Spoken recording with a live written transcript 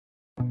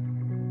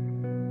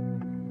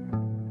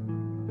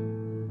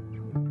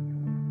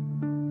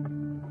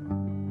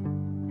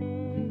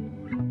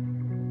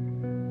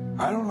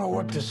I don't know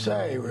what to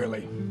say,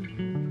 really.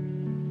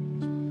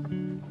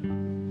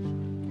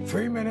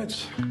 3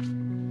 minutes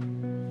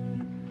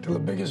till the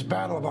biggest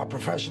battle of our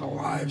professional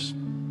lives.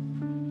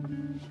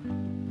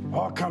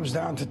 All comes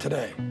down to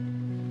today.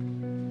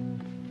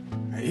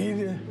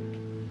 Either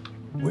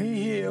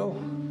we heal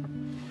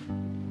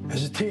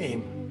as a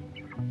team,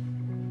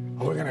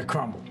 or we're gonna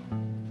crumble.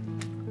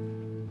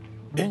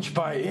 Inch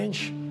by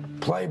inch,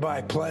 play by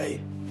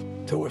play,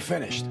 till we're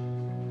finished.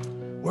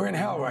 We're in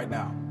hell right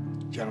now,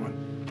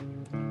 gentlemen.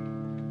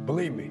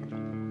 Believe me.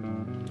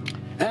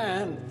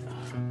 And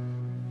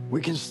we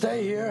can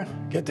stay here,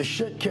 get the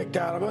shit kicked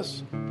out of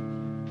us,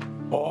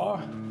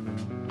 or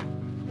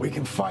we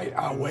can fight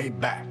our way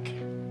back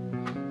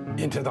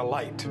into the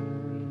light.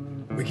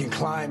 We can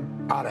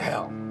climb out of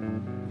hell.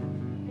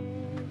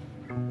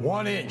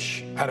 1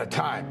 inch at a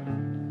time.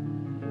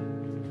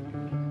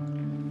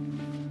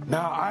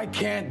 Now, I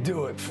can't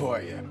do it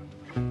for you.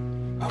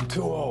 I'm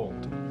too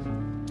old.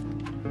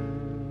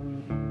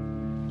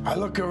 I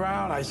look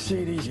around, I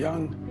see these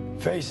young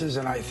faces,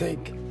 and I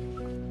think,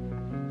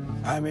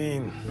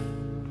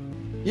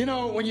 you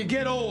know, when you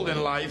get old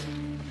in life,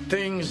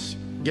 things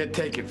get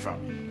taken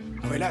from you.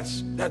 I mean,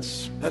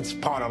 that's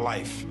part of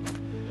life.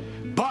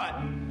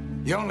 But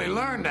you only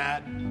learn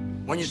that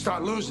when you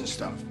start losing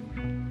stuff.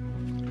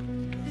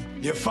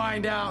 You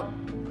find out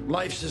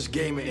life's this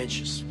game of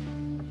inches.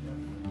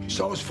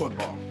 So is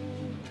football.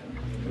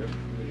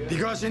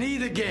 Because in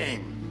either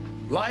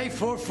game,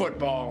 life or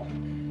football,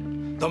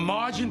 the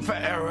margin for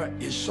error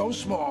is so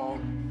small.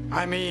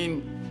 I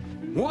mean,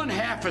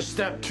 1/2 a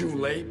step too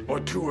late or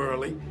too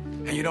early,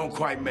 and you don't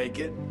quite make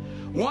it.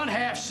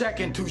 1/2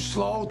 second too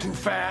slow, too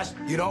fast,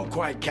 you don't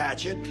quite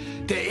catch it.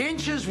 The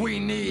inches we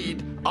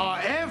need are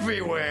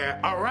everywhere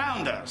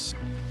around us.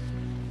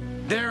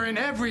 They're in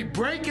every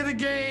break of the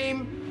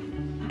game,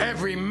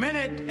 every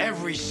minute,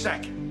 every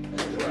second.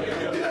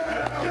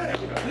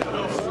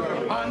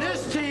 On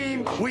this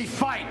team, we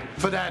fight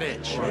for that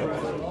inch.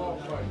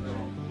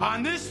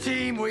 On this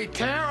team, we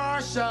tear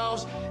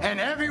ourselves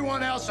and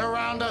everyone else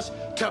around us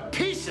to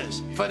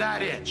pieces for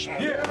that inch.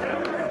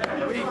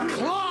 We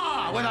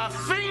claw with our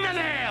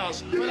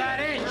fingernails for that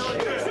inch.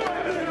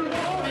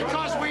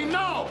 Because we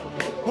know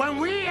when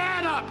we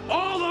add up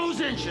all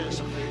those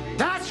inches,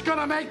 that's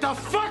gonna make the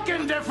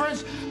fucking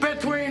difference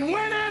between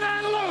winning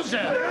and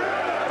losing.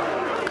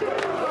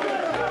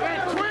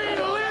 Between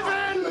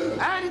living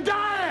and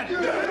dying.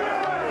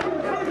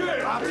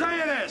 I'll tell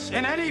you this,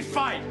 in any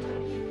fight,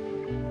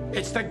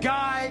 it's the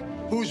guy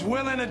who's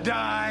willing to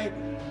die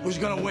who's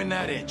gonna win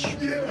that inch.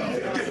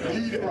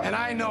 And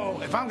I know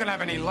if I'm gonna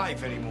have any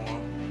life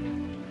anymore,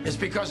 it's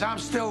because I'm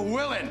still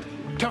willing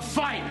to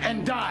fight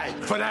and die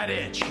for that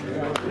inch.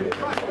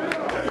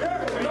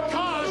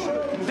 Because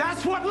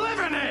that's what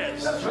living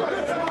is.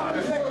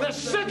 The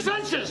 6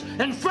 inches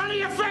in front of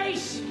your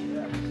face.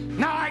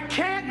 Now, I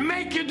can't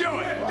make you do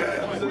it.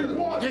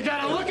 You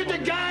gotta look at the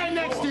guy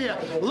next to you.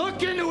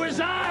 Look into his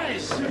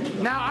eyes.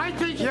 Now, I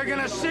think you're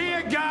gonna see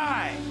a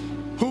guy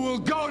who will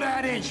go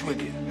that inch with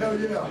you. Hell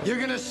yeah. You're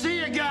gonna see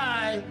a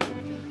guy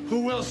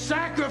who will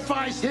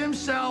sacrifice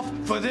himself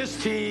for this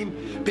team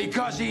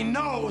because he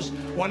knows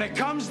when it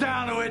comes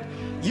down to it,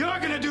 you're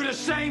gonna do the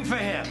same for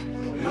him.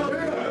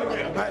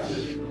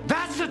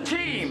 That's a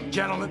team,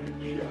 gentlemen.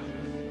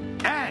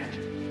 And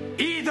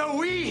either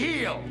we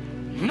heal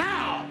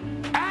now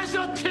as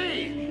a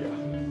team,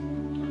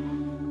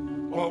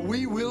 or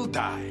we will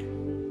die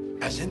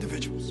as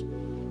individuals.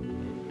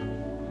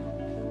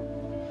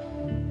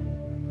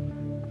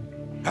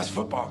 That's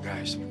football,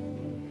 guys.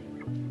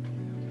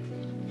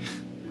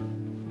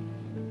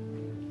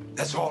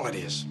 That's all it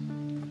is.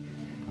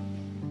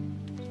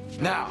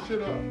 Now,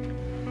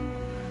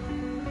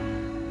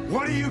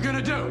 what are you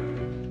gonna do?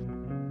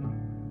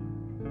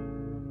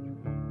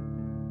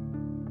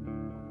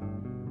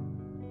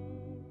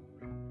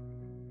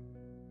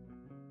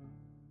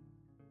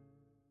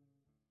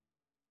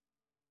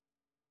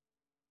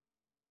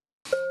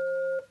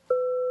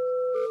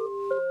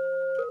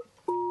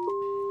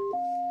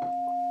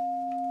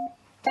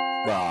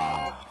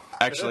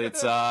 Actually,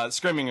 it's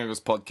Screaming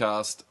Eagles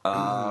podcast.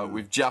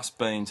 We've just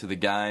been to the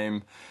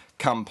game,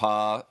 come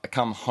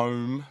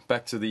home,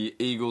 back to the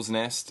Eagles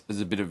nest. It's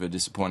a bit of a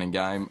disappointing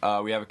game.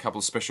 We have a couple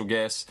of special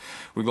guests.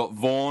 We've got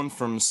Vaughn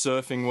from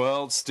Surfing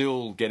World,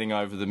 still getting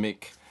over the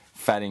Mick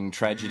Fatting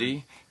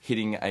tragedy,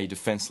 hitting a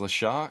defenceless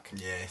shark.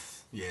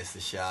 Yes,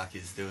 the shark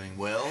is doing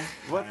well.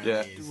 What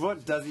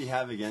does he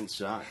have against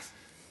sharks?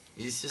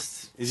 He's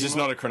just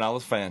not a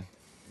Cronulla fan.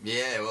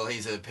 Yeah, well,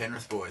 he's a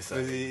Penrith boy, so...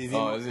 Is he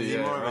more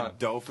of a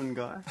dolphin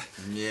guy?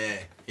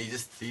 Yeah,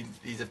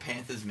 he's a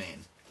Panthers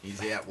man.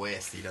 He's out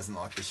west. He doesn't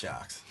like the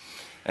Sharks.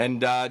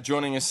 And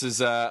joining us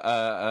is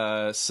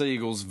a Sea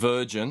Eagles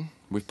virgin.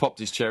 We've popped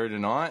his cherry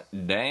tonight.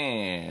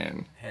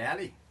 Dan.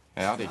 Howdy.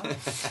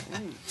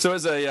 So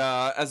as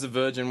a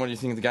virgin, what do you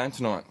think of the game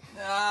tonight?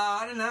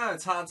 I don't know.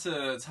 It's hard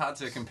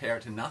to compare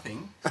it to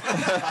nothing.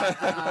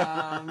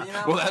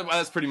 Well,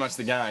 that's pretty much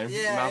the game.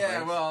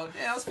 Yeah. Well,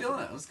 I was feeling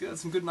it. It was good.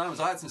 Some good moments.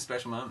 I had some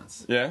special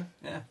moments. Yeah.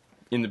 Yeah.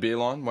 in the beer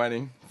line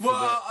waiting for Well,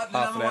 the the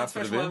half number an hour one for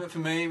the special beer? moment for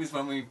me was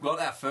when we got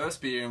our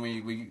first beer and we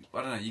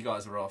I don't know, you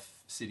guys were off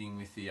sitting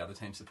with the other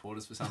team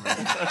supporters for some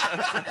reason.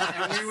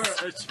 And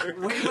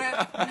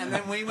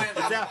we went.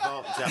 It's our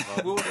fault. It's our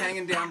fault. We were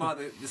hanging down by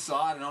the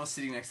side, and I was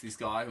sitting next to this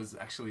guy who was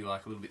actually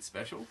like a little bit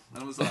special,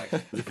 and it was like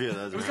There's a few of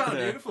those. it was kind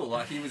of beautiful.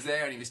 Like he was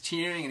there and he was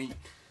cheering and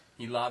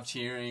he loved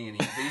cheering and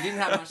but he didn't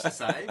have much to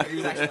say. But he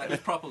was actually he was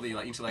properly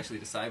like intellectually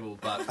disabled.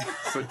 But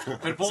So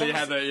you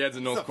had the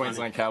North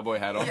Queensland cowboy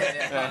hat on.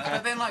 yeah.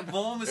 But then like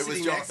Vaughan was It was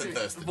sitting next to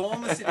Jonathan Thurston.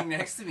 Vaughan was sitting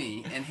next to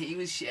me and he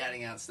was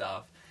shouting out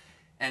stuff.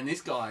 And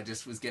this guy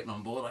just was getting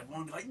on board, like,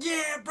 one would be like,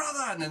 yeah, brother!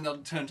 And then they'll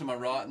turn to my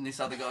right, and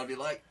this other guy would be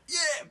like, yeah,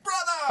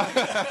 brother!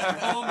 And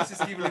Vaughan was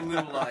just giving him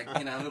little, like,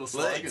 little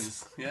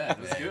slogans. Yeah, it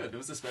was good. It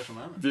was a special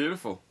moment.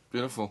 Beautiful.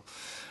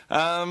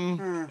 All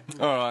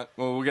right,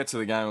 well, we'll get to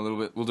the game a little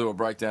bit. We'll do a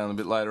breakdown a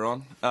bit later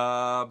on.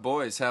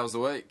 Boys, how was the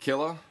week?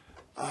 Killer?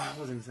 What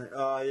was I going to say?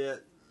 Oh, yeah.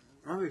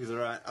 My week was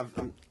alright.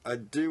 I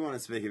do want to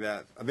speak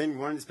about... I've been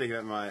wanting to speak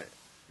about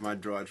my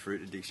dried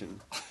fruit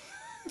addiction.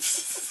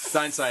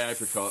 Don't say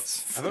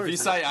apricots. If you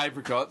say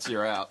apricots,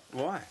 you're out.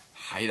 Why?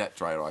 Hate that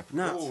dried apricot.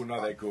 No. Oh,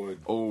 no, they're good.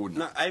 Oh,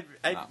 No,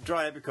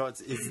 dried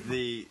apricots is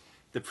the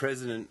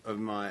president of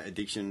my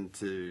addiction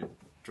to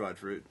dried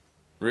fruit.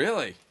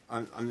 really?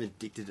 I'm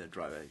addicted to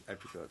dried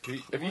apricots.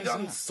 Have you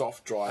done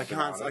soft dry? I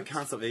can't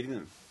stop eating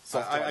them.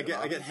 Soft I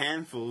dried get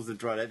handfuls of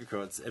dried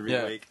apricots every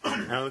Yeah. week,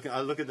 and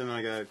I look at them and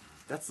I go,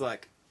 that's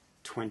like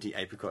 20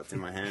 apricots in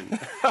my hand.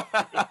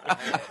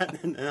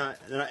 and I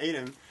eat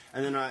them,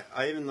 and then I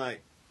even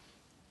like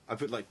I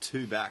put like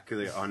 2 back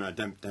because oh no,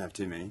 don't have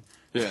too many.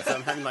 Yeah. So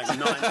I'm having like 9.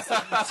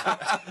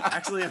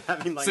 Actually, I'm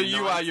having like. So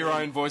you are 19. your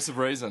own voice of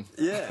reason.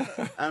 Yeah,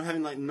 I'm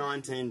having like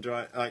 19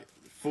 dry, like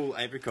full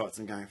apricots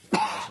and going.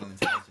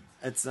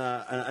 It's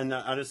and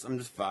I'm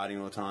just farting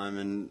all the time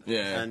and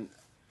Yeah.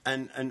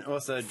 and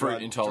also Fruit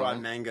dried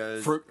intolerant.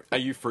 mangoes. Are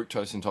you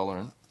fructose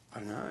intolerant? I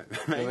don't know. I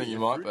think you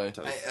might be. Hey,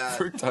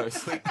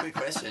 Fructose. quick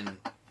question.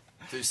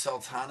 Do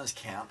sultanas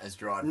count as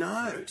dried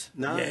No, fruit?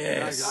 no.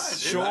 Yes. No,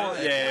 Sure.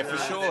 they? Yeah, for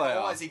sure They've they are.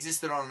 always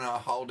existed on a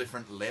whole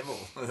different level.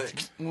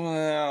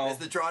 Well, There's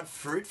the dried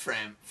fruit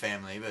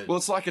family, but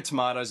it's like a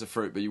tomato's a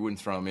fruit, but you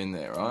wouldn't throw them in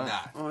there, right?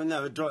 no. Oh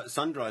no,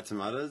 sun-dried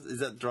tomatoes. Is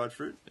that dried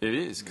fruit? It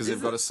is because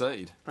they've got a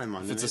seed. I don't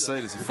mind If it's them a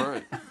either. seed, it's a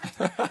fruit.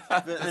 But,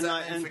 Does and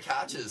that mean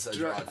focaccias are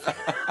dried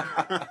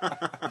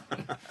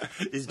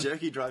fruit? is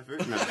jerky dried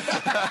fruit? No.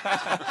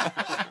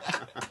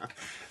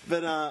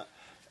 But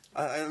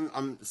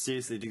I'm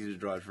seriously addicted to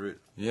dried fruit.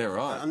 Yeah,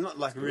 right. I'm not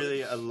like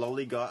really a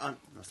lolly guy.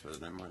 I suppose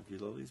I don't mind a few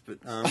lollies, but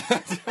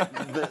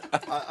but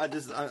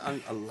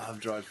I love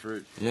dried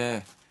fruit.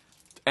 Yeah,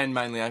 and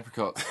mainly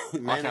apricots.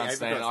 Mainly I can't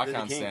stand. apricots, I they're the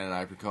can't king. stand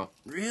an apricot.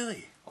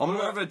 Really? I'm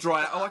more of a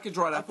dry. I like a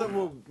dried I apple.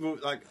 thought we'll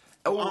like.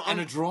 Oh, and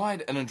a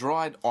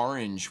dried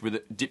orange with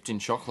it dipped in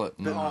chocolate.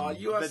 Oh,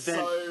 you are But then-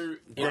 so...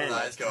 Ben,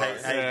 those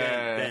guys.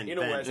 Ben, In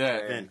a West Yeah.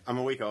 End. Ben, I'm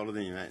a week older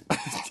than you, mate.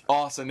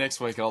 Oh, so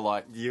next week I'll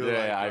like You'll like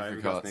dried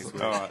apricots. apricots next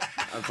week. All right.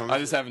 I promise I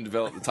just haven't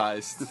developed the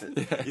taste.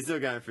 You're still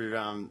going through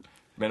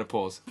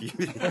Menopause.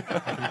 puberty.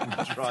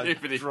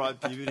 Puberty.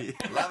 Dried puberty.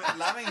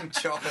 Loving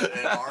chocolate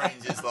and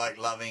orange is like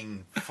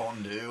loving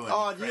fondue and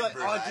Oh, do you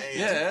creme like- brulee.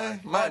 Yeah,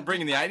 mate,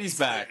 bringing the 80s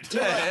back.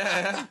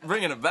 Yeah,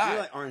 bringing it You back.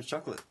 like orange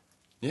chocolate?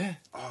 Yeah.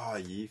 Oh,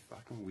 you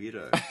fucking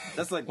weirdo.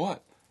 That's like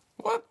What?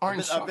 What?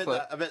 Orange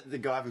chocolate? I bet the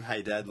guy from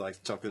Hey Dad likes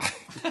chocolate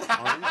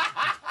orange.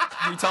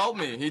 He told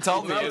me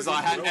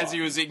as he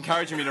was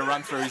encouraging me to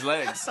run through his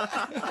legs.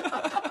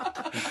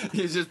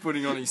 He was just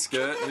putting on his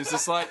skirt and he's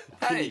just like,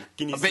 hey,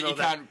 can you I bet smell you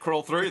that? can't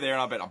crawl through there,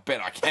 and I bet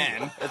I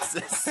can.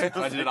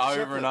 I did it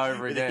over and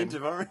over with a again. hint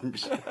of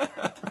orange.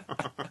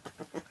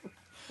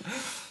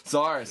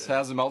 Cyrus,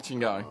 how's the mulching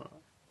going?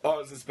 Oh,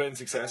 it's been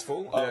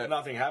successful. Yeah.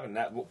 Nothing happened.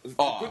 The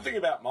Oh. good thing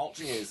about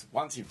mulching is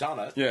once you've done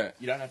it, Yeah.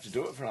 you don't have to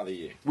do it for another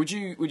year. Would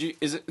you,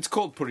 it's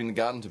called putting the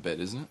garden to bed,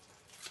 isn't it?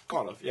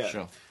 Kind of, yeah.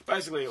 Sure.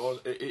 Basically,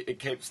 it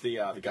keeps the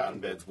garden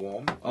beds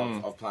warm.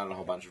 I've planted a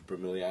whole bunch of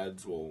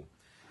bromeliads, or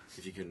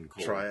if you can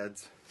call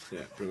Triads.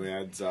 Yeah,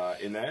 bromeliads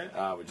in there,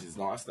 which is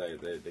nice. They're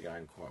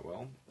going quite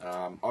well.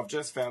 I've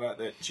just found out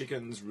that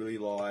chickens really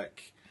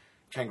like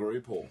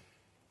kangaroo paw.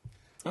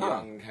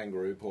 Young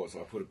kangaroo paw, so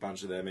I put a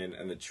bunch of them in,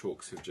 and the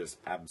chooks have just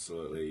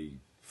absolutely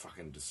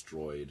fucking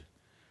destroyed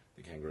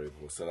the kangaroo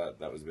paw. So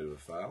that was a bit of a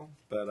fail.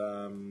 But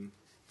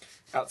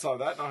outside of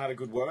that, I had a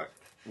good week.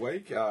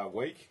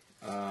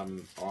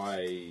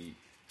 I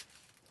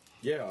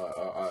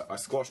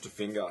squashed a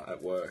finger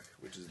at work,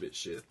 which is a bit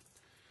shit.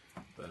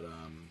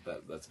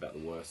 But that's about the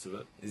worst of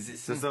it. Is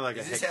this, So it's not like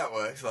is a this hex- how it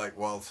works? Like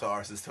while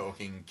Cyrus is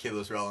talking,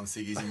 Killer's rolling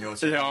ciggies in your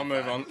chicken. Yeah, I'll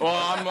move on. Well,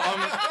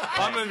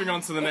 I'm moving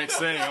on to the next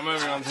thing. I'm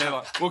moving on to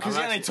headline. Well, because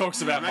he only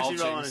talks about I'm actually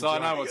mulching, rolling so I a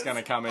know joint. what's going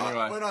to come When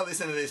anyway. I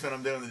listen to this when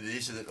I'm doing the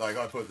dishes, like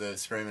I put the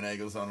Screaming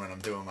Eagles on when I'm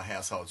doing my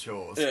household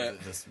chores. Yeah.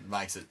 It just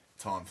makes it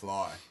time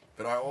fly.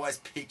 But I always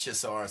picture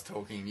Cyrus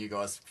talking, you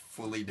guys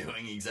fully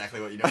doing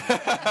exactly what you're doing.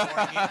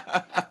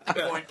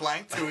 Point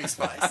blank to his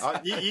face.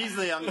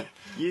 Usually I'm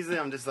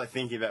just like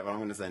thinking about what I'm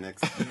going to say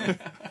next.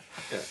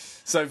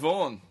 So,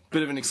 Vaughan,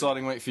 Bit of an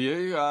exciting week for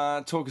you.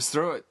 Talk us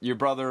through it. Your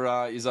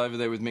brother is over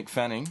there with Mick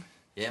Fanning.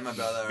 Yeah, my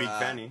brother. Big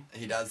Fanny.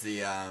 He does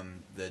the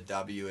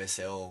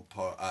WSL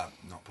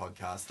not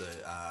podcast, the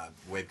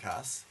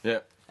webcasts.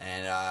 Yep.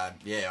 And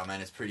yeah, I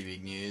mean, it's pretty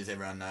big news.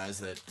 Everyone knows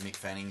that Mick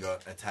Fanning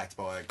got attacked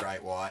by a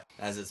great white,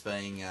 as it's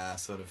being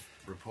sort of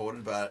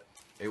reported. But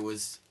it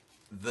was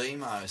the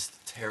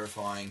most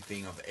terrifying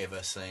thing I've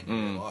ever seen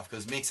in real life.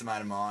 Because Mick's a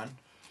mate of mine,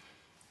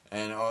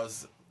 and I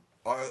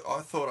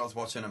thought I was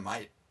watching a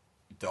mate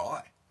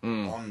die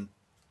on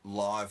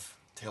live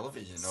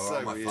television or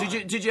on my phone.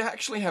 Did you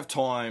actually have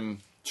time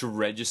to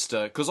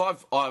register? Because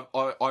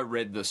I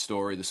read the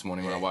story this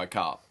morning when I woke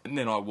up, and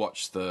then I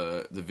watched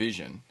the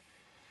vision.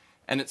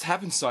 And it's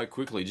happened so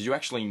quickly. Did you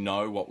actually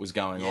know what was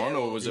going on,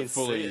 or was it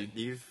fully?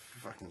 You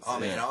fucking. I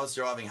mean, I was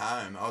driving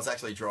home. I was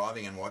actually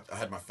driving, and I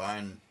had my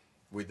phone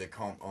with the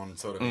comp on,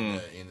 sort of in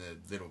the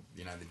little,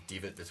 the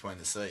divot between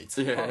the seats.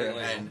 Yeah.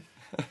 And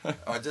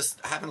I just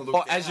happened to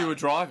look. As you were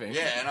driving.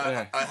 Yeah, and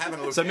I happened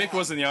to look. So down. Mick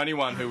wasn't the only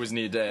one who was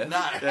near death. No.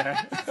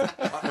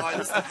 I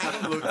just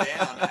happened to look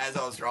down as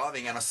I was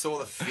driving, and I saw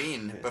the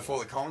fin before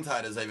the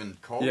commentators even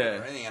called it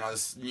or anything, and I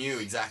just knew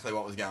exactly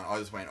what was going on. I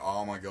just went,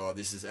 oh my God,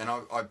 this is... And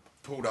I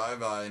pulled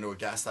over into a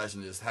gas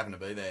station, just happened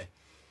to be there,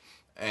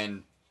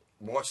 and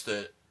watched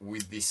it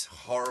with this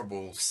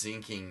horrible,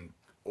 sinking,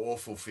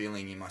 awful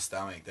feeling in my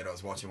stomach that I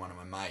was watching one of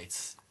my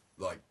mates,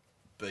 like,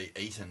 be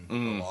eaten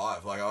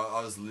alive. Like,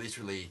 I was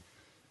literally...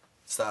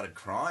 started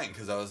crying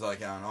because I was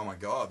like going, oh my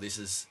God, this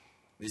is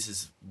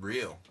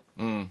real.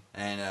 And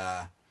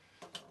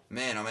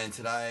man, I mean,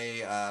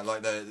 today,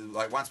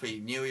 once we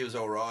knew he was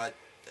all right,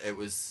 it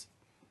was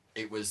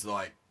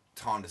like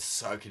time to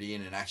soak it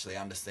in and actually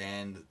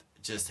understand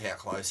just how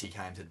close he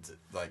came to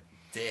like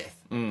death.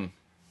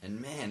 And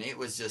man, it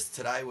was just,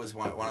 today was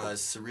one of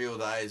those surreal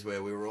days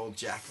where we were all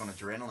jacked on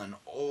adrenaline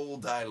all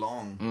day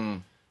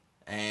long.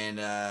 And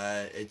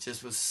it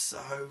just was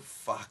so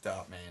fucked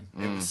up, man.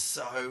 It was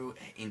so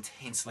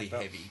intensely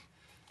heavy.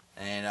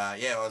 And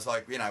yeah, I was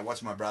like,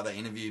 watching my brother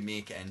interview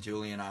Mick and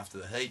Julian after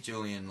the heat.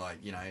 Julian, like,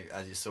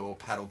 as you saw,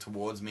 paddled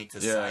towards Mick to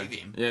save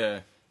him.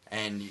 Yeah.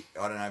 And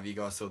I don't know if you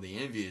guys saw the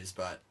interviews,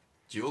 but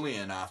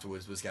Julian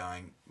afterwards was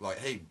going, like,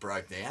 he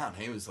broke down.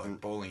 He was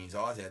like bawling his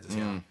eyes out, just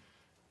going,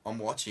 I'm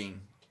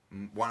watching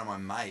one of my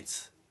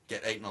mates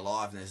get eaten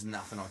alive and there's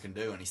nothing I can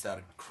do. And he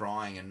started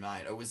crying, and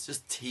mate, it was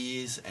just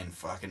tears and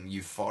fucking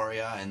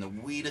euphoria and the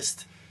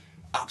weirdest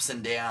ups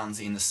and downs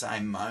in the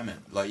same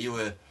moment. Like, you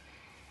were,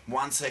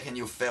 1 second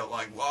you felt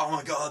like, oh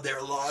my God, they're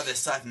alive, they're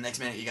safe, and the next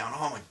minute you're going,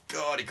 oh my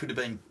God, he could have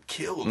been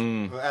killed.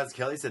 Well, as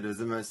Kelly said,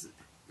 was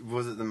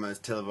it the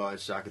most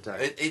televised shark attack?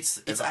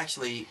 It's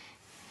actually,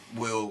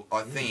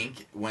 I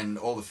think when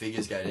all the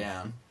figures go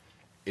down,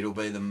 it'll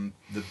be the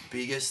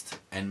biggest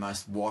and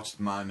most watched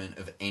moment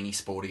of any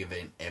sporting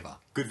event ever.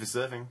 Good for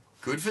surfing.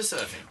 Good for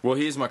surfing. Well,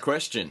 here's my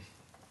question.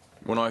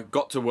 When I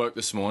got to work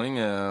this morning,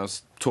 I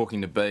was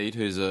talking to Bede,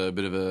 who's a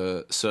bit of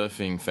a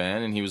surfing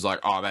fan, and he was like,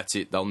 oh, that's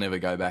it, they'll never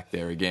go back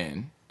there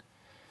again.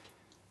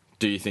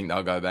 Do you think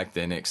they'll go back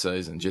there next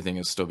season? Do you think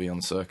it'll still be on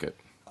the circuit?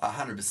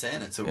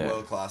 100%. It's a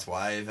world-class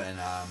wave, and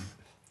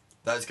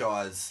those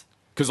guys...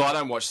 Because I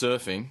don't watch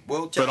surfing,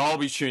 but I'll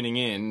be tuning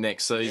in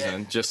next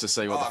season just to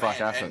see what the fuck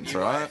happens,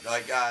 right?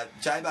 Like,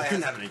 J-Bay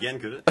couldn't happen again,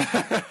 could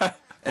it?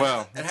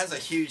 Well, it has a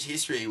huge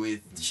history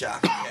with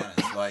shark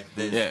encounters. Like,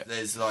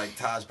 there's like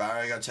Taj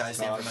Barrow got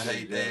chased in from a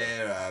heat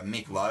there.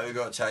 Mick Lowe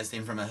got chased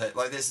in from a heat.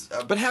 Like, there's.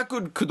 But how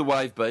good could the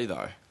wave be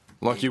though?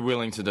 Like, you're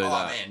willing to do that?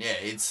 Oh man, yeah,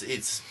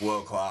 it's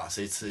world class.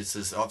 It's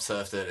just, I've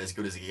surfed it as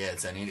good as it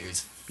gets, and it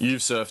is.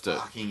 You've surfed it.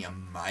 Fucking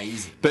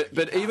amazing.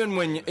 But even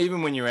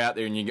when you're out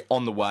there and you're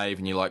on the wave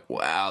and you're like,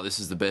 wow, this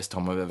is the best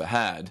time I've ever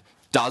had.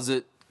 Does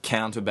it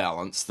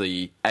counterbalance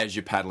as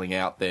you're paddling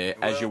out there,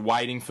 as you're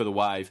waiting for the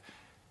wave?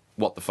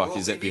 What the fuck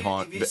is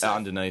that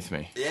underneath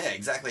me? Yeah,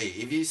 exactly.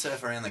 If you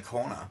surf around the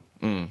corner,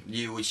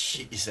 you would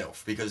shit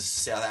yourself, because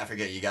South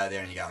Africa, you go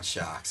there and you're going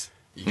sharks.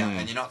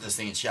 And you're not just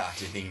thinking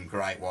sharks, you're thinking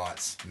great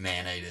whites,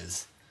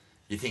 man-eaters.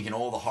 You're thinking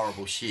all the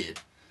horrible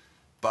shit.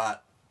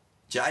 But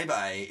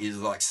J-Bay is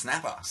like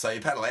snapper. So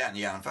you paddle out and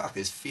you're going, fuck,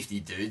 there's 50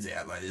 dudes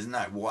out there. There's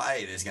no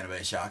way there's going to be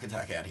a shark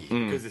attack out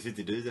here. Because there's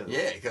 50 dudes out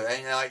there. Yeah,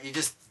 and like, you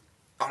just...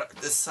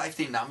 the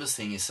safety numbers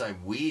thing is so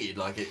weird.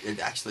 Like, it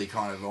actually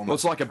kind of almost... Well,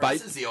 it's like a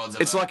bait.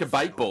 It's like a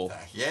bait ball.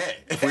 Attack. Yeah.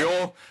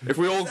 If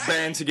we all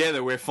band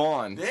together, we're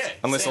fine. Yeah.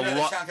 Unless Send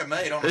a chunk of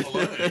meat on a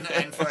balloon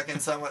and fucking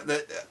someone...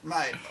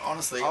 Mate,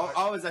 honestly...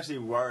 I was actually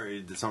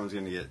worried that someone's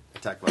going to get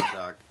attacked by a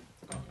shark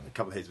a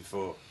couple of heats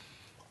before.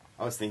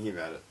 I was thinking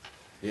about it.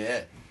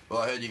 Yeah. Well,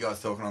 I heard you guys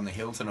talking on the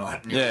hill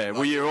tonight. Yeah,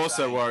 well, you're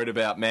also worried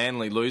about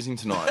Manly losing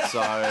tonight,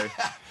 so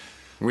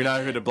we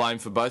know who to blame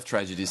for both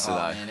tragedies today.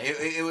 Oh, man.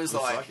 It was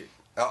like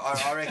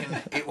I reckon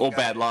it will or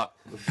bad luck.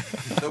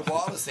 The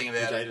wildest thing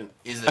about it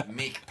is that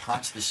Mick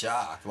punched the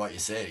shark, like you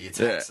said. He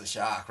attacks the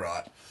shark,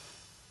 right?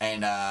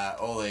 And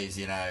all these,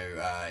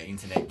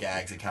 internet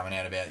gags are coming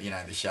out about,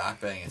 the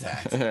shark being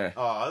attacked.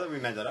 Oh, I thought we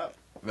made that up.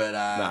 But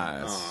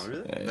no, oh,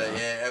 really? But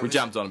yeah, we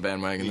jumped on a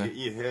bandwagon there.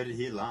 You heard it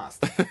here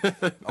last.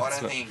 I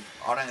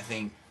don't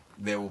think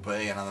there will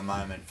be another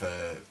moment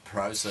for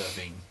pro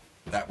surfing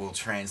that will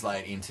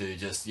translate into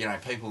just, you know,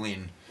 people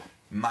in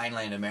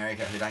mainland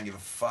America who don't give a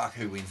fuck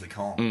who wins the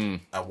comp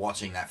are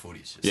watching that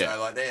footage. Yeah.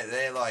 So like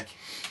they're like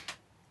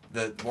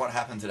what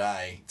happened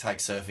today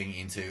takes surfing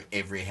into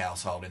every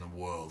household in the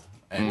world.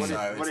 And What so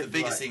if- what it's the if,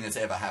 biggest like- thing that's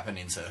ever happened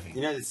in surfing.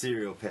 You know the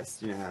serial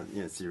pest. You know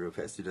how serial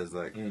pest. He does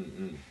like.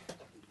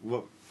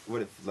 What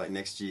if like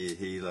next year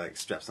he like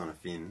straps on a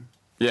fin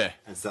Yeah.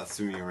 and starts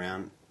swimming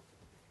around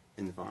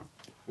in the farm?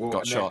 Well,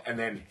 Got and shot. then,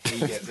 and then he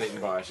gets eaten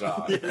by a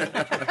shark.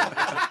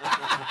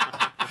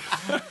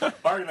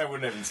 I reckon they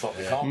wouldn't even stop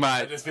the comp. Mate,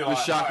 They'd just be the like,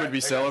 shark "Oh, would be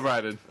okay."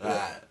 celebrated.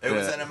 It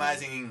was Yeah. an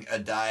amazing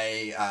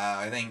day.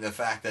 I think the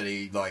fact that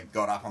he like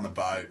got up on the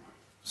boat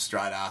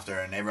straight after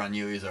and everyone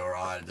knew he was all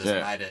right just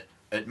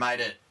made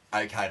it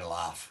okay to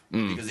laugh.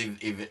 Because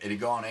if it had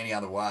gone any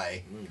other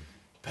way,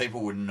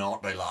 people would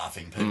not be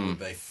laughing. People would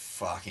be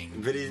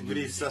fucking. But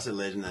he's such a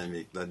legend, though,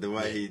 Mick. Like the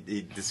way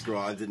he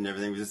described it and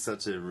everything was just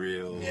such a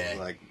real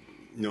like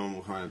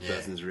normal kind of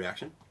person's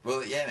reaction.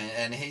 Well, yeah, man,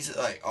 and he's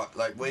like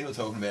we were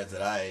talking about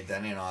today,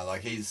 Danny and I.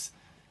 Like his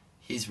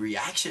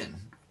reaction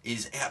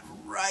is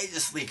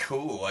outrageously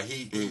cool. Like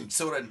he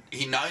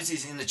knows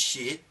he's in the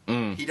shit.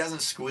 He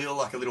doesn't squeal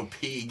like a little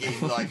pig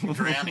in like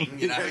drowning.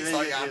 You know, it's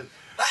like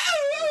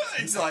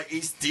it's like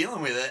he's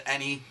dealing with it,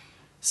 and he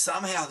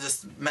somehow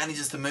just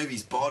manages to move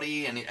his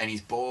body and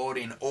his board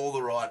in all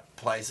the right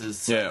places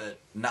so that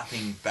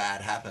nothing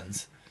bad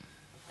happens.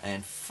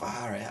 And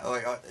far out,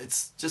 like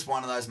it's just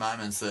one of those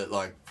moments that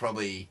like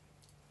probably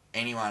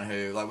anyone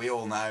who like we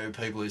all know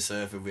people who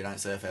surf if we don't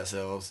surf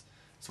ourselves.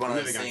 It's one of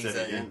those things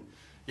that.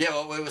 Yeah,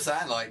 well, we were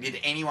saying, like, did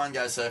anyone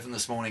go surfing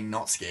this morning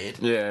not scared?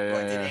 Yeah.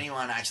 Did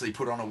anyone actually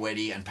put on a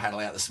weddy and paddle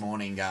out this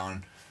morning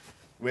going,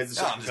 Where's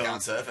the I'm just going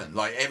surfing?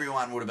 Like,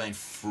 everyone would have been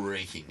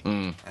freaking.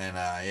 And,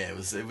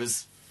 it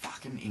was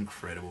fucking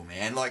incredible, man.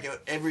 And, like,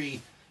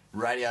 every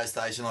radio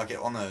station, like,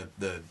 on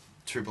the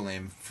Triple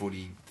M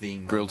footy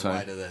thing, Grill on the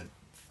way to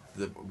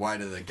the way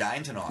to the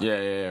game tonight.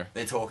 Yeah.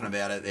 They're talking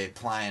about it. They're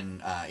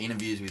playing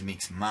interviews with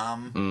Mick's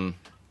mum.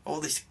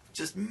 All this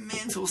just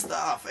mental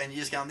stuff, and you're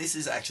just going, this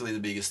is actually the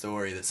biggest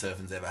story that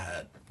surfing's ever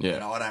had. Yeah.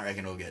 And I don't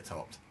reckon it'll get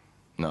topped.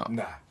 No.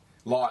 Nah.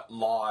 Like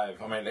live,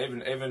 I mean,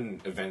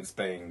 even events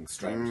being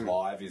streamed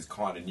live is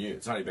kind of new.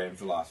 It's only been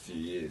for the last few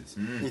years.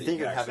 You think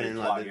it happened in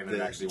plug like in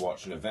and actually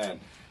watch an event.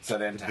 So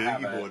then to the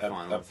have boogie board a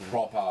finals,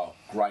 proper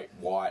great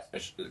white,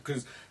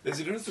 because there's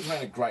a difference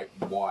between a great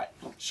white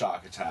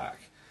shark attack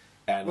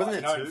and Wasn't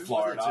like, there in two?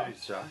 Florida. Wasn't there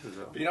two sharks as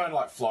well? But in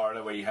like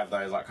Florida where you have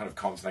those like kind of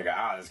comps and they go,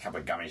 there's a couple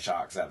of gummy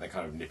sharks out there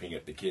kind of nipping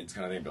at the kids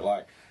kind of thing. But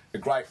like a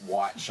great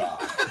white shark.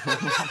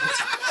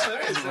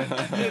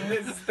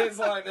 There's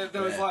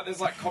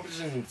like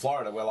competition in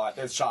Florida where like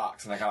there's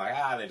sharks and they're kind of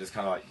like, they're just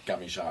kind of like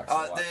gummy sharks.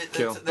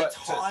 The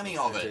timing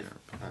of it.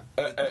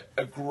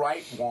 A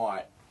great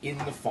white in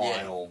the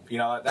final, you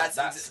know,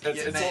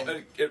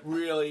 it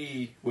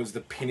really was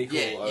the pinnacle.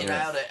 Yeah, you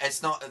nailed it.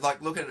 It's not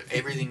like look at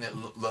everything that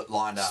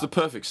lined up. It's the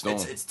perfect storm.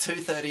 It's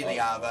 2:30 in the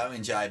Arvo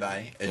in J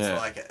Bay. It's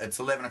like it's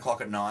 11 o'clock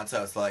at night,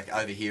 so it's like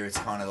over here it's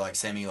kind of like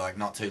semi like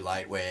not too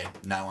late where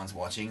no one's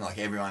watching. Like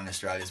everyone in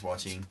Australia's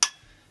watching,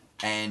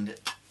 and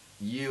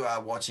you are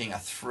watching a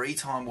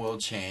 3-time world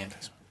champ.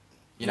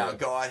 You know, a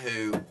guy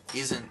who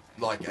isn't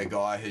like a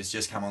guy who's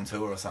just come on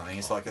tour or something.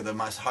 It's like the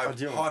most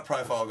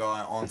high-profile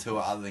guy on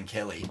tour other than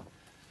Kelly.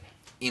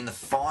 In the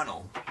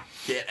final,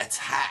 get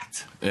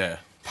attacked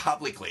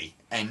publicly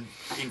and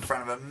in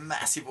front of a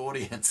massive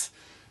audience.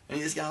 And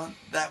you're just going,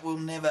 that will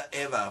never,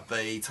 ever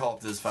be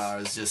topped as far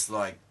as just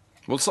like...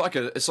 Well, it's like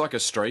a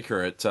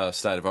streaker at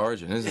State of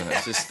Origin, isn't it?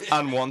 It's just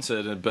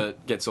unwanted,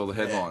 but gets all the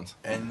headlines.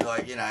 Yeah. And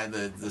like you know,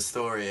 the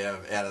story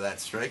out of that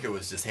streaker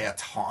was just how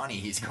tiny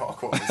his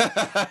cock was.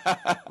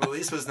 Well,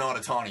 this was not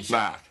a tiny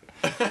shark.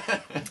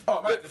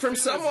 But from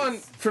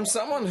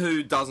someone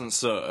who doesn't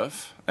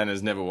surf and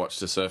has never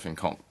watched a surfing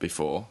comp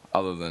before,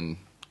 other than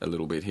a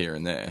little bit here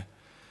and there,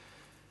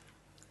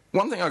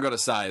 one thing I've got to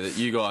say that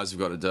you guys have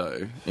got to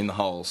do in the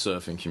whole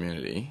surfing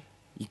community,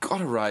 you've got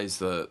to raise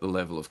the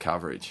level of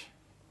coverage.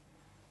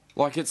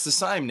 Like, it's the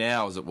same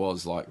now as it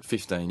was, like,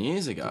 15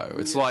 years ago.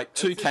 It's like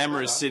two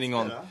cameras sitting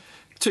on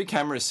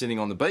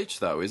the beach,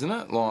 though, isn't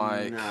it?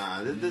 Like,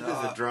 there's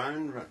a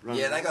drone.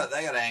 Yeah, they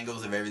got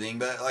angles of everything,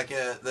 but like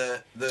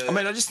the. I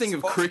mean, I just think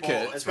of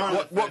cricket.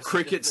 Sport, What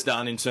cricket's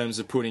done in terms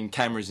of putting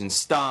cameras in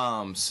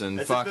stumps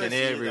and fucking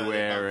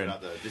everywhere, and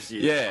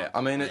I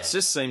mean, it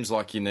just seems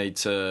like you need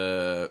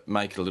to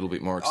make it a little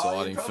bit more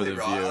exciting for the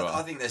viewer.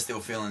 I think they're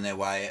still feeling their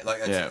way. Like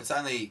it's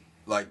only.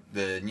 Like,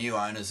 the new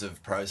owners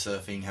of pro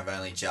surfing have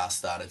only just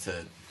started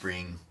to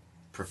bring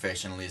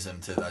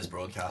professionalism to those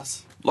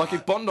broadcasts. Like,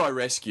 if Bondi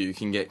Rescue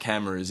can get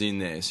cameras in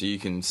there so you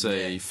can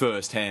see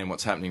firsthand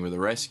what's happening with the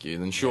rescue,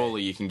 then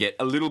surely you can get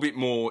a little bit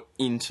more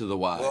into the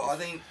wave. Well, I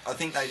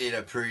think they did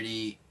a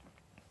pretty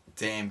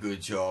damn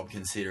good job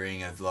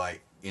considering of,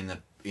 like, in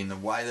the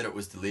way that it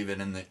was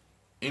delivered and the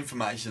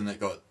information that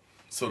got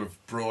sort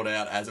of brought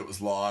out as it was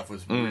live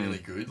was really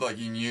good. Like,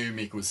 you knew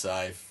Mick was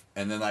safe.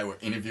 And then they were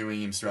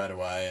interviewing him straight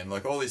away, and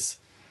like all this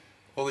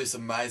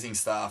amazing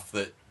stuff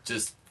that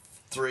just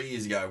 3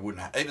 years ago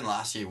even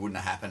last year wouldn't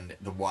have happened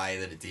the way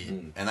that it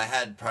did. And they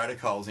had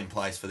protocols in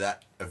place for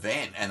that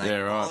event, and they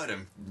followed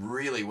them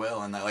really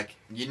well. And they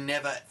you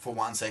never for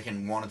 1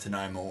 second wanted to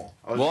know more.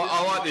 Well,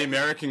 I like the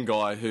American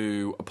guy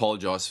who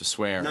apologised for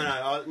swearing.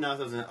 I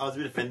was a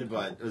bit offended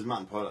by it. It was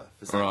Martin Potter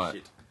for saying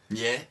shit.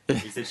 Yeah,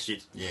 he said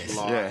shit. Yes,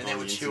 Yeah. and there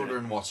were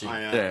children watching.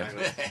 I know, Yeah.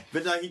 exactly.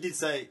 But no, he did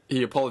say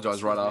He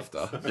apologised right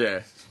after.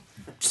 Yeah.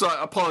 So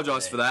I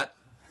apologise for that.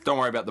 Don't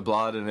worry about the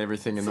blood and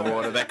everything in the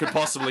water that could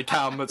possibly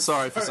come, but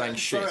sorry for saying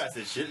shit. Sorry I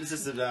said shit. It's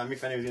just that Mick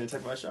Fanny was going to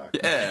take my shark.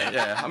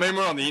 Yeah. I mean,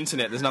 we're on the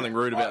internet. There's nothing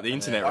rude about the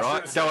internet,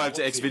 right? Go over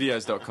to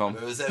xvideos.com.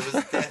 It was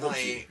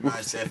definitely,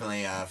 most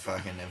definitely a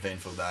fucking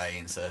eventful day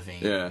in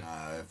surfing. Yeah.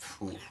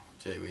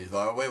 Gee whiz.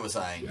 Like we were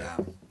saying,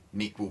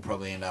 Mick will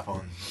probably end up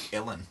on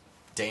Ellen,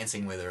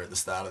 dancing with her at the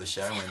start of the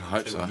show. When the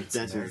hope two so. hits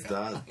Dancing with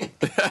America.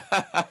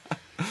 stars.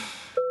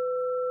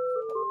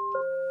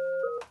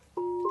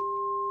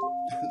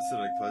 So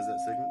did I close that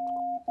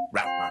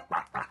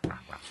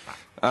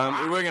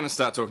segment? We were going to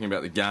start talking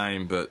about the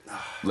game, but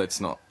let's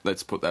not.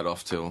 Let's put that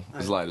off till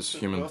as late as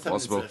humanly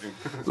possible.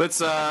 Let's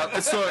talk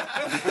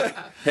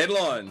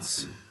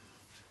headlines.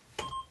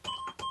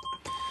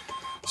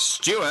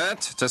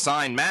 Stewart to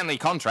sign Manly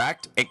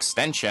contract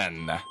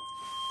extension.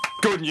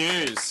 Good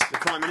news. The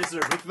Prime Minister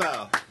of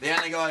Brookvale. The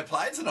only guy who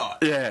played tonight.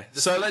 Yeah.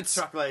 So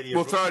truck lady of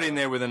we'll throw it Brookvale. in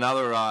there with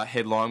another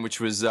headline, which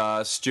was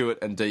Stewart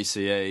and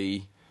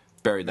DCE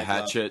buried the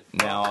hatchet.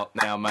 Now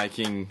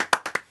making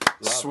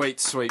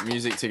sweet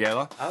music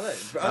together. Are they?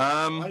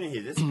 I didn't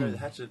hear this. Bury the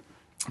hatchet.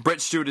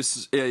 Brett Stewart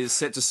is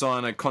set to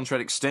sign a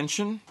contract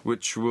extension,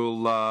 which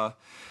will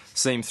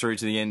see him through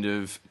to the end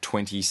of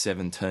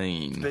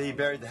 2017. But he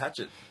buried the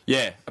hatchet.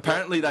 Yeah,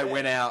 apparently they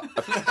went out.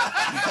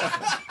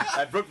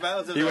 At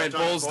Brookvale, He went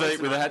balls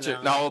deep with a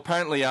hatchet. No,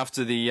 apparently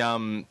after the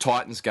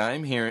Titans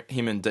game,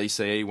 him and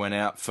DCE went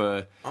out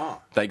for.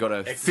 They got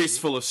a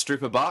fistful of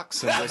stripper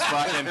bucks and just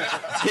fucking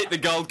hit the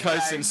Gold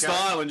Coast in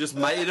style and just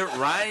made it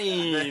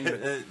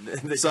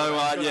rain.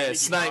 So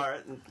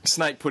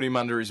Snake put him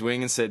under his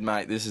wing and said,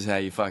 "Mate, this is how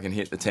you fucking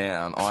hit the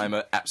town. I'm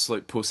an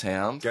absolute puss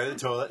hound. Go to the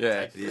toilet.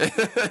 Yeah,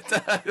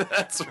 Take the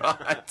that's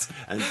right.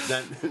 and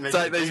don't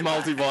Take these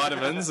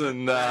multivitamins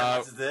and."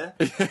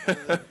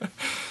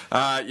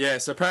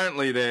 So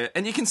apparently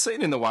and you can see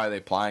it in the way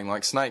they're playing.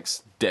 Like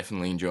Snake's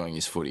definitely enjoying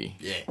his footy.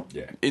 Yeah.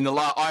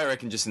 I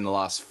reckon just in the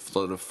last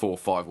sort of 4 or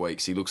 5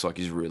 weeks, he looks like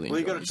he's really. Well,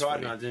 you enjoying got his to try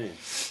footy. tonight, didn't you?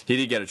 He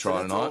did get a try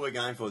That's tonight. all we're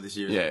going for this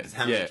year. Yeah, Is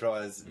how many yeah.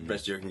 tries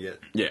best you can get.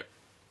 Yeah.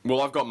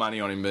 Well, I've got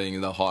money on him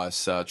being the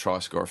highest try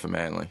scorer for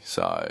Manly,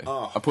 so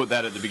I put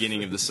that at the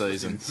beginning of the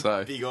season.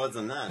 So Big odds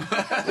on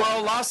that.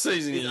 well, last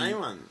season He's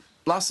anyone.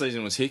 Last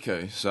season was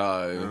Hiku,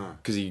 so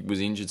because he was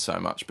injured so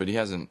much, but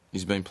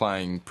he's been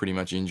playing pretty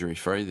much injury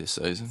free this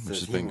season, which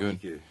has been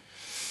good.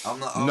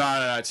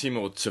 No, it's him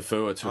or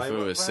Tafua.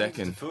 Tafua is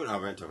second. I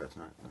won't talk about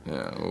tonight.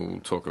 Yeah, we'll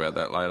talk about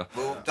that later.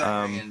 Well,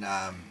 don't you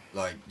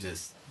reckon,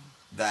 just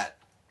that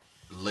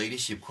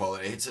leadership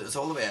quality, it's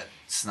all about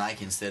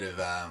Snake instead of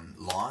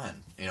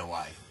Lion, in a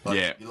way.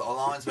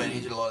 Lion's been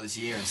injured a lot this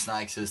year, and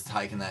Snake's has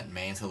taken that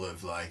mantle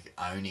of,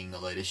 owning the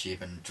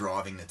leadership and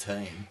driving the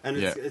team. And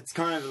it's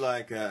kind of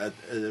like at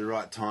the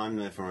right time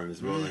there for him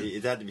as well.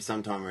 It had to be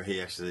some time where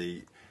he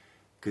actually...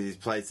 Because he's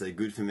played so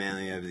good for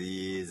Manly over the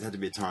years, there had to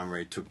be a time where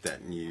he took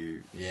that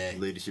new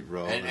leadership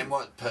role. And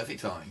what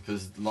perfect timing,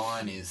 because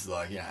Lion is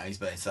he's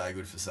been so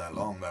good for so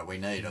long, but we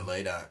need a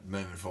leader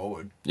moving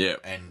forward. Yeah.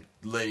 And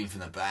leading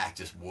from the back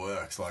just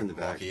works. From the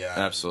back.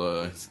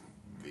 Absolutely. Is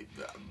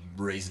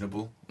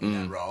reasonable in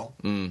that role.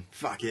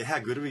 Fuck yeah, how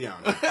good are we going?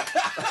 That's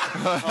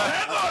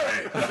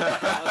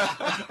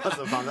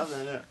so fun,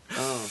 doesn't it?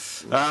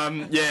 I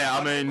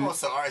mean... I'm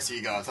sorry to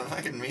you guys, I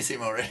fucking miss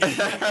him already.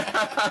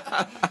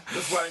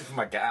 Just waiting for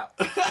my gap.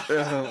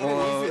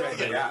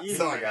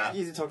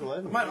 Easy to talk all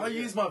over. Mate, I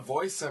use my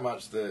voice so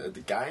much at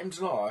the games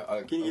tonight.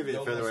 Can you give it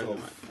a further away?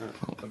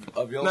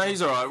 No,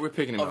 he's all right. We're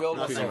picking him up. yelled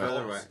Picking him up.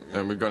 Further away.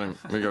 And we got him.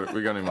 We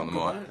got him on the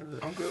mic.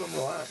 I'm good, I'm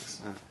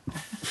relaxed.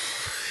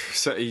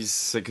 So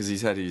because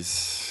he's had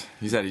his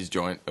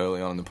joint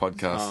early on in the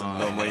podcast, and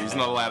normally he's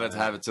not allowed to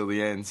have it till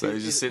the end. So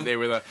he's just sitting there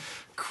with a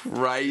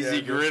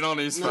crazy grin on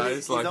his face,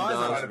 his like he eyes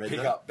does. are Trying to pick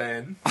up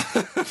Ben.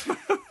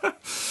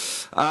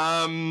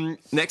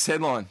 Next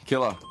headline,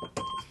 killer.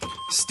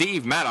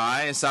 Steve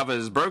Maddai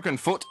suffers broken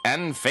foot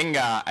and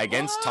finger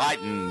against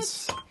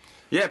Titans.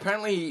 Yeah,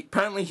 apparently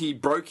he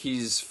broke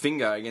his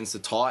finger against the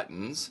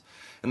Titans,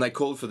 and they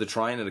called for the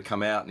trainer to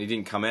come out, and he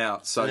didn't come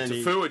out. So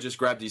Tafua just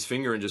grabbed his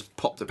finger and just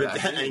popped it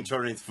back And he in.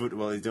 trod on his foot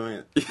while he's doing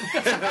it. He's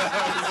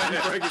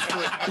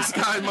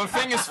going, my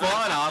finger's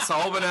fine,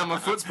 arsehole, but now my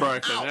foot's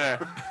broken.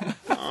 Yeah.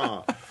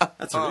 Oh,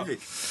 that's horrific.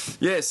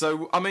 Yeah,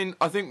 so I mean,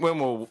 I think when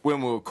we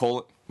were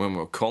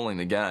calling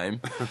the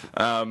game,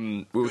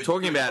 we were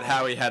talking about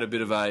how he had a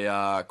bit of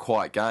a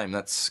quiet game.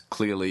 That's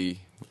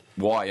clearly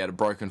why he had a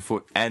broken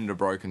foot and a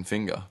broken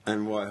finger.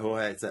 And why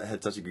Jorge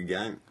had such a good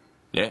game.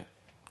 Yeah,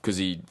 because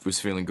he was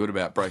feeling good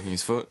about breaking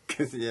his foot.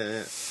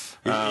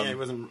 He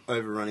wasn't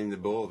overrunning the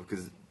ball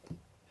because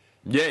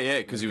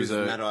because he was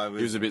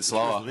a bit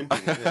slower.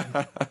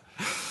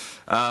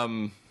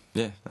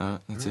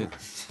 That's it.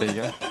 There you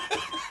go.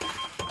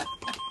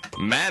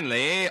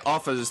 Manly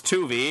offers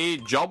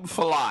Tuvey job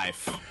for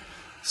life.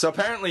 So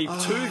apparently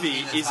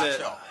Tuvey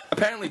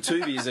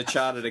is a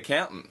chartered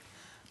accountant.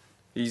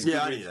 He's Yeah,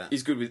 good I with, knew that.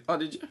 He's good with. Oh,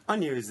 did you? I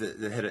knew he was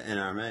the head of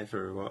NRMA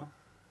for a while.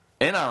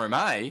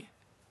 NRMA,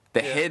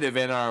 the head of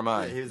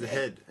NRMA. Yeah, he was the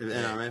head of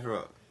NRMA for a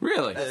while.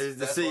 Really? He was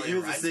the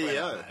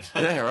CEO. Yeah, right.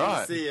 He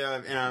was the CEO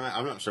of NRMA.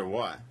 I'm not sure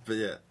why, but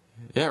yeah.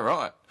 Yeah,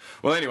 right.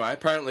 Well, anyway,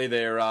 apparently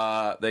they're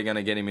going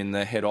to get him in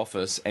the head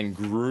office and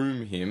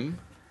groom him,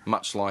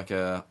 much like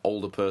a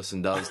older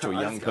person does to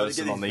a young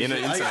person on the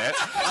internet.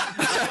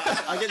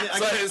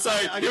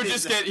 He'll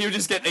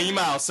just get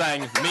emails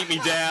saying, "Meet me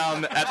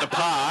down at the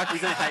park."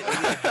 He's gonna hate it.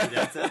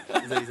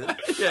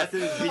 Yeah,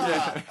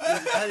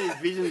 I had his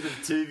visions of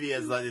Tuvey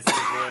as like this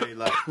boy,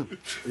 like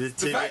this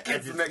The fat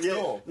kid from next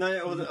door. No,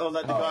 or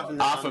like the guy from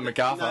the Arthur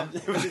MacArthur.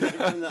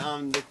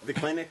 from the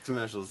Kleenex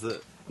commercials,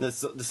 the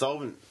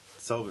solvent.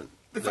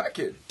 The fat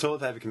kid. Toilet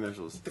paper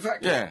commercials. The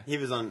fat kid. Yeah, He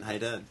was on Hey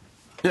Dad.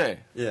 yeah.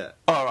 Yeah.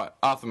 All right,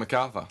 Arthur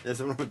MacArthur. That's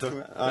what we're talking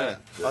about. Oh, yeah.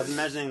 I was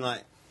imagining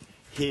like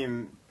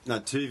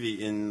Tuvey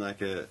in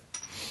like a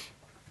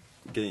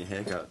getting a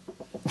haircut.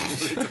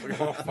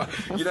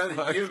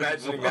 You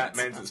imagining that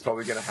means it's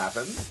probably going to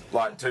happen?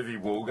 Like,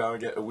 Tuvey will go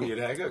and get a weird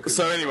haircut?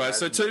 So anyway,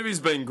 Tuvey's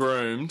been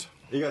groomed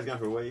Are you guys going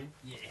for a wee?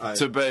 Yeah.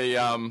 to be.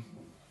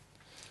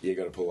 You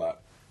got to pull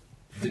that.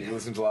 Didn't you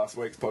listen to last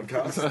week's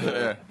podcast?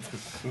 Yeah.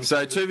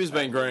 So Tuvey's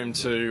been groomed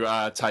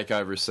to take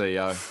over as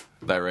CEO.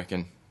 They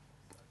reckon.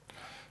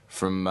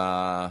 From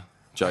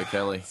Joe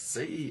Kelly.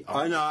 See,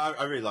 I know.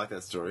 I really like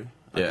that story.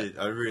 Yeah.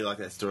 I really like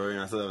that story,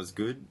 and I thought that was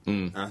good.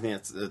 Mm. And I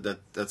think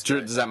that's Does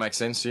great. that make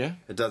sense to you?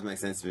 It does make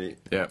sense to me.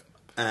 Yeah.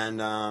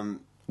 And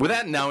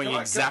Without knowing Can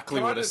I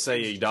exactly what a just-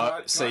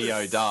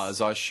 CEO does,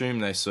 I assume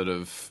they sort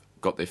of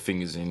got their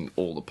fingers in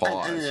all the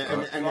pies.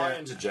 right? Can I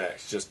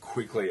interject just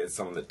quickly as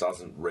someone that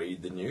doesn't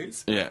read the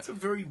news? Yeah. It's a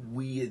very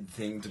weird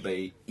thing to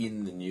be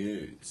in the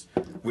news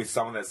with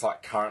someone that's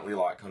like currently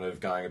like kind of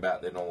going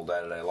about their normal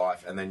day-to-day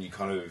life, and then you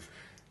kind of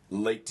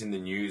leaked in the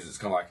news. It's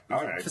kind of like,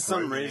 oh, For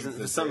some reason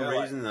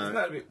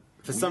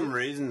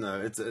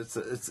though, it's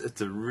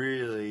a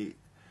really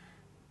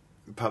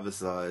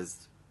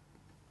publicised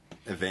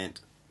event.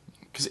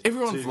 Because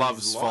everyone Tuvey's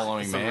loves life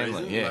following for some Manly.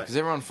 reason, Yeah, like- because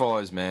everyone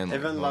follows Manly.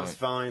 Everyone loves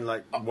following,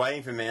 like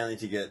waiting for Manly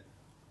to get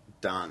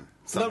done.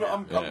 No, but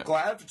somehow. I'm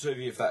glad for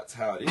Tuvey if that's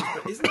how it is.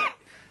 But isn't it,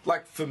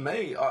 like, for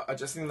me, I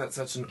just think that's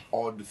such an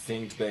odd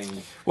thing to be...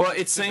 Well,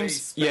 it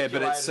seems... Yeah,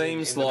 but it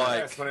seems in the like...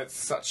 press when it's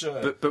such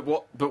a... But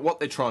what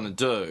they're trying to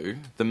do,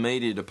 the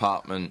media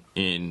department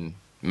in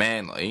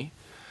Manly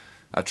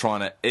are trying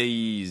to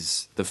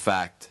ease the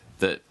fact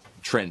that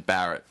Trent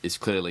Barrett is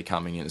clearly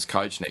coming in as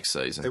coach next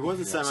season. It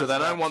wasn't so much So they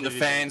don't about want the Tuvey.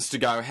 fans to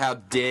go, how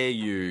dare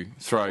you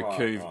throw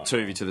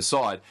Tuvey to the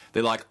side.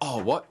 They're like,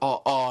 oh, what?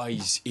 Oh,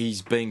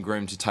 he's been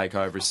groomed to take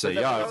over as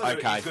CEO.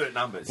 Okay. He's good at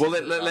numbers. Well,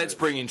 He's good at let's numbers.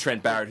 bring in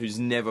Trent Barrett, who's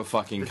never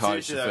fucking But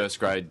coached a seriously, though, first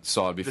grade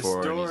side The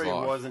before in his story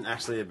life. wasn't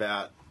actually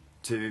about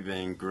Tuvey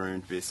being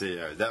groomed to be a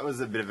CEO. That was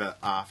a bit of an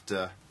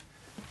after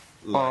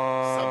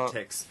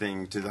subtext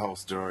thing to the whole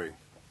story.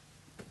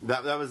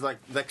 That was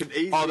like that could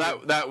easily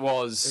that it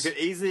was... could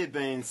easily have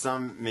been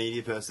some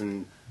media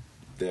person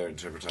Their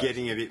interpretation.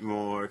 getting a bit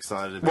more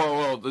excited about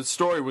Well, the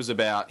story was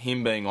about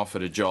him being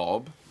offered a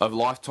job, a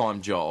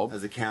lifetime job,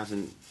 as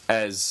accountant.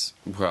 as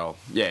well,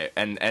 yeah,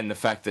 and the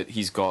fact that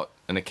he's got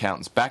an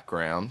accountant's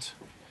background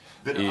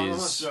But I'm not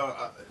is sure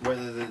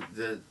whether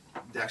the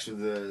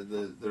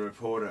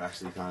reporter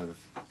actually kind of.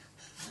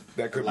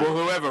 That could well,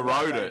 whoever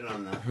wrote it,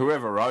 on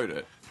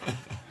that.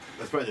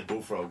 That's probably the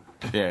bullfrog.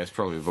 yeah, it's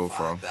probably a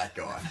bullfrog. That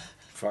guy.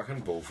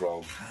 fucking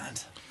bullfrog.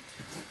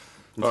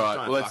 All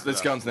right, well, let's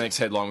go on to the next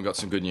headline. We've got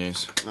some good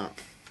news. No.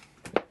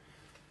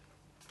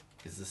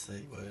 Is the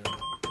C word?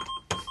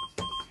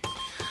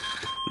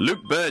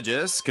 Luke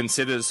Burgess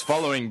considers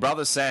following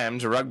brother Sam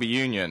to rugby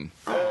union.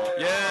 Yay!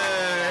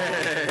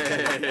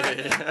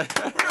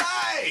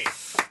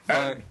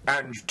 Right!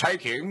 And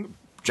taking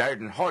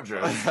Jaden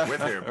Hodges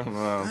with him.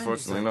 Well,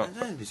 unfortunately not.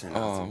 Don't be saying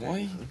Oh, that.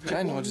 why?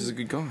 Jane Hodges is a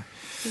good guy.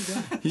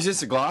 He's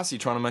just a glassy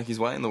trying to make his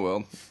way in the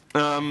world.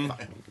 Little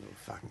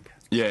fucking cat.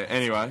 Yeah,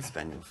 anyway.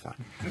 Spaniel fuck.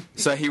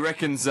 So he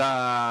reckons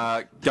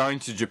going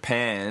to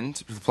Japan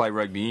to play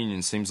rugby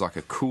union seems like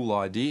a cool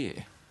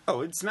idea. Oh,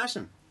 we'd smash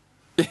him.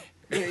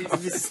 He's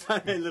just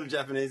so many little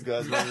Japanese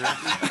guys running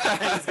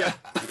around.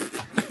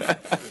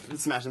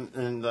 Smash him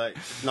and like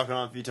knock it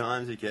on a few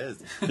times. Who cares?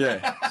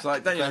 Yeah. It's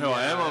like, don't you know who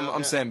I am?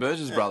 I'm Sam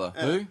Burgess' brother.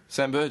 Who?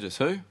 Sam Burgess.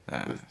 Who?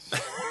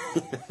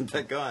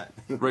 That guy.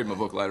 Read my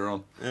book later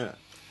on. Yeah.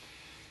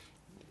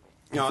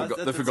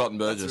 The Forgotten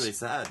Burgess. That's really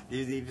sad.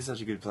 He was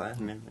such a good player.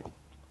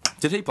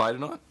 Did he play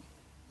tonight?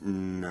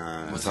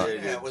 No. Was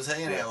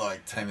he in our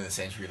like team of the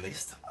century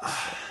list?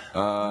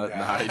 No,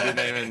 he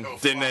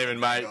didn't even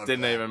make. I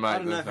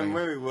don't know. From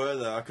where we were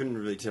though, I couldn't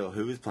really tell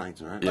who was playing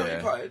tonight. Yeah.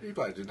 He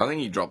played, didn't I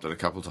think he dropped it a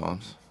couple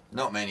times.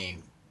 Not many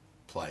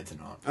played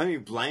tonight. I think we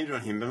blamed it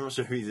on him, but I'm not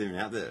sure who's even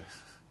out there.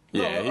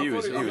 Yeah, he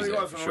was there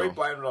for We sure.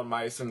 blamed it on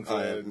Mason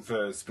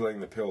for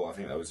spilling the pill. I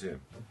think that was him.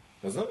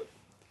 Wasn't it?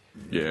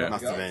 Yeah.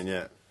 Must have been,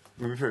 yeah.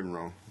 We've proven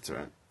wrong. It's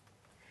alright.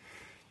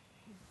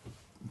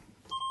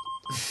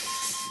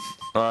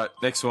 All right,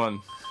 next one.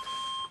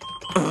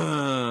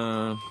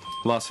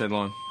 Last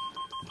headline.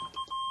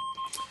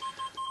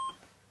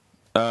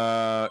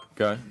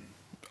 Go.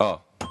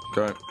 Oh,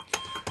 go.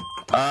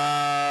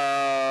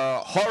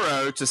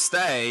 Horror to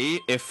stay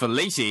if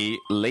Felitti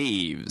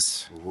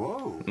leaves.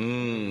 Whoa.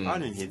 I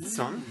didn't hear this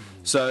one.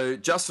 So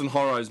Justin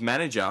Horro's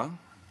manager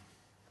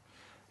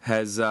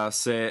has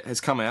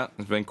come out,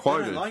 has been They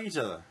quoted, don't like each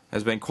other.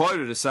 has been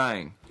quoted as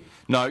saying,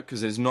 no,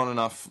 because there's not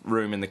enough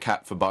room in the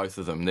cap for both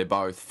of them. They're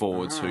both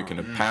forwards who can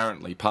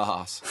apparently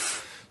pass.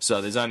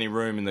 So there's only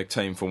room in the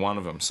team for one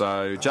of them.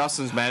 So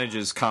Justin's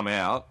manager's come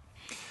out.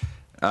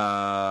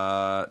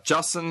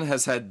 Justin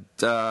has had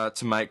to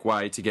make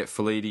way to get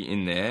Felitti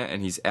in there,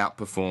 and he's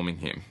outperforming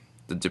him,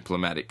 the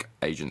diplomatic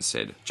agent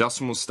said.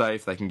 Justin will stay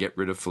if they can get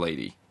rid of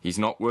Felitti. He's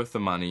not worth the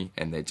money,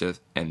 and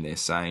they're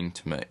saying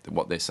to me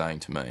what they're saying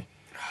to me.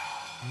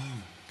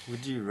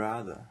 Would you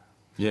rather?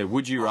 Yeah,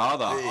 would you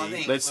rather? I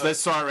think-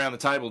 Let's throw around the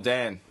table,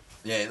 Dan.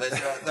 Yeah, let's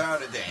throw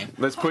it at Dan.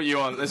 Let's put you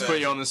on. Let's put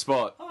you on the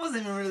spot. I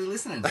wasn't even really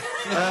listening.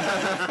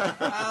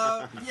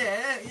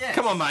 Yeah.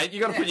 Come on, mate.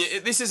 You got to put your.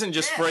 This isn't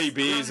just free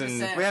beers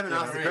and. 100%. We haven't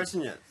asked the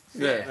question yet.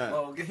 Yeah.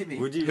 Well, hit me.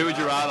 Who would you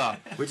rather?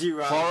 Would you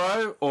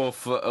rather?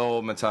 Horro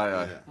or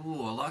Matteo? Yeah.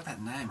 Ooh, I like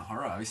that name,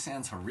 Horror. He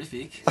sounds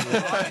horrific. I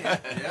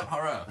like it. Yep,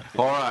 Horror.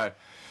 Horro.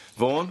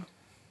 Vaughn?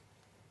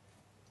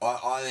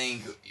 I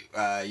think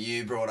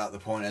you brought up the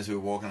point as we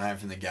were walking home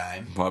from the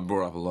game I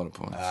brought up a lot of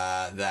points.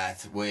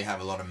 that we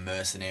have a lot of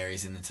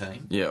mercenaries in the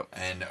team. Yep.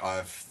 And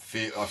I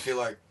feel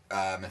like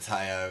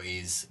Matteo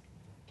is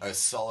a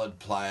solid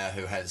player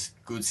who has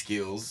good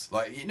skills.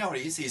 Like, you know what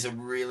he is? He's a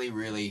really,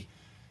 really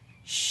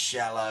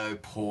shallow,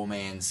 poor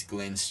man's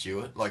Glenn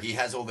Stewart. Like, he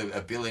has all the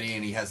ability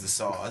and he has the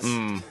size.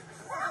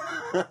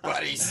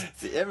 But he's...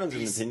 See, everyone's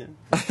got an opinion.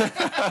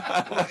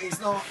 Well,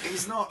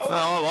 he's not... No,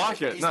 I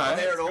like it. He's No. not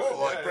there at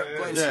all. Like,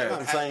 Glenn, Stewart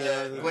I'm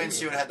saying, Glenn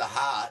Stewart had the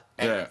heart.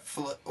 And Yeah.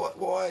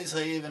 Why is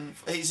he even...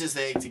 He's just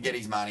there to get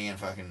his money and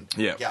fucking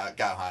Yeah.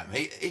 go home.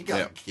 He doesn't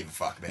Yeah. give a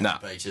fuck about Nah.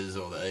 the Beaches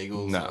or the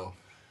Eagles No.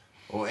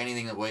 or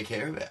anything that we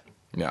care about.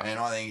 Yeah. And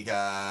I think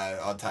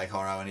I'd take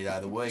Horro any day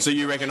of the week. So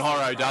you reckon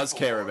Horro does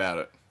care about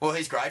it? Well,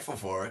 he's grateful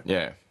for it.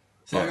 Yeah.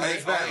 So I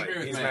He's agree married.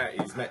 with He's me.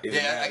 married. He's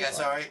Yeah, married, okay, like-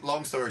 sorry.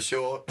 Long story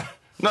short.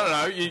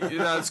 No. You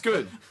know, it's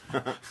good.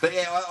 But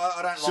yeah,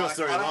 I don't Short like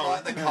story I don't long.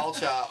 like the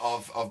culture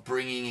of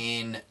bringing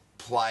in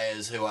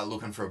players who are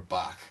looking for a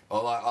buck.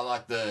 I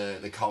like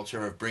the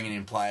culture of bringing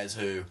in players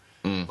who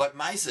like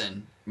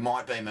Mason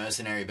might be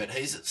mercenary, but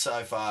he's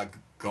so far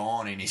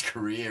gone in his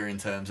career in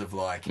terms of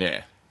like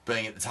Yeah.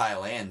 being at the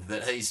tail end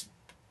that he's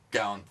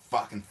going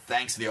fucking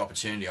thanks for the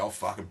opportunity. I'll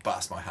fucking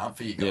bust my hump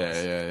for you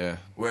guys. Yeah.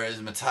 Whereas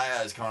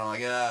Mateo's kind of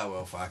like, oh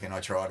well, fucking I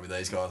tried with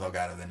these guys. I'll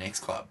go to the next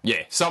club.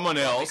 Yeah. Someone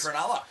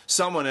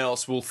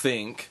else will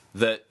think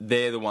that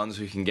they're the ones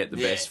who can get the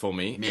Yeah. best for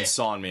me Yeah. and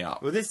sign me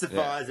up. Well, this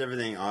defies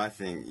everything I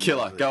think.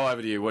 Killer, go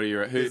over to you. What are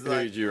you? Who It's like-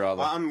 would you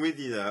rather? I'm with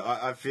you though.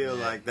 I feel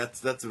like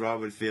that's what I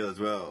would feel as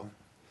well.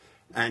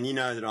 And you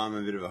know that I'm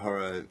a bit of a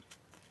horror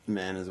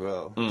man as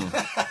well.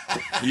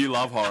 You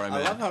love horror, man.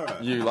 I love horror.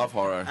 You love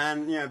horror.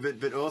 And you know,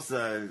 but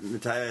also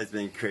Mateo's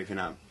been creeping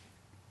up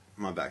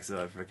my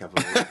backside for a couple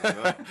of weeks as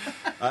well.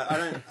 I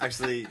don't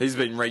actually. He's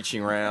been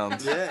reaching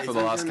around Yeah, for he's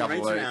the last doing couple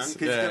reach of around, weeks.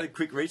 'cause he's got a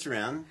quick reach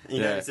around. And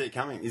you Yeah. don't see it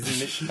coming. He's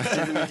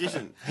a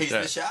magician. He's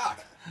Yeah. the shark.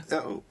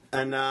 Oh,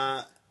 and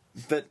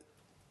but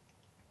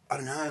I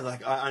don't know.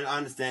 Like I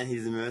understand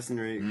he's a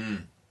mercenary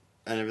and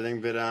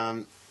everything, but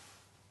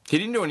He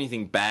didn't do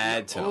anything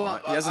bad tonight.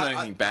 well, He hasn't done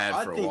anything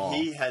bad for a while. I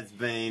think he has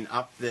been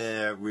up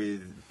there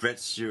with Brett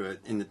Stewart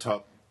in the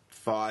top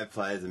 5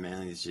 players of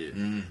Manly this year.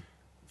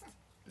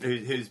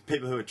 Who's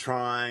people who are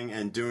trying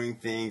and doing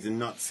things and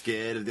not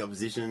scared of the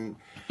opposition.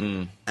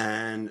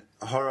 And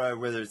Horror,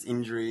 whether it's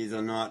injuries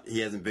or not, he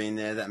hasn't been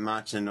there that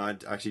much, and I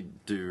actually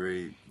do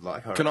really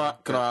like Horror.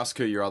 Can I ask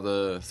who your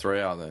other three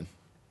are then?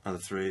 Other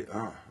 3?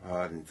 Oh, I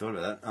hadn't thought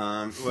about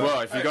that.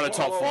 Well, if you've got a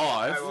top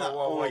five.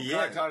 Oh,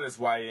 yeah. Can I just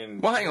weigh in?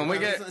 Well, hang on. We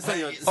get. It's not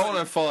your- I want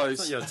to follow it's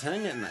not your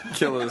turn yet, mate.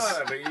 Killers.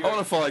 No, but you I want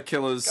to follow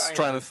Killers' Going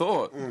train of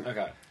thought.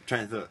 Okay.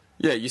 Train of thought.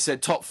 Yeah, you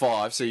said top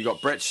 5, so you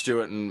got Brett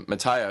Stewart and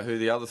Mateo. Who are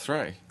the other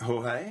 3?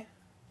 Jorge?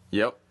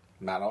 Yep.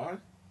 Matt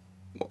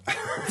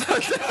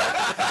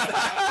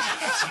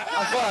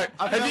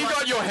Have you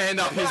got your hand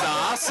up his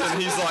ass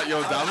and he's like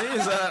your dummy?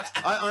 Is that?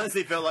 I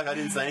honestly felt like I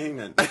didn't say anything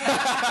then.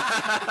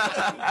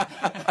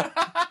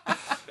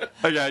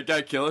 Okay,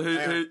 go Killer.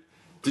 Who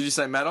did you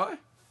say? Matt-Eye?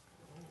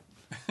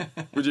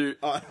 Would you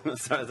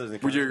Sorry,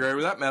 Would you agree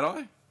with that,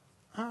 Matt-Eye?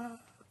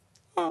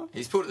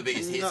 He's put the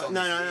biggest hits No, on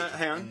no, this no, year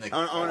hang on. in the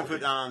I want to put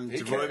He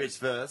Dvorovich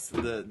first.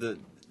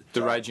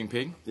 The Raging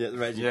Pig. the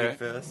Raging Yeah. Pig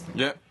first.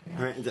 Yep.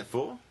 Is that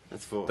 4?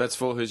 That's 4. That's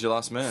 4. Who's your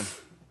last man?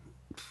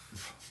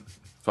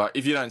 But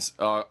if you don't,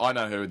 I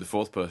know who the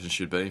 4th person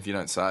should be. If you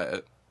don't say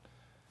it,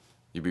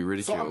 you'd be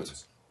ridiculed.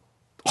 Simons.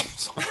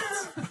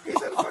 He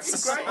said fucking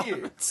great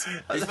year.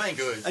 He's been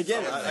good.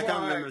 Again, I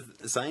can't remember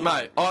saying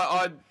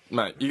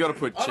Mate, you got to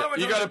put I know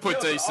you got to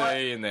put it's good,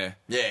 DCE in there.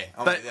 Yeah,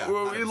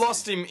 We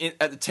lost him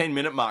at the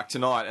 10-minute mark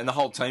tonight, and the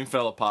whole team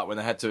fell apart when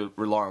they had to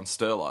rely on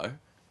Sterlo.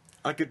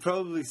 I could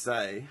probably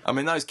say. I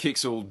mean, those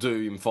kicks will do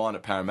him fine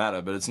at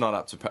Parramatta, but it's not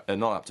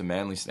up to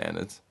Manly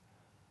standards.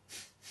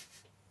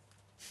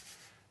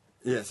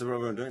 Yeah, so what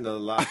am I doing? The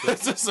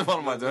last. Just what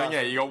am I doing?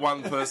 Yeah, you got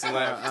one person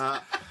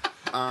left.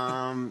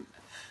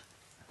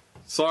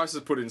 Cyrus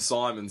has put in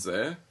Simons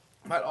there.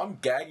 Mate, I'm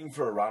gagging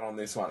for a run on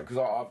this one because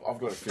I've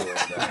got a feeling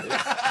about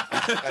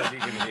this, as you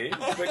can hear.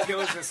 But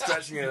Killer's just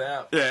stretching it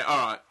out. Yeah,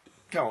 all right.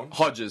 Go on.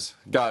 Hodges,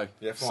 go.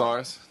 Yeah, fine.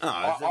 Cyrus.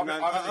 I'm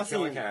in the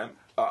Killer camp.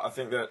 I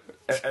think that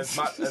as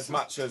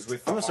much as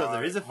with I'm not sure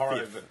there is a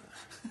horror, fifth.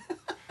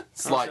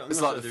 It's like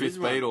the fifth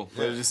Beatle.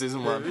 There just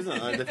isn't one. There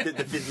isn't.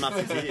 The fifth musk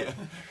is here.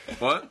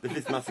 What? The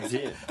fifth musk is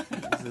here.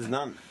 There's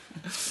none.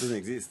 It doesn't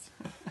exist.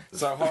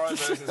 So Horror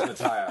versus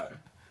Mateo.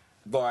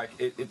 Like,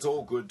 it's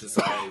all good to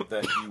say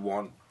that you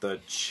want the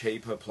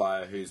cheaper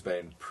player who's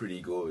been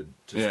pretty good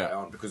to stay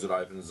on because it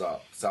opens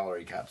up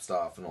salary cap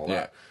stuff and all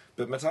that.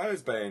 But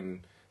Mateo's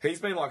he's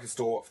been like a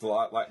store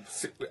for like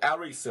our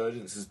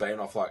resurgence has been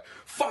off like,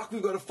 fuck,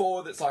 we've got a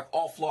forward that's like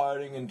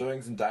offloading and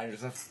doing some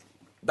dangerous stuff.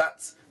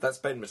 That's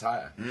been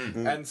Mateo.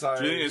 And so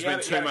Do you think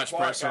there's been too much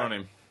pressure on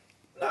him?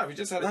 No, he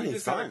just had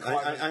he's fine.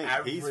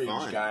 an He's average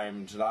fine.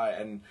 game today,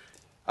 and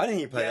I think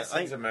he played. yes,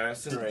 he's a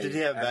mercenary. Did he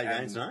have bad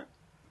games tonight?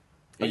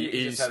 He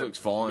just had a looks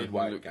fine.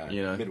 Midweight game.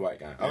 You know. Midweight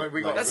game. I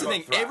mean, That's the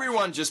thing.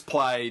 Everyone just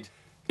played,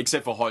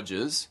 except for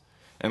Hodges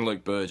and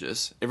Luke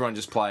Burgess. Everyone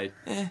just played.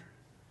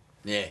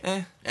 Yeah,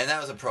 and that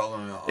was a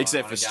problem.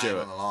 Except on for a game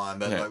Stewart. on the line,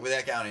 but Yeah. like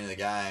without going into the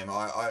game,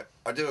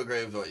 I do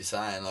agree with what you're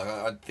saying. Like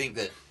I think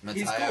that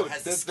He's Mateo good.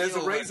 has There's the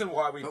skill, a reason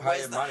why we but pay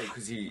where's him the- money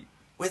because he.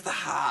 Where's the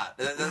heart?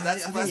 That's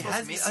I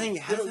think he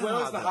has Yeah, but where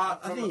was the heart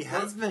I from think he the-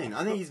 has been.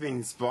 I think he's been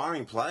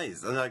inspiring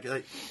plays. Like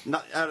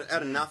out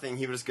of nothing,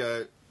 he would just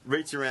go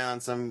reach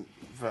around some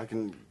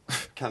fucking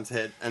cunt's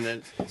head and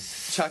then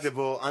chuck the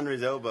ball under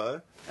his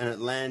elbow and it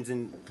lands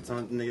in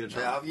someone near the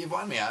try. Yeah, you've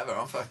won me over.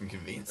 I'm fucking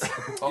convinced.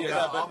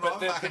 Yeah,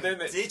 but then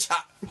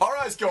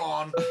Horror's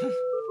gone.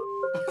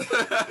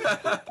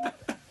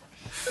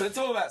 So it's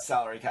all about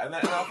salary cap, and I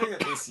think that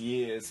this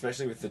year,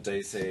 especially with the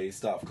DC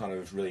stuff, kind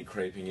of really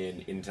creeping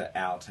into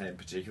our team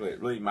particularly,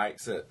 it really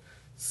makes it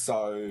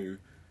so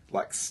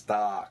like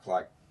stark.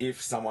 Like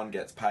if someone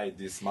gets paid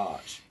this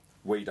much,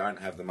 we don't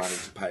have the money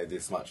to pay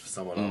this much for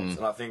someone else,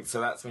 and I think so.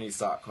 That's when you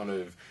start kind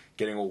of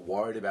getting all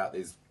worried about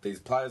these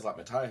players like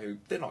Mateo, who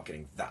they're not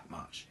getting that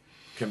much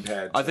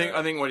compared. I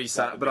think what he's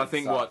saying, but I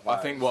think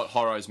what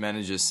Horo's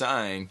manager's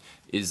saying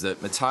is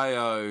that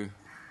Mateo,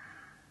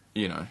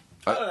 you know.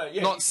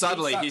 Not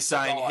subtly, he's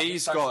saying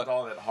he's got.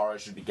 The that Horo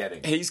should be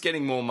getting. He's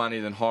getting more money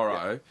than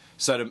Horo,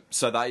 so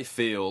they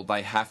feel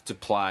they have to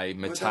play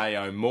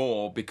Mateo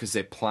more because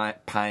they're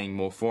paying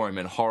more for him,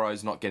 and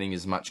Horo's not getting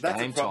as much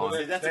game time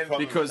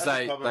because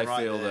they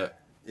feel that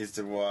is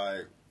to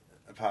why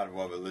a part of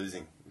why we're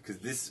losing because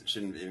this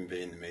shouldn't even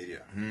be in the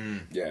media.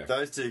 Yeah,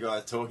 those two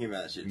guys talking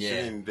about shit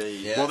shouldn't even be.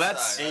 Yeah, well,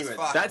 that's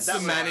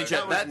the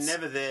manager. That was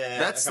never there.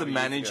 That's the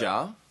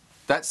manager.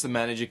 That's the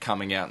manager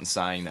coming out and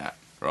saying that,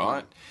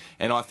 right?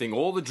 And I think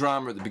all the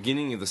drama at the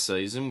beginning of the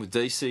season with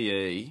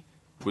DCE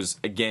was,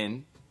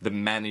 again, the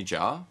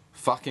manager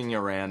fucking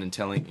around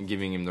and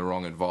giving him the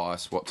wrong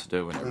advice, what to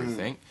do and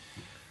everything.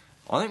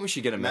 I think we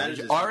should get a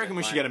manager. I reckon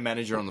we should get a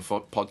manager on the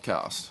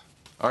podcast.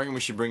 I reckon we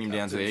should bring him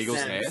down to the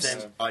Eagles Nest.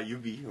 Sam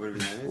Ayubi, whatever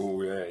his name is.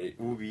 Oh yeah,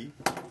 Ubi.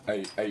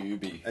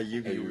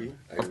 Ayubi.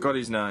 I've got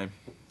his name.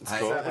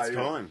 Let's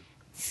call him.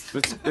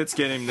 Let's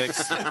get him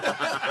next.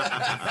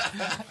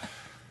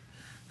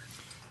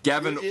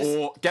 Gavin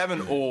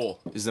Orr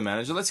is the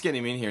manager. Let's get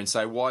him in here and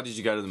say, why did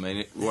you go to the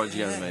media? Why did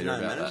you go to the media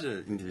about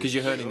that? Because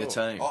you're hurting the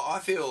team. I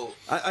feel.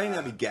 I think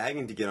they'll be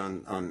gagging to get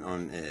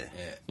on air.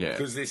 Yeah.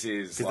 Because this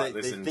is like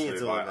listened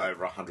to by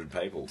over 100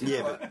 people.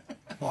 Yeah,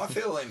 but I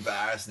feel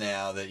embarrassed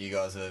now that you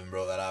guys haven't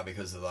brought that up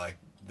because of like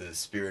the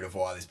spirit of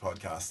why this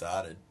podcast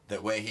started.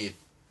 That we're here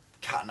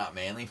cutting up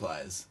Manly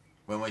players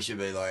when we should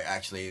be like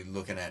actually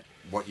looking at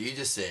what you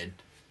just said.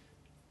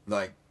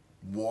 Like,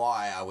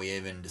 why are we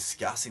even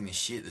discussing this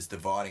shit that's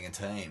dividing a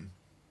team?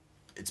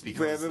 It's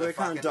because we're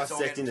kind of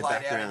dissecting the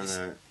background,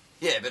 though.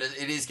 Yeah, but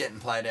it is getting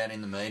played out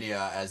in the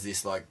media as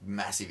this like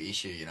massive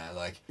issue, you know,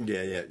 like.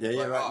 Yeah,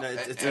 right. No,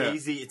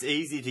 it's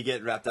easy to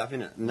get wrapped up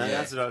in it. No,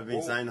 that's what I've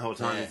been saying the whole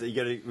time. Yeah. Is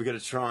that we got to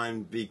try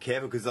and be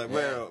careful because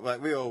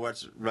we all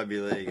watch rugby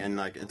league and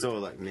like it's all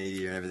like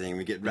media and everything.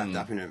 We get wrapped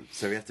up in it,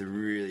 so we have to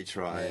really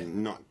try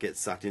and not get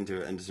sucked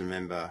into it and just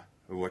remember.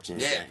 Watching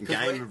a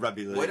game of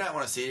rugby league. We don't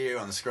want to sit here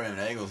on the Screaming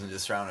Eagles and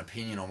just throw an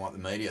opinion on what the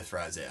media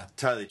throws out.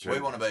 Totally true.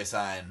 We want to be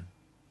saying,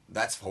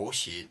 that's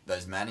horseshit.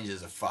 Those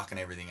managers are fucking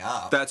everything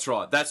up. That's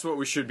right. That's what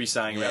we should be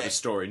saying about the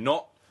story.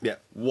 Not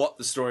what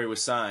the story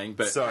was saying,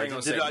 but hang on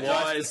a second.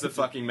 Why is the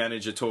fucking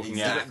manager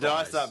talking out? Did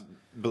I start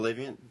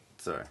believing it?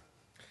 Sorry.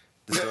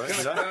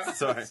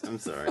 Sorry, I'm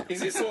sorry.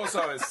 Is this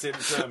also a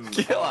symptom?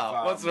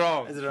 Killer, what's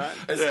wrong? Is it right?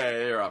 Yeah,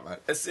 you're right, mate.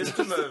 A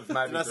symptom of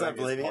maybe Did I start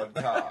doing this believing it?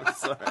 podcast.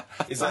 Sorry.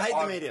 Is I that hate the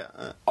I've-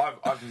 media.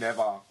 I've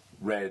never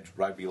read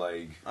rugby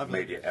league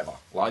media ever.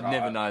 Like, I'd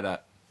never know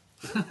that.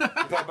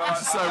 But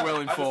So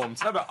well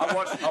informed. No, but I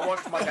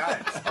watched my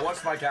games. I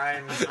watched my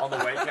games on the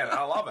weekend, and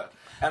I love it.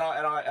 And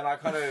I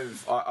kind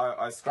of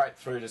I scrape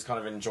through, just kind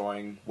of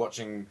enjoying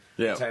watching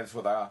Yeah. the teams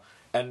what they are.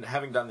 And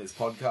having done this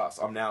podcast,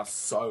 I'm now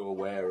so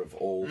aware of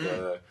all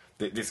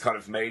this kind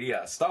of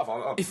media stuff.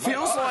 It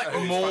feels like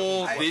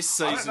more this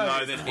I don't season, know though,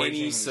 who's than tweeting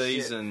any shit.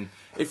 season.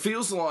 It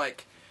feels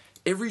like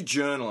every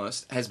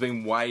journalist has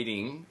been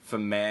waiting for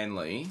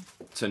Manly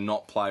to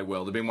not play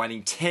well. They've been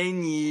waiting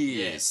 10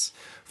 years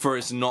for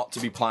us not to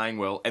be playing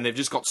well, and they've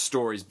just got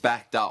stories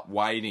backed up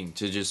waiting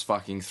to just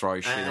fucking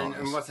throw shit on us.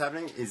 And what's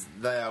happening is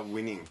they are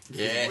winning.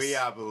 Yes. We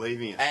are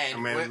believing it.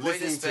 And we're we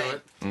listening just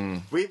to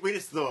been- it. We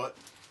just thought,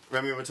 I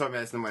mean, we're talking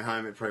about this on the way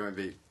home, it probably won't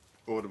be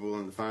audible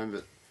on the phone,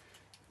 but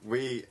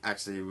we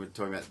actually were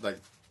talking about, like,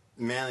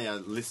 Manly are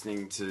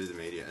listening to the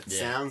media. It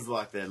sounds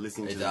like they're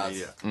listening to It the does.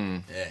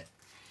 media. Yeah.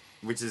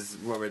 Which is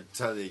what we're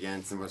totally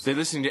against. And what's They're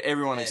listening to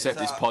everyone except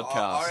So this podcast.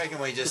 I reckon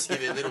we just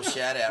give you a little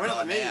shout out We're not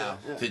right the media, now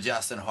yeah. to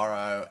Justin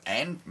Horro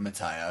and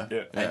Mateo,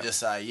 Yeah. and just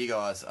say you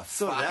guys are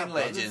Sort it fucking out,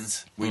 brothers.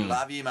 legends. We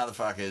love you,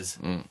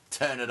 motherfuckers.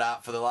 Turn it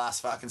up for the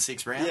last fucking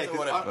 6 rounds Yeah, or 'cause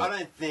whatever. I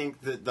don't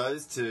think that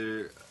those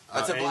two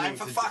Are to blame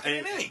anything for fucking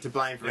any- anything. To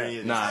blame for any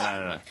of this.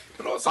 No.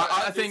 But also,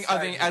 I think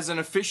as an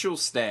official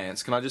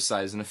stance, can I just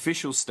say, as an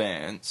official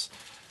stance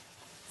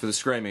for the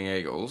Screaming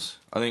Eagles,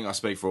 I think I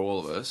speak for all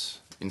of us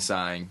in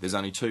saying there's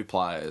only 2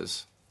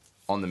 players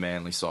on the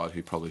Manly side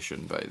who probably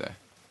shouldn't be there.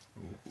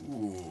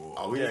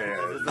 Oh,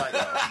 yeah.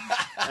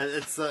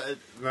 It's like,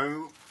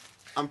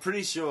 I'm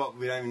pretty sure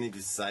we don't even need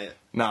to say it.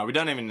 No, we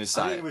don't even need to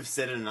say I think it. we've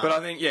said it enough. But I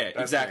think, yeah,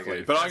 exactly.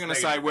 negative. But I'm That's going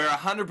to say negative. we're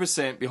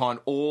 100% behind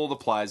all the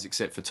players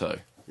except for 2.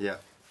 Yeah.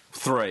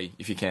 3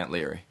 if you count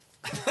Leary.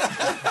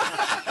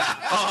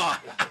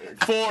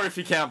 4 if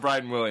you count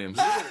Braden Williams.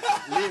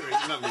 Leary,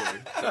 not Leary.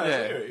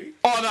 Yeah.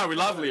 Oh, no, we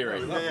love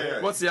Leary.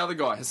 Leary. What's the other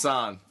guy?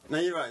 Hassan. No,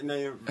 you're right. No,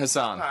 you're...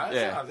 Hassan. Nah,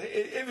 Yeah.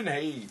 even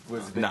he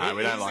was. A bit, No,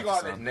 we don't he's like the guy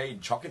Hassan. that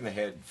need chock in the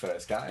head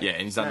first game. Yeah,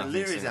 and he's done No, nothing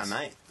Leary's since. our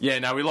mate. Yeah,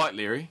 no, we like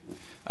Leary.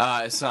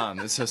 Hassan.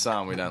 It's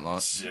Hassan we don't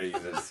like.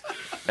 Jesus.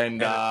 And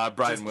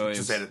Braden Williams.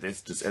 Just edit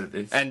this. Just edit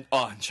this. And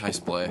Chase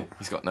Blair.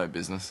 He's got no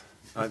business.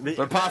 But But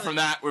apart from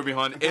that, we're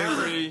behind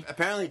every.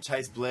 Apparently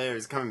Chase Blair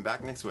is coming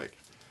back next week.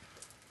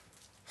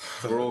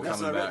 We're all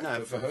That's coming what I read. back.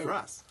 No, For who? for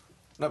us.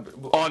 no,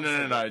 but, Oh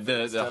no!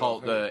 The whole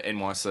the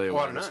NYC or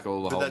Well, I whatever don't it's know.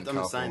 called. The But whole that, I'm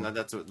just saying that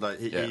that's what like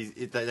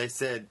they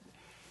said.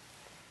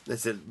 They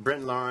said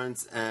Brent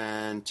Lawrence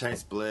and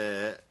Chase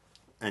Blair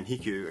and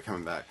Hiku are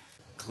coming back.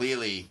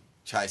 Clearly,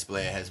 Chase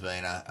Blair has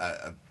been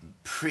a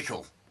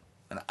prickle,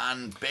 an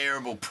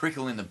unbearable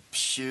prickle in the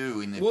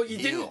shoe, in the Well, you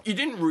heel.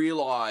 didn't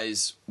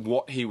realise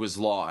what he was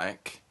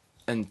like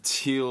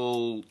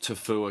until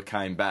Tafua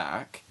came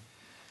back,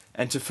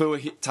 and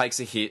Tafua takes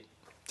a hit,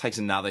 takes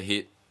another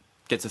hit,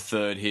 gets a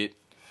third hit,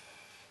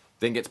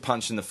 then gets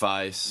punched in the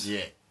face.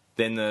 Yeah.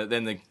 Then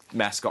the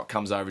mascot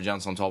comes over,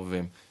 jumps on top of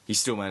him. He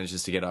still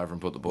manages to get over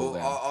and put the ball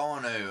Well, down. I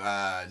want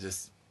to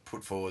just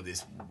put forward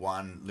this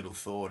one little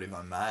thought, if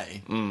I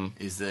may,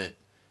 is that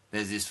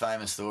there's this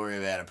famous story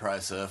about a pro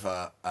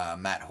surfer,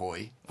 Matt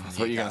Hoy. I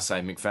thought you were going to say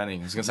Mick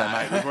Fanning. I was going to say,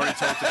 mate, we've already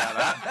talked about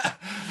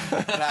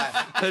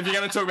that. No, If you're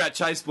going to talk about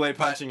Chase Blair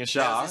punching a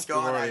shark, this we've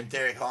guy already... named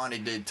Derek Hindy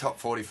did top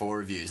 44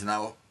 reviews, and they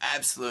were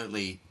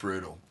absolutely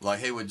brutal. Like,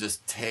 he would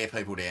just tear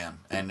people down.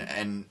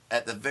 And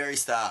at the very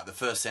start, the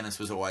first sentence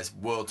was always,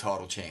 world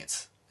title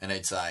chance. And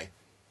he'd say,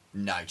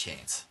 no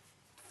chance.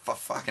 For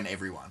fucking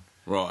everyone.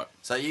 Right.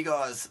 So you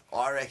guys,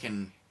 I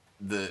reckon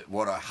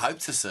what I hope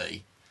to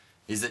see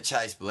is that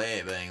Chase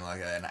Blair, being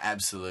like an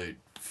absolute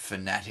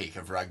fanatic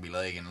of rugby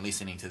league and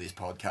listening to this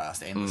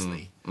podcast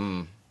endlessly,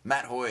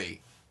 Matt Hoy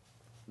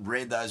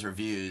read those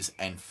reviews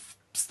and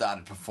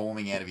started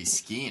performing out of his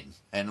skin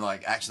and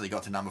like actually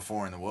got to number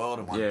 4 in the world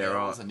and won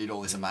medals and did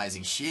all this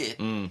amazing shit.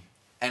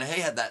 And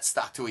he had that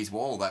stuck to his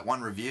wall, that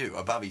one review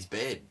above his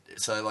bed.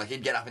 So like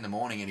he'd get up in the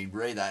morning and he'd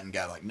read that and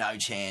go like, no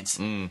chance,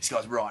 this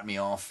guy's writing me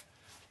off.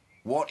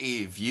 What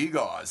if you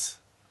guys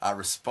are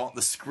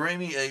the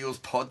Screaming Eagles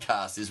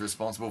podcast is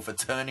responsible for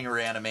turning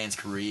around a man's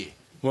career?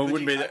 Well, it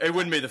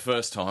wouldn't be the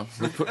first time.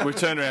 We've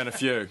turned around a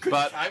few.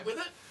 But Cope with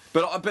it?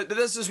 But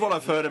this is what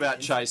I've heard about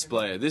Chase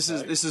Blair. This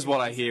is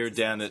what I hear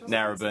down at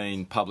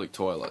Narrabeen public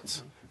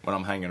toilets when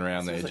I'm hanging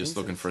around there just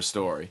looking for a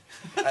story.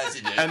 As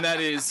you do. And that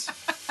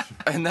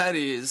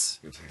is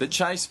that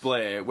Chase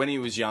Blair, when he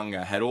was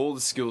younger, had all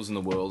the skills in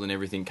the world and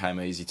everything came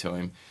easy to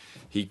him.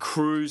 He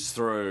cruised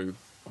through,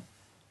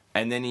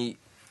 and then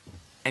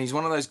he's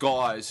one of those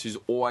guys who's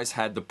always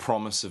had the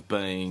promise of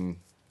being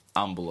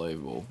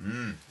unbelievable,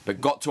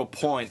 but got to a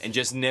point and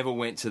just never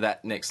went to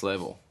that next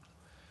level.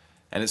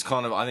 And it's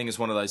kind of, I think it's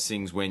one of those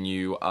things when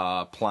you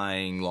are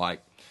playing like,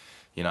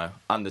 you know,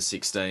 under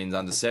 16s,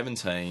 under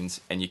 17s,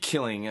 and you're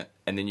killing it,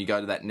 and then you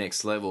go to that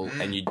next level,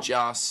 and you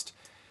just,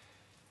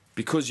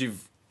 because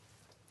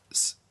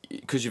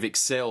because you've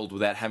excelled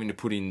without having to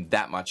put in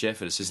that much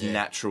effort, it's just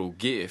natural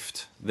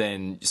gift,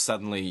 then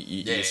suddenly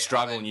you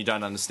struggle and you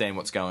don't understand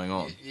what's going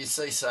on. You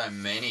see so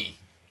many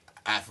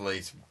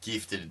athletes,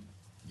 gifted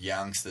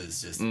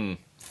youngsters, just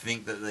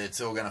think that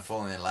it's all going to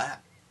fall in their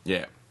lap.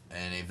 Yeah.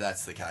 And if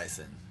that's the case,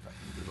 then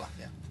good luck,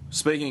 yeah.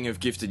 Speaking of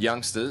gifted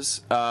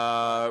youngsters,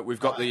 we've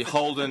got the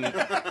Holden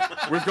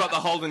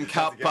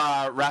Cup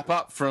wrap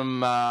up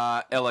from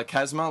Ella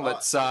Casma.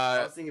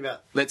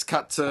 Let's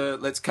cut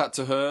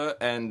to her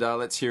and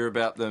let's hear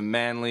about the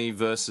Manly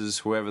versus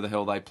whoever the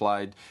hell they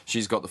played.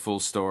 She's got the full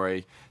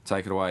story.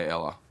 Take it away,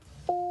 Ella.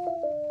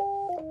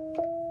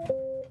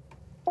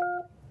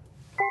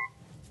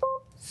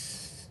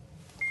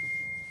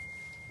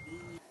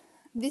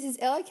 This is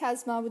Ella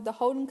Casma with the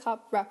Holden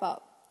Cup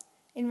wrap-up.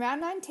 In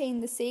round 19,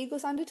 the Sea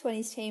Eagles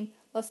under-20s team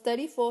lost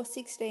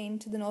 34-16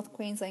 to the North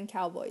Queensland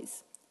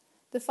Cowboys.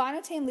 The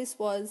final team list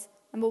was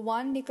number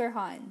 1, Nico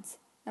Hines,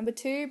 number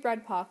 2,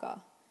 Brad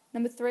Parker,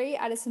 number 3,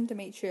 Addison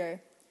Demetrio,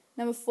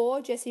 number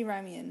 4, Jesse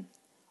Ramian.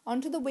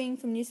 Onto the wing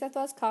from New South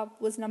Wales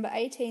Cup was number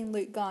 18,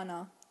 Luke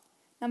Garner,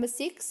 number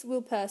 6,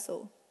 Will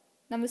Purcell,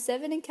 number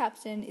 7 and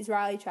captain is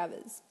Riley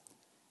Travers.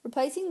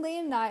 Replacing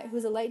Liam Knight, who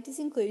was a late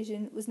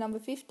disinclusion, was number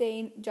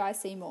 15, Jai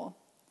Seymour,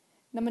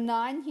 number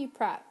 9, Hugh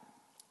Pratt,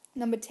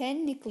 number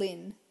 10, Nick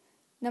Lynn,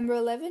 number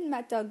 11,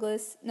 Matt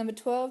Douglas, number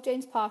 12,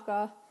 James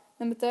Parker,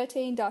 number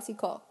 13, Darcy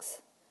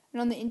Cox.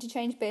 And on the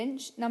interchange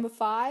bench, number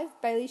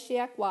 5, Bailey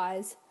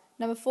Shiak-Wise,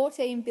 number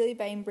 14, Billy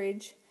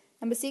Bainbridge,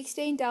 number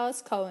 16,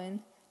 Dallas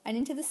Cohen, and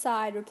into the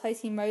side,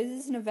 replacing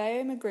Moses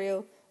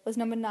Naveo-McGreal, was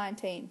number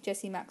 19,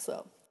 Jesse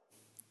Maxwell.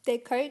 Their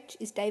coach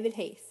is David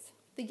Heath.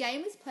 The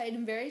game was played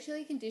in very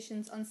chilly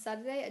conditions on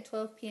Saturday at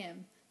 12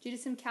 p.m, due to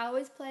some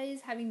Cowboys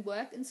players having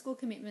work and school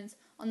commitments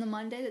on the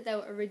Monday that they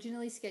were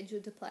originally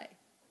scheduled to play.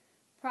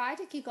 Prior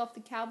to kick-off,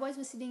 the Cowboys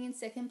were sitting in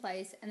second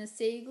place and the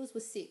Sea Eagles were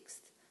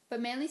sixth,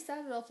 but Manly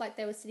started off like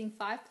they were sitting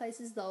 5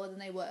 places lower than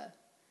they were.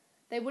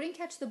 They wouldn't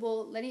catch the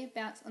ball, letting it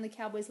bounce on the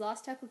Cowboys'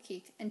 last tackle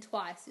kick, and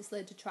twice this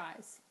led to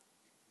tries.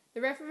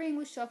 The refereeing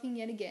was shocking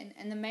yet again,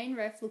 and the main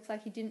ref looked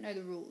like he didn't know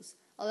the rules,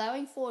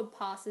 allowing forward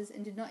passes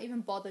and did not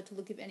even bother to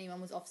look if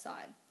anyone was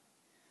offside.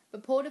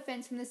 But poor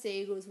defence from the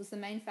Sea Eagles was the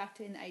main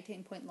factor in the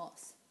 18-point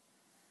loss.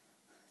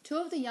 2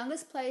 of the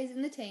youngest players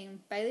in the team,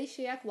 Bailey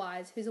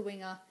Shiak-Wise, who's a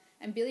winger,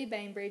 and Billy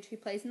Bainbridge, who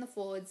plays in the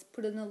forwards,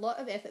 put in a lot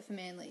of effort for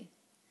Manly.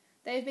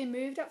 They have been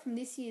moved up from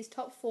this year's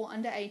top 4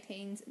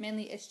 under-18s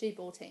Manly SG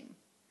ball team.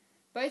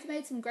 Both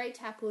made some great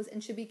tackles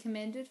and should be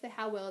commended for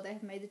how well they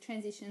have made the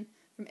transition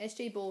from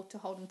SG ball to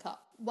Holden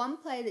Cup. One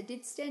player that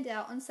did stand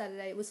out on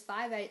Saturday was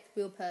 5'8"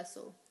 Will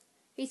Purcell.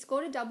 He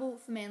scored a double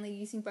for Manly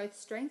using both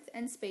strength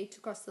and speed to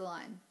cross the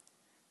line.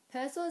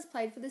 Purcell has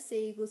played for the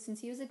Sea Eagles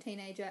since he was a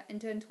teenager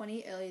and turned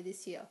 20 earlier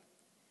this year.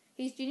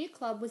 His junior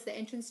club was the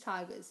Entrance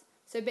Tigers,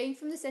 so being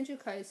from the Central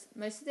Coast,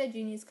 most of their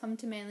juniors come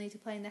to Manly to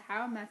play in the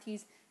Harold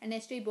Matthews and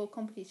SG ball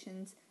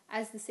competitions,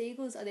 as the Sea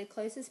Eagles are their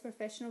closest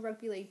professional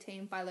rugby league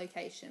team by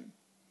location.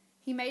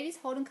 He made his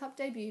Holden Cup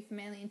debut for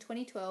Manly in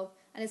 2012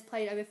 and has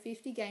played over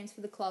 50 games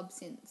for the club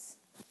since.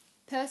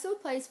 Purcell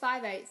plays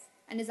 5'8"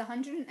 and is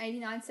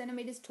 189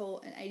 centimetres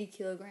tall and 80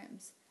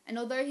 kilograms. And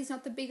although he's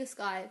not the biggest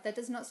guy, that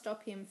does not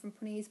stop him from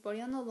putting his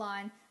body on the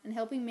line and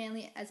helping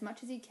Manly as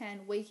much as he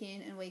can week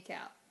in and week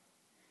out.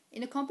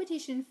 In a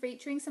competition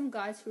featuring some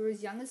guys who are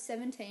as young as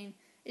 17,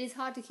 it is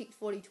hard to kick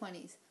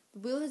 40-20s,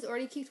 but Will has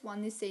already kicked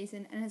one this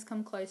season and has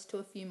come close to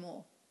a few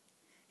more.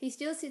 He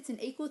still sits in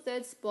equal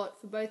third spot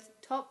for both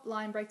top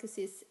line break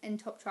assists and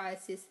top try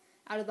assists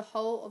out of the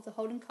whole of the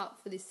Holden Cup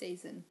for this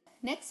season.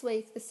 Next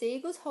week, the Sea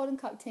Eagles Holden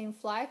Cup team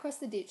fly across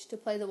the ditch to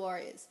play the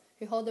Warriors,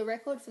 who hold the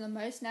record for the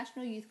most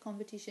national youth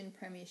competition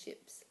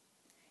premierships.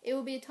 It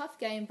will be a tough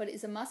game, but it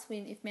is a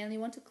must-win if Manly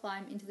want to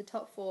climb into the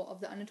top 4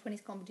 of the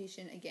under-20s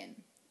competition again.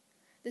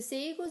 The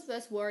Sea Eagles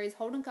vs Warriors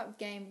Holden Cup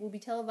game will be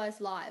televised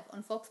live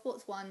on Fox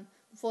Sports 1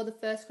 before the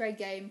first grade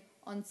game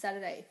on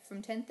Saturday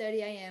from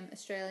 10:30am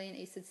Australian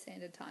Eastern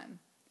Standard Time.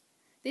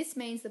 This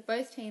means that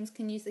both teams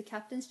can use the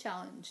Captain's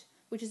Challenge,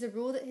 which is a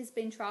rule that has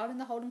been trialled in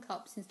the Holden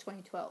Cup since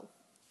 2012.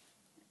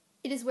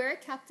 It is where a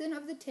captain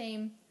of the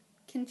team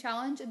can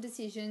challenge a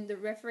decision the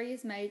referee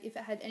has made if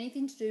it had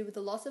anything to do with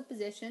the loss of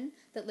possession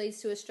that leads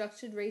to a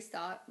structured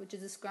restart, which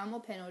is a scrum or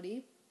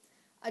penalty,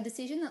 a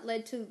decision that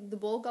led to the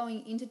ball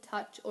going into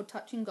touch or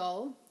touching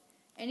goal,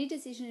 any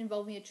decision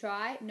involving a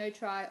try, no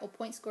try, or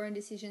point scoring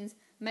decisions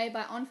made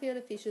by on-field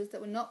officials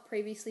that were not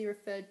previously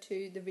referred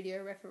to the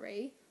video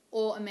referee,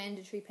 or a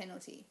mandatory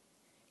penalty.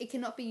 It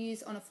cannot be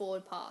used on a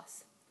forward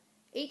pass.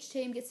 Each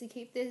team gets to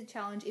keep their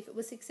challenge if it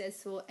was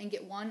successful and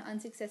get one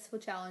unsuccessful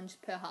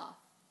challenge per half.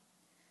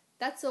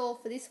 That's all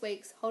for this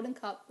week's Holden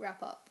Cup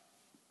wrap-up.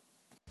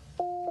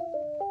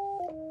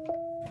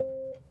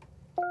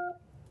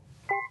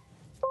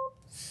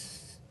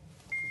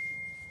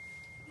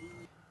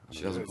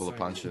 She doesn't pull the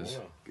punches.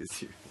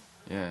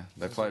 Yeah,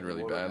 they played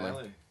really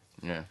badly.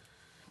 Yeah.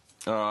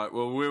 All right,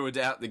 well, we were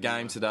out the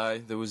game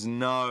today. There was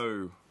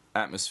no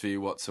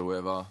atmosphere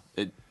whatsoever.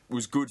 It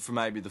was good for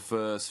maybe the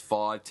first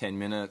 5-10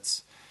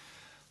 minutes.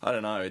 I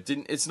don't know.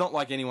 It's not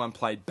like anyone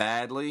played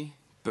badly,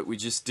 but we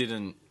just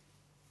didn't.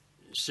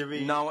 Should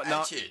we? No,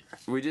 Attitude.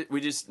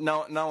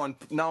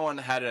 no one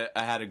had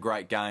a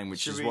great game, which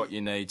Should is we- what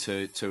you need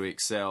to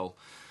excel.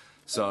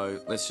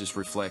 So let's just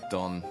reflect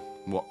on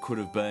what could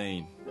have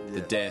been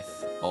the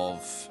death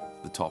of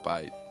the top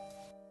 8.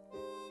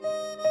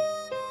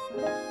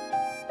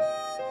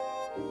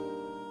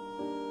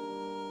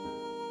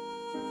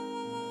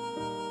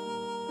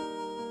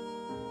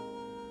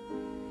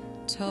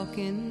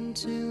 Talking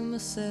to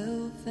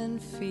myself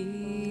and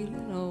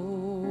feeling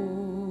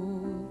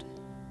old.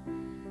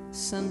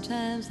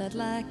 Sometimes I'd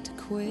like to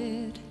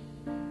quit.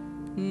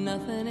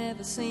 Nothing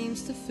ever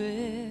seems to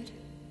fit.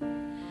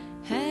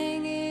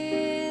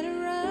 Hanging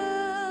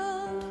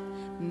around,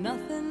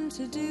 nothing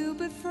to do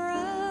but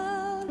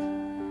frown.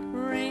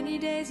 Rainy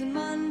days and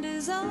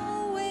Mondays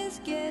always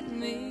get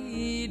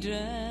me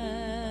down.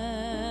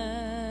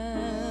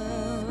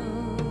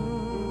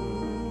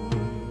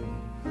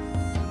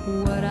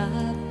 What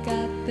I've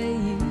got they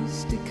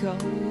used to call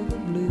the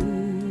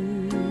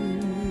blues.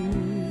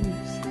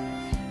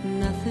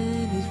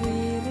 Nothing is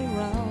really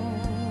wrong.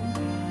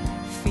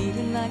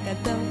 Feeling like I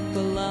don't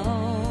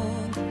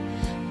belong.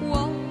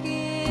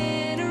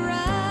 Walking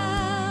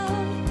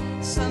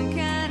around some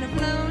kind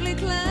of lonely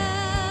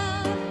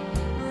cloud.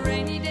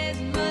 Rainy days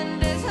and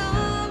Mondays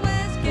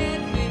always get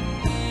me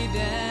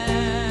down.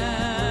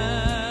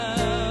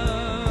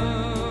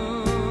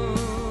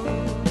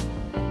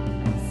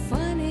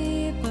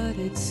 Funny, but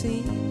it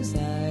seems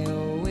I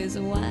always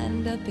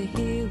wind up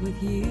here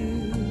with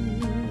you.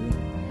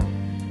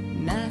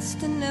 Nice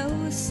to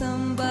know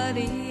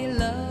somebody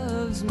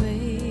loves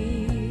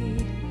me.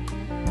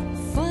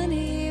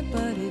 Funny,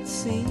 but it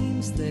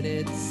seems that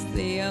it's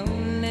the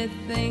only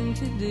thing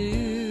to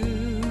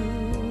do.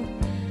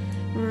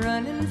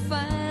 Run and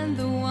find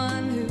the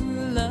one who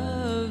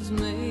loves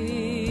me.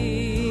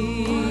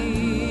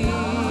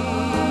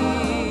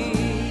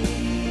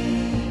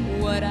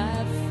 What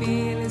I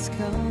feel is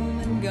come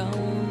and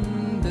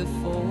gone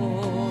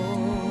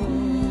before.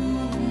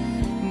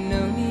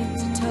 No need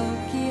to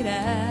talk it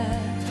out.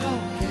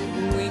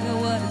 We know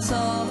what it's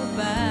all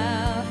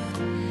about.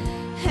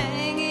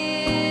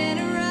 Hanging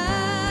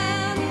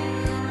around,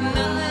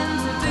 nothing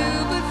to do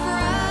but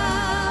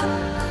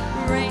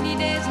frown. Rainy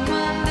days and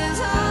Mondays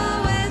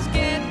always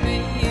get me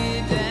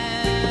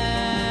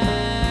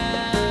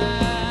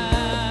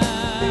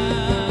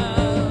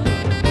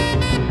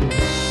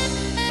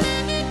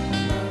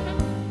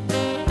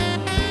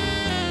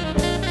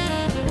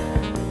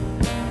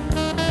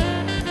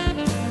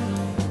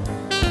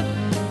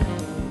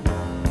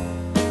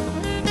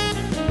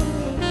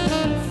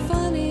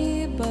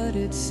funny, but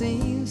it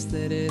seems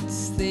that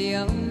it's the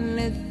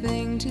only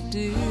thing to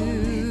do.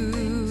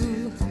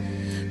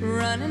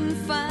 Run and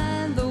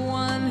find the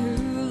one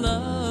who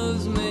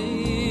loves me.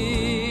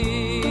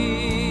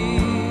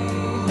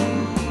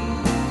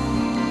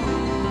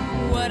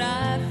 What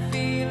I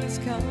feel is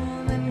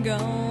come and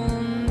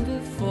gone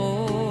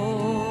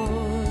before.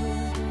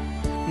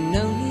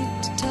 No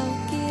need to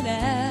talk it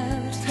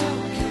out.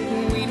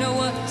 We know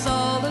what it's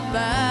all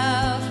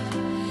about.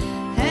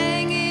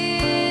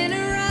 Hanging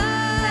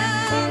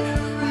around,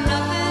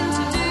 nothing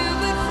to do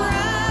but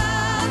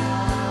frown.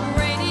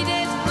 Rainy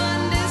days and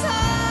Mondays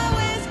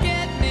always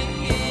get me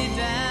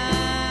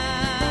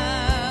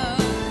down.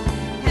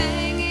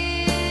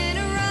 Hanging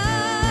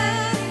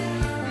around,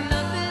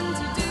 nothing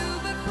to do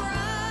but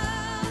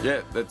frown.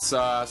 Yeah, that's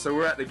so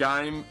we're at the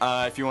game.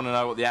 If you want to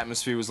know what the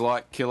atmosphere was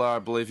like, Killer, I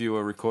believe you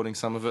were recording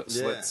some of it.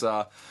 So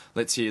Yeah.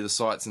 let's hear the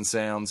sights and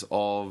sounds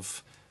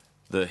of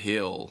the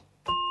hill.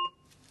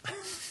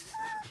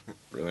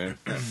 Brilliant.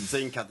 So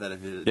you can cut that a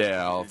bit.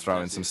 Yeah, I'll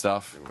throw in some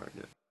stuff.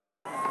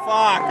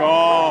 Fuck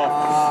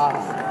off!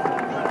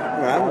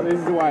 This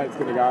is the way it's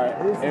going to go.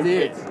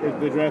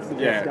 The dress is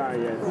just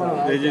going,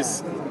 yeah. They're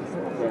just...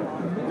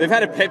 They've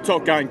had a pep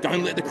talk going,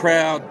 don't let the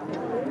crowd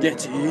get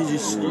to you. You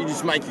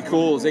just make your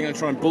calls. They're going to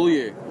try and bully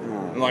you.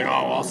 I'm like, oh,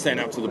 I'll stand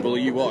up to the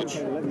bully. You watch.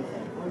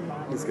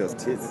 This guy's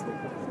tits.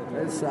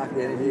 It sucked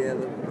energy out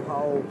of the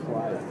whole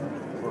place.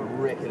 I'm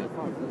wrecking it. I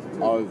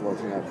was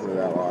watching that from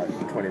about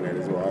like 20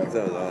 metres away.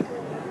 So was I.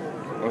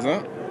 What was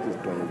that? Just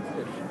boobs.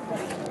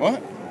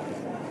 What?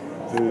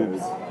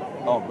 Boobs.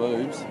 Oh,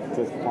 boobs.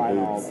 Just plain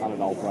old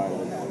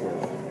unadulterated.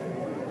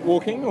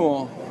 Walking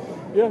or?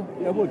 Yeah,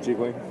 we're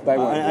jiggling. They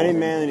I need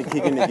Manly to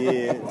kick into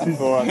gear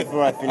before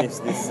I finish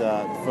this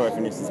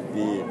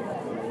beer.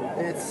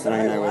 It's I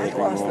don't know where they're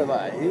going lacklustre,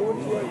 mate.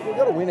 You've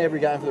got to win every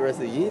game for the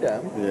rest of the year,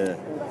 don't you?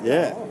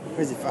 Yeah.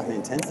 Where's your fucking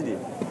intensity?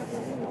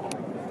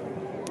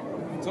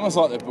 It's almost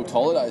like they've booked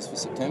holidays for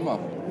September.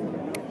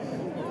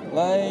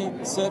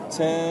 Late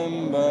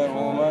September,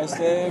 almost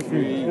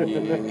every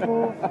year.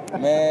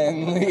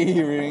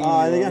 Manly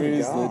Ringer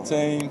is the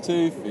team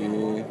to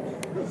fear.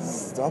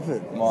 Stop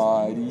it.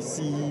 Mighty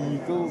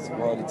Seagulls,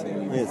 what a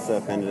team. I get so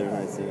offended every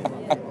time I see it.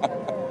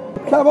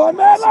 Come on,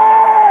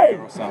 Manly!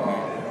 Or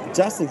something.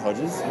 Justin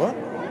Hodges, what?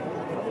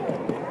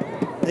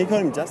 They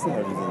called him Justin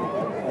Hodges then.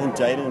 And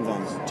Jaden's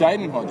on.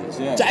 Jaden Hodges,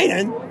 yeah.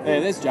 Jaden? Yeah,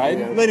 there's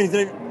Jaden. Ladies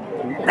and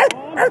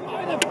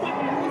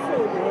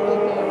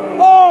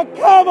Oh,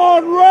 come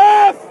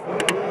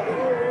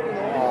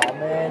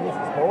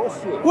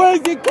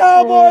Where's your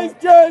Cowboys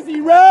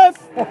jersey, ref?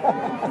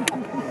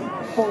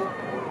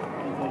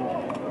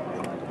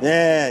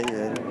 Yeah.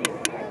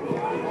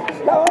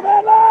 Come on,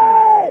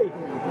 Manly!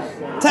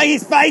 Take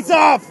his face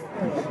off!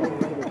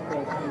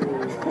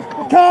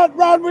 Can't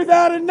run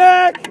without a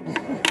neck!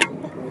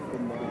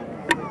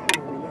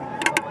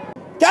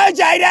 Go,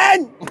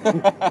 Jaden!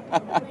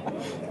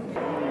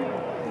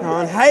 Come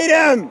on, hate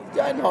him!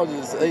 Jaden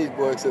Hodges, he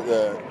works at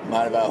the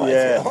Motor Vale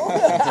Yeah.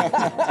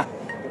 Hotel.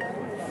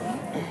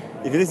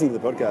 If you listen to the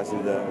podcast,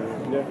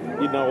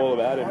 You'd know all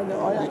about him.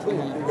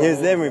 he was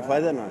there when we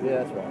played that night.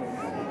 Yeah, that's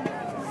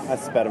right. I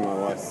spat on my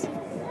wife's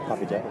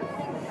puppy jacket.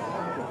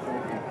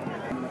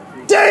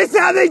 Do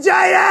something,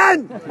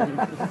 Jaden!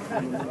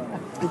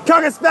 You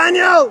Cocker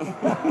Spaniel!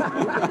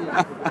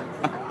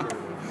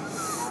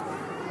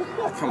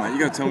 Come on, you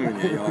gotta tell me when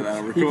you yell like that.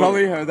 I'm He recording.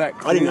 probably heard that.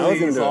 I didn't know I was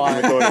going to do it. I'm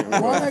recording.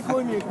 Why are they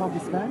calling you a Cocker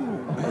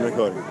Spaniel? I'm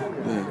recording.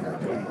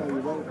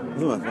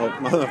 It's not my fault.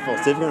 My fault.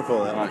 Steve's going to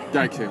fall out. Alright,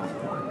 go kill.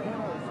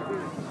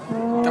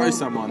 Go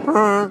someone.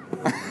 $10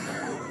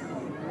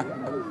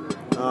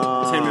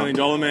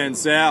 million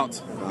man's out.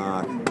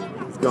 Fuck.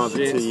 It's gone for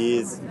 2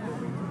 years.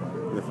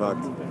 We're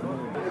fucked.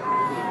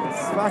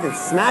 Let's fucking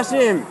smash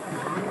him!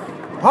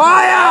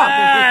 Higher!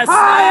 Yes!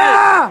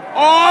 Higher!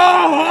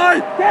 Oh!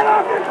 Get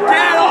off him, ref!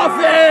 Get off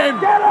him!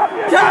 Get off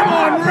him! Come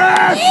on,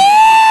 ref!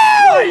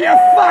 Blow your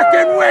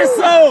fucking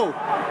whistle!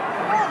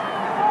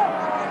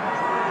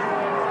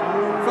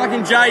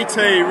 Fucking JT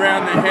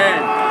round the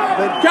head.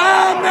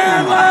 Come,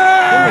 Manly!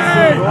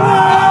 Oh,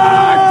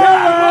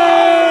 come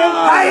on!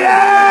 Hate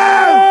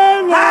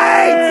him!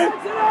 Hate!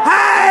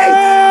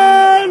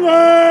 Hate!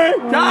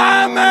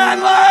 Come,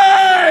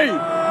 Manly!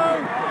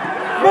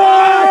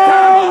 Oh,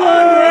 come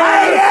on, ref!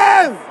 Hate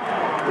him!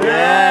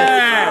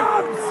 Yeah!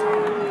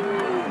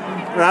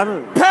 What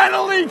happened?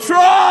 Penalty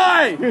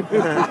try!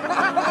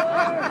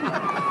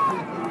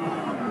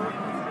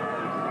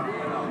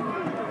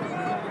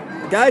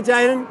 Go,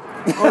 Jaden!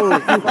 Oh,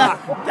 fuck.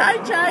 Go,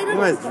 Jaden!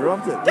 Almost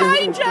dropped it. Go,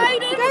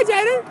 Jaden! Go,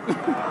 Jaden!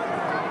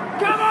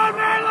 Come on,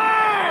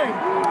 Manly!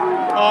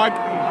 Oh,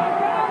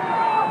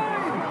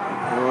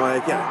 Oh,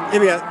 okay.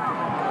 Here we go.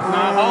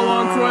 hold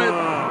on to it.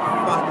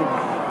 Fucking.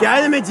 Go,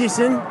 the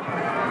magician.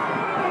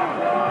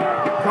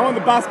 Come on,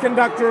 the bus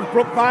conductor of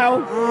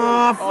Brookvale.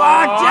 Oh,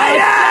 fuck,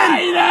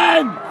 Jaden!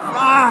 Jaden!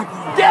 Fuck!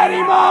 Get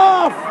him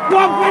off!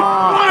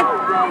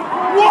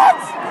 What?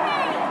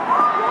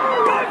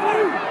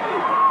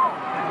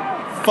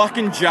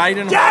 Fucking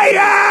Jaden!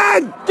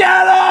 Jaden!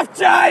 Get off,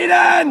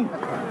 Jaden!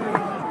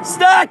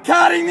 Start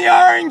cutting the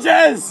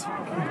oranges!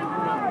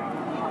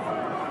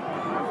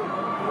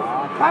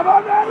 Come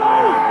on, Manly!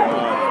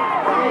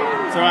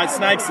 It's alright,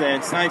 Snake's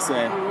there. Snake's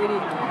there.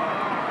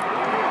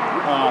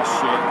 Oh,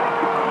 shit.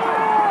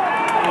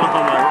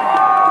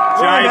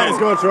 Jaden.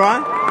 Score a try.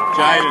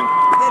 Jaden.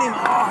 Get him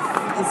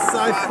off. It's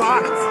so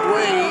fucked.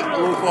 We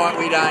look like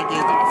we don't give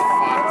a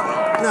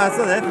fuck. No, it's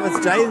not that. It's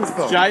Jaden's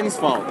fault. Jaden's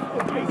fault.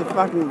 The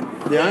fucking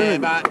the Yeah,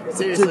 omen. but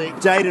seriously.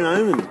 Jaden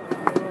Omen.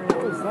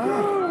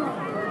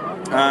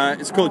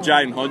 It's called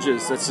Jaden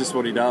Hodges. That's just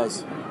what he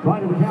does.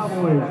 Right of the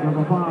Cowboys,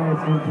 number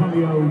 5,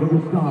 Antonio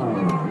Riverside.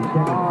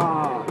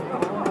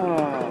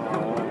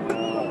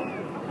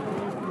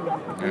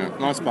 Yeah,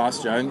 nice pass,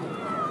 Jaden.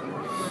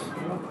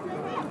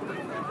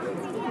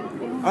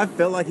 I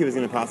felt like he was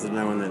going to pass it to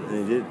no one, and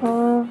he did.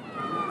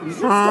 You should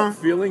stop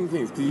feeling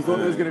things because you thought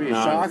there was going to be a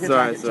shark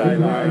attack at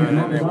J-Lo, and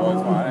then there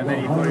was one, and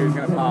then you thought he was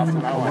going to pass to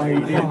no one. He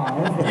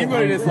didn't. You've got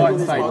to just like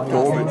stay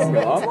dormant,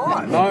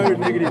 Scott. No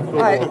negative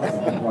thoughts.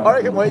 I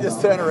reckon we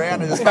just turn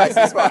around and just face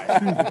this way.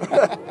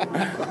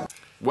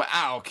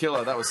 Wow,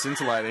 killer! That was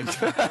scintillating.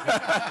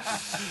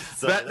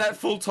 that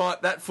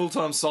full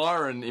time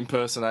siren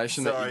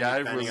impersonation that you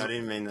gave I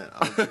didn't mean that.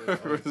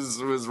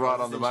 was right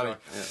on the money. Right,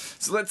 yeah.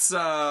 So let's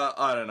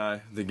I don't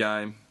know the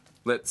game.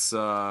 Let's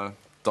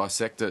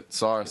dissect it.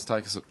 Cyrus,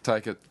 take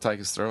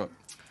us through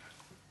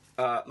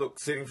it. Look,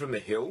 sitting from the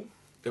hill,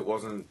 it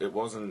wasn't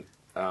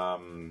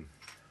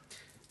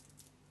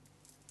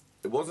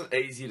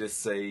easy to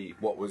see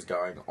what was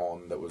going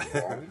on that was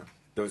wrong.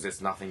 There was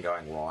just nothing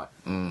going right.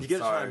 You got to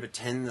try and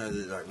pretend though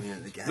that like we know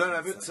the game.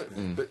 No,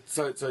 but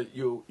so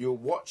you're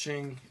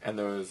watching, and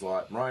there was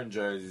like Maroon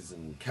jerseys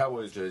and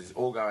Cowboys jerseys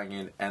all going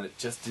in, and it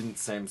just didn't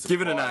seem surprising.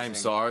 Give it a name,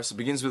 Cyrus. It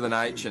begins with an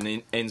H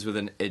and ends with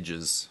an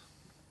edges.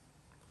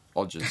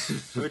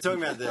 Odges. We're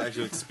talking about the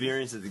actual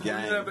experience of the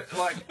game. No, but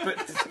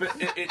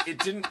it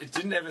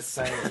didn't ever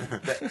seem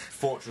that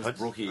Fortress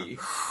Rookie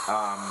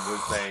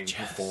was being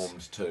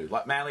performed to.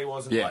 Like Manly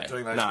wasn't like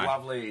doing those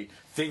lovely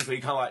things where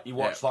you kind of like you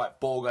watch like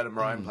ball go to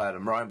Maroon play to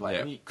Maroon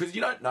play because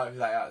you don't know who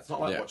they are. It's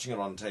not like watching it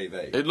on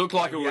TV. It looked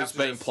like it was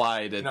being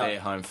played at their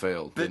home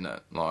field, didn't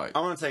it? Like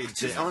I want to take it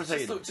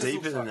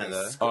deeper than that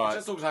though. It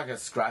just looked like a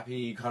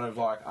scrappy kind of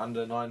like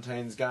under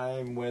 19s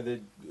game where there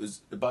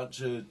was a bunch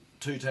of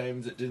two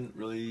teams that didn't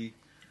really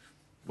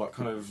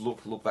kind of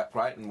look that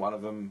great, and one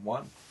of them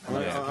won. I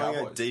want to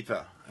go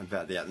deeper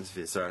about the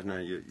atmosphere. Sorry, I know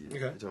you're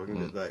talking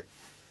about like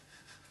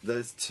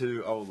those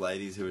two old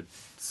ladies who were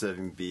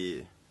serving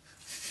beer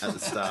at the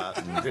start.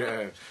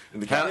 Yeah.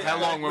 How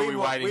long were we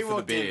wa- waiting for the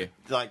walked beer? in,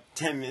 like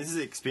 10 minutes. This is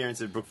the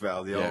experience of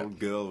Brookvale, the old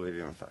girl, whatever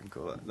you want to fucking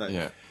call it. Like,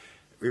 Yeah.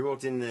 We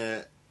walked in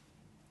there,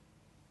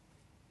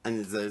 and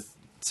there's those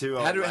two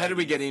old How did we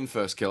ladies. get in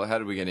first, Killer? How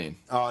did we get in?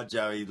 Oh,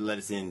 Joey let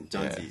us in. Yeah.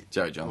 Jonesy.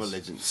 Joey Jones. What a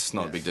legend. It's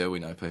not a big deal. We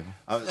know people.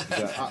 I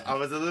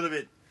was a little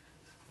bit.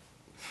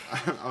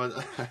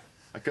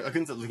 I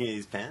couldn't stop looking at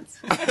his pants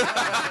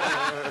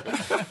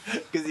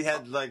because he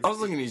had like. I was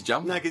looking at his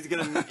jumper. No, because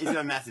he's got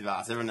a massive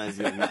ass. Everyone knows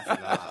he's got a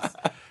massive ass.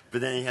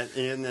 But then he had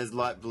those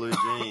light blue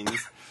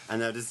jeans,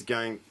 and they were just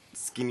going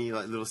skinny,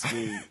 like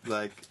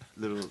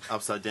little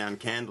upside down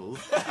candles,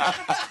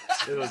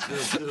 little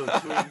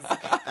twigs,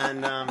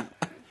 and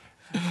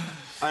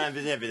I know,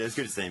 but it was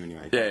good to see him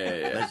anyway.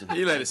 Yeah. Legend.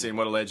 He let us in.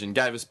 What a legend.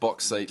 Gave us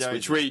box seats, Joey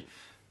which we.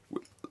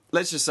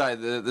 Let's just say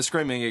the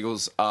Screaming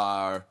Eagles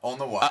are On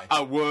the way.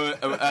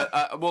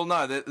 Well,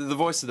 no, the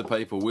voice of the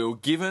people. We were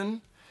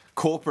given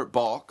corporate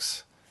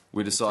box.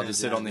 We decided to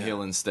sit on the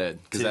hill instead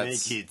Too many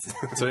kids.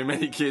 Too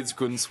many kids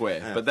couldn't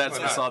swear, but that's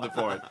beside the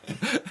point.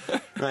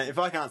 Mate, if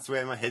I can't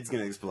swear, my head's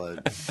going to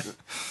explode.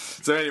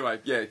 So anyway,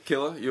 yeah,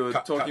 Killer, you were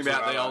talking cut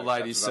about to the old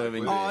ladies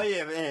serving beer. Oh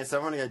yeah, so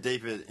I want to go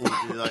deeper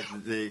into like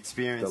the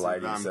experience The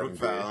of ladies serving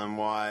Brookvale beer. and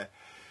why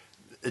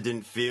it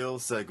didn't feel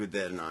so good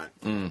there tonight.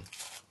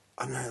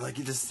 I don't know, like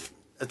it's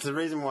the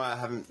reason why I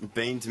haven't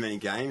been to many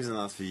games in the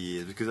last few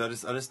years, because I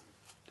just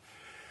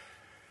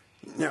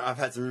I've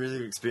had some really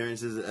good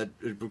experiences at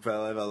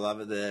Brookvale. I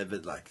love it there,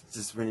 but like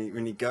just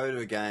when you go to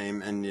a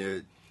game and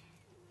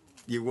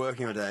you're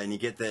working all day and you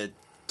get there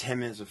 10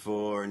 minutes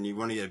before and you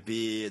want to get a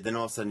beer, then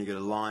all of a sudden you got to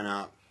line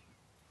up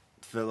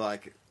for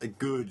like a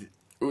good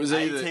It was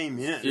 18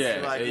 minutes.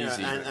 Yeah, like, you know,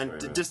 easy.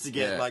 and just to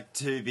get like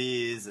 2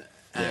 beers,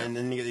 and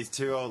then you get these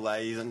 2 old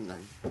ladies, and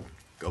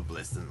God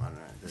bless them. I don't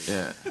know.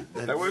 Yeah.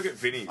 They work at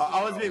Vinny's.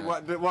 I was a bit,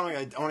 but I want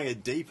to go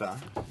deeper.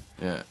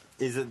 Yeah.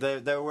 Is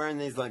that they were wearing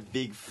these like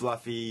big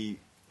fluffy,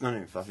 not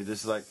even fluffy,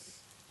 just like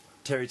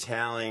terry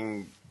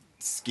toweling,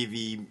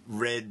 skivvy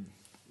red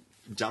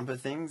jumper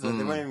things. Like,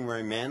 they weren't even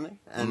wearing Manly,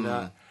 and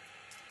I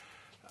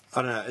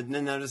don't know. And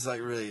then they're just like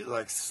really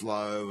like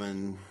slow,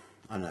 and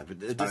I don't know.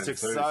 But it just took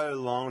so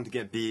long to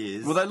get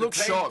beers. Well, they look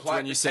team shocked played-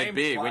 when you the say team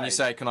beer. When you played.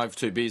 say, "Can I have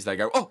 2 beers?" They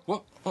go, "Oh,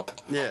 what?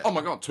 Yeah. Oh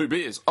my God, 2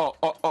 beers! Oh,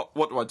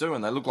 what do I do?"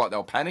 And they look like they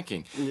were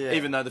panicking, Yeah.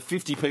 even though the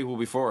 50 people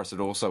before us had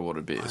also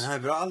ordered I beers. know,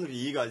 but I look at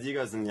you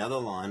guys on the other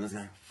line. I was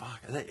going, "Fuck,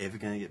 are they ever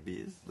going to get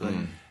beers?" Like,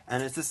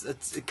 and it's just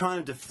it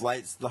kind of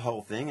deflates the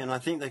whole thing, and I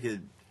think they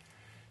could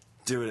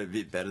do it a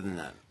bit better than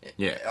that.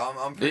 Yeah,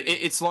 I'm pretty...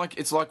 it's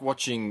like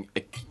watching.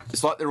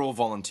 It's like they're all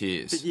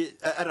volunteers.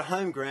 But at a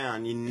home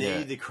ground, you need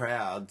Yeah. the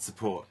crowd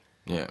support.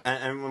 Yeah.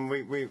 And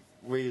when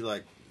we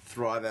like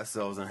thrive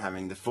ourselves on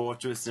having the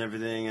fortress and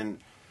everything, and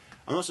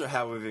I'm not sure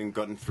how we've even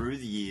gotten through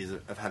the years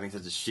of having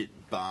such a shit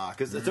bar,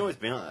 because it's always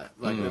been like that.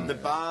 Like the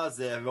bars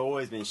there have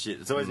always been shit.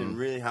 It's always been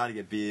really hard to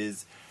get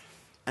beers,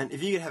 and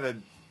if you could have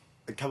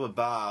a couple of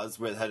bars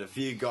where they had a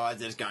few guys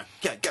that just going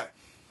go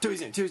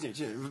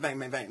 2 bang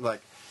bang bang,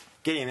 like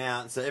get him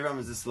out, so everyone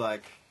was just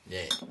like,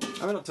 Yeah.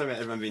 I'm not talking about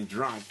everyone being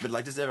drunk, but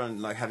like just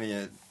everyone like having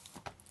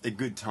a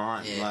good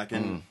time, Yeah. like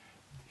and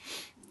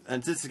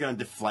it's just going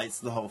to deflates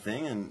the whole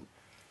thing. And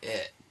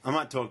Yeah. I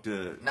might talk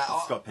to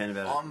Scott Penn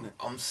about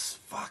it.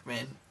 Fuck,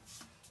 man.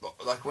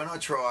 Like, when I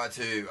try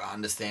to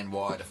understand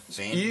why the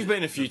fans... You've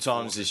been a few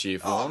times this year,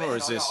 Fawn, man, or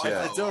is this?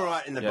 Yeah. It's all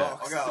right in the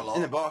box. I go a lot.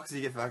 In the box,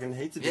 you get fucking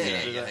heaps of beers.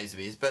 Yeah, you get heaps of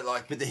beers. But,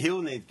 like... But the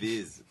hill needs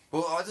beers.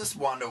 Well, I just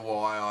wonder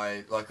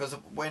why because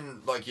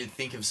when, like, you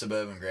think of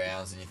suburban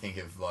grounds and you think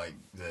of, like,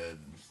 the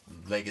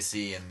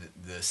legacy and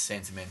the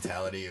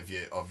sentimentality of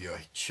your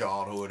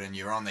childhood and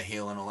you're on the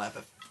hill and all that,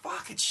 but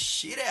fuck, it's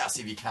shit house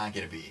if you can't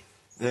get a beer.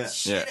 Yeah. It's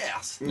shit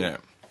house. Yeah.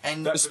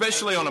 And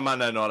Especially on a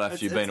Monday night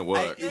after you've been at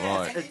work. yeah,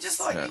 Right. and you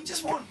just you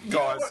just want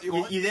Guys,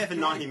 You're there for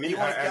 90 minutes. You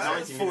want to go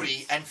 90 to the footy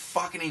minutes. and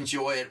fucking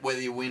enjoy it whether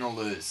you win or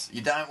lose.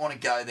 You don't want to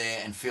go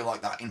there and feel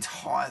like the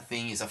entire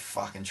thing is a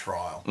fucking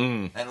trial.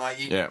 And like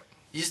you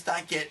just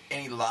don't get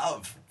any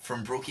love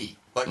from Brookie.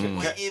 Like we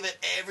give it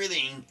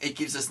everything, it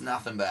gives us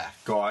nothing back.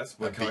 Guys,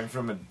 we're coming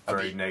from a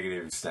very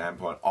negative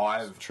standpoint.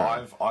 I've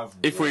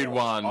If we'd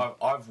won.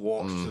 I've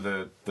walked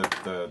to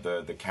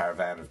the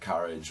caravan of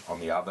courage on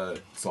the other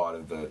side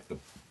of the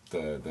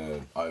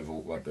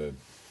oval, like the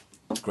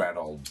grand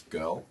old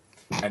girl,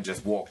 and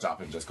just walked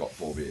up and just got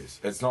 4 beers.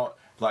 It's not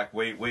like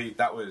we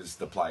that was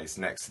the place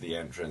next to the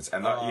entrance,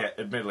 and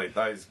admittedly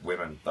those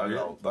women,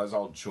 those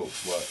old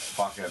chooks were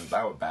fucking,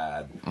 they were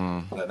bad.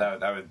 They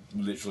were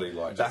literally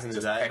like Back in the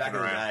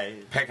day,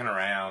 pecking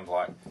around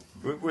like.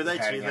 Were they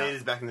Hanging cheerleaders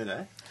out. back in the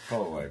day?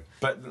 Probably,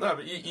 but no,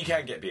 but you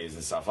can get beers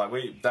and stuff. Like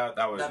that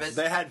was No, but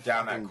They had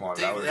down that fucking corner.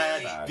 Do That you was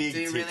really, bad. big do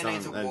you really tits need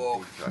on to and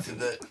walk big to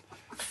the...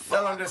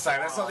 No, I'm just saying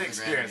that's not the on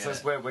experience. ground,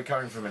 That's where we're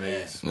coming from. It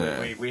is. Yeah.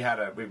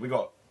 We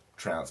got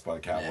trounced by the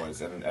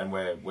Cowboys, and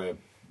we're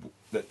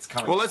that's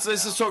coming. Well, let's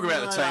just talk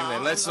about the team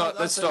then. Let's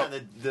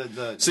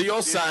stop. So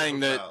you're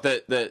saying that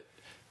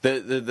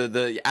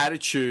the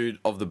attitude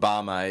of the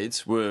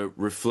barmaids were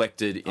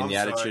reflected in the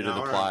attitude of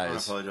the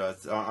players. I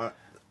apologise.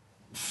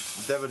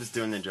 they were just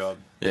doing their job.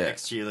 Yeah.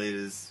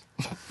 Ex-cheerleaders.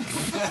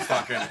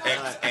 Fucking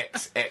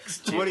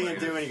X. What are you gonna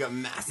do when you got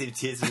massive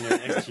tits and you're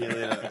an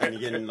ex-cheerleader and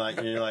you're getting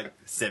like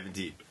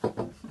 70? You're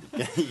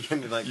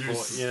gonna be like, You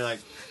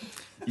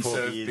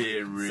serve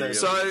beer really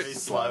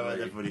slow at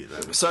the footy.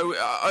 So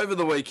over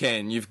the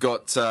weekend, you've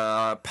got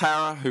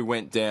Para, who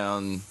went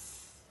down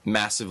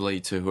massively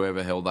to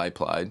whoever hell they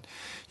played.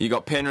 You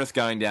got Penrith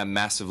going down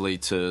massively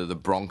to the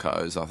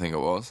Broncos, I think it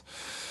was.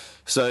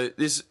 So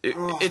it's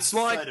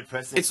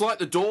like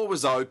the door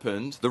was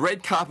opened, the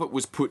red carpet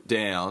was put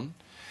down.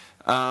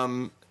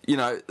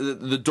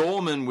 The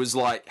doorman was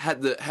like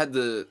had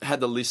the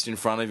list in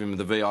front of him of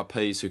the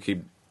VIPs who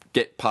could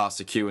get past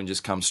the queue and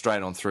just come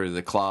straight on through to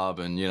the club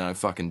and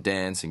fucking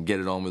dance and get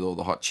it on with all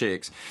the hot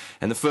chicks.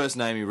 And the first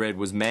name he read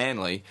was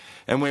Manly,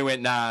 and we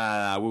went,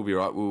 nah, we'll be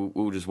right.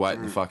 We'll just wait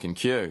in the fucking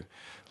queue.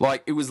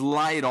 Like, it was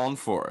laid on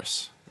for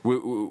us.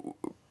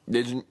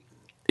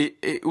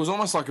 It was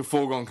almost like a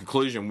foregone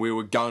conclusion. We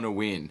were going to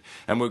win,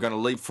 and we were going to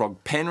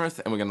leapfrog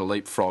Penrith, and we're going to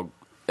leapfrog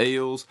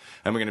Eels,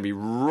 and we're going to be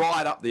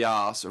right up the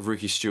arse of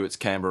Ricky Stewart's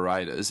Canberra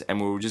Raiders, and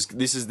we were just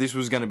this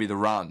was going to be the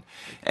run.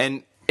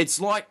 And it's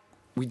like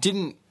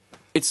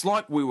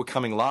we were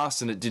coming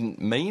last, and it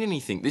didn't mean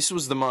anything. This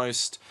was one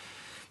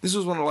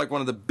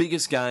of the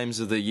biggest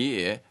games of the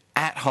year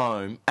at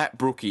home at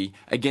Brookie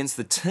against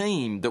the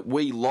team that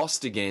we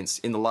lost against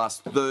in the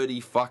last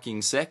 30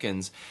 fucking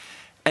seconds.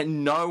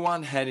 And no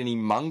one had any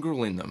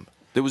mongrel in them.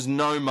 There was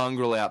no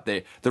mongrel out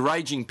there. The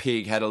Raging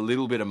Pig had a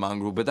little bit of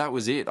mongrel, but that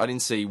was it. I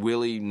didn't see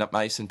Willie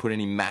Mason put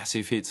any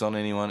massive hits on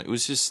anyone. It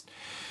was just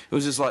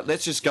like,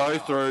 let's just go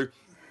through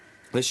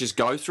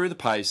the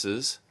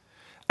paces,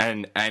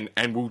 and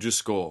we'll just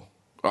score.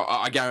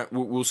 I guarantee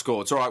we'll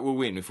score. It's all right. We'll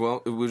win if we'll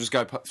just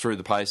go through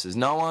the paces.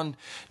 No one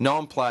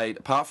played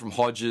apart from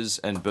Hodges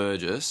and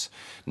Burgess.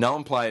 No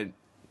one played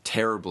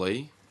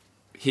terribly.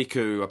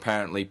 Hiku,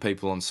 apparently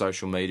people on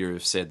social media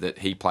have said that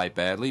he played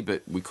badly,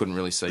 but we couldn't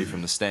really see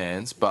from the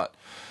stands. But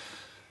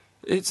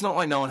it's not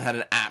like no one had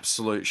an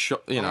absolute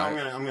shot,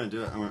 I'm going to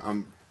do it.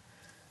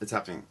 It's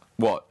happening.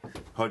 What?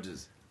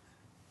 Hodges.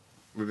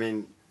 We're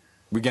going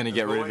to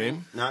get rid of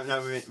him?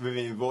 No, we've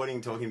been avoiding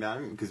talking about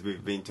him because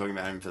we've been talking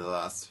about him for the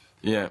last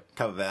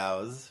couple of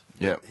hours.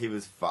 Yeah. He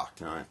was fucked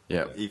tonight.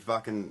 Yeah. He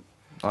fucking...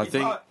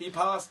 He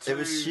passed two it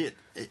was shit.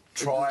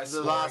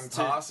 try-scoring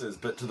passes,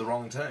 but to the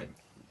wrong team.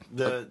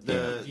 The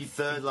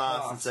third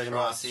last and second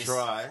last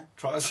try.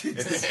 Well,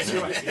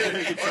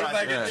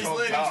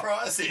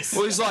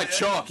 he's like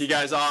Chalk. He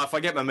goes, if I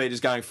get my meters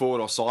going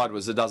forward or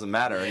sideways, it doesn't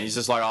matter. And he's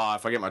just like,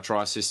 if I get my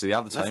try assist to the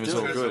other team, it's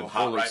all good.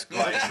 Heart rate,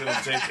 like little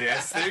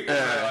GPS thing.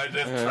 I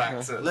just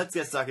tracks it. Let's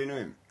get stuck into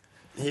him.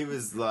 He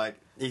was like,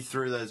 he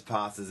threw those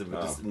passes and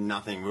just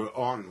nothing. We're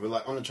on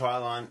the try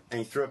line, and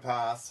he threw a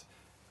pass.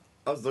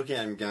 I was looking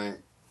at him going,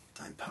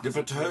 don't pass it.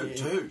 But two.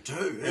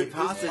 He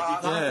passed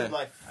it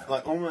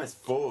like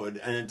almost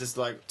forward, and it just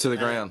like to the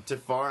ground. To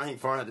Foreign, I think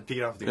Foreign had to pick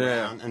it off the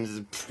ground and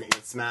just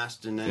get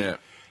smashed, and then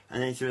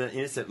and then he threw that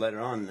intercept later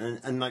on,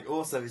 and like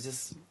also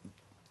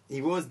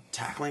he was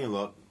tackling a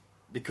lot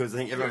because I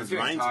think everyone was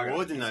running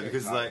towards him though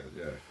because like.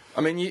 I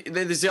mean,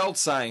 there's the old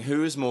saying: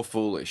 "Who is more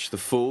foolish, the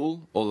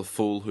fool or the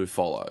fool who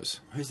follows?"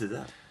 Who said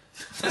that?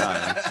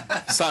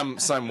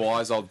 Some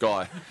wise old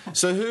guy.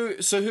 So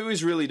who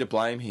is really to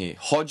blame here?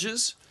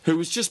 Hodges, who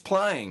was just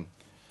playing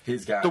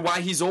his game the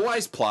way he's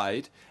always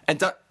played,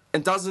 and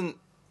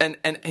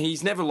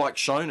he's never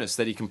shown us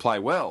that he can play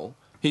well.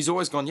 He's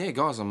always gone, yeah,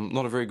 guys, I'm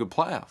not a very good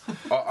player.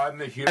 I'm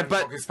the human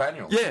Cocker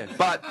Spaniel. Yeah,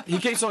 but he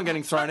keeps on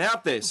getting thrown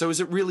out there. So is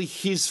it really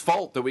his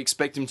fault that we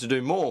expect him to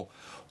do more?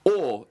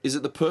 Or is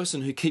it the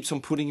person who keeps on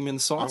putting him in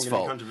the side's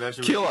fault?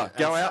 Killer,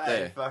 go out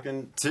there.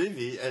 Fucking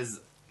Tuvi has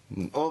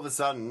all of a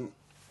sudden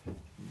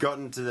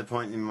gotten to the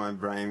point in my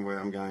brain where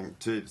I'm going,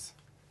 Tubes,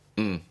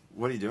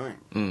 what are you doing?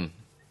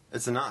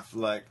 It's enough.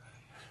 We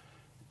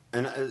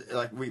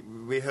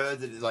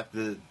heard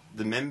that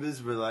the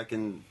members were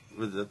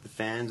with the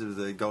fans of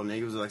the Golden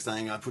Eagles were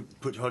saying, "I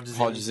put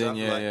Hodges in."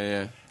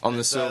 Yeah. On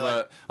the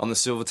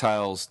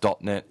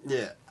silvertails.net.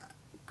 Yeah,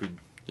 good.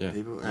 Yeah.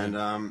 People and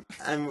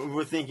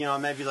we're thinking,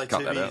 maybe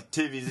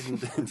Tuvi's isn't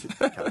cut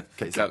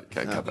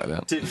that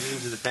out. Tuvi's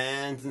into the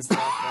fans and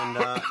stuff,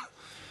 and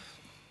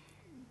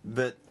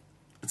but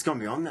it's gone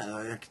beyond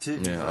that.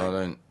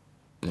 Tuvi,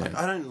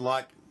 I don't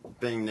like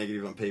being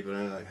negative on people. I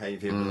don't like hating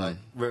people.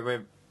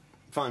 We're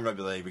fine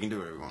rugby league. We can do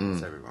whatever we want. Say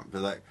whatever we want.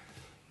 But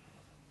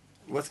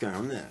what's going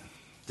on there?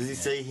 Does he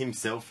see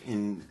himself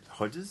in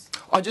Hodges?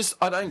 I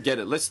don't get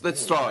it. Let's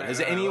throw it.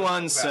 Has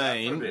anyone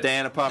seen,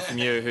 Dan, apart from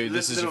you, who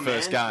this is your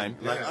first game?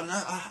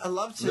 I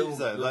love Tubes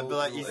though.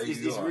 But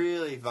he's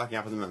really fucking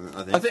up at the moment.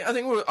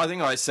 I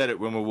think I said it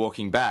when we're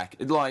walking back.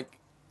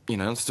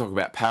 Let's talk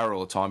about power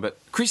all the time. But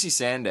Chrissy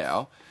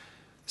Sandow,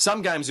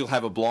 some games he'll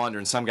have a blinder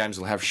and some games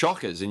he'll have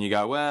shockers, and you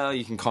go, well,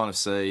 you can kind of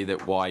see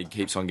that why he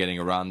keeps on getting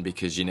a run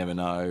because you never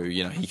know.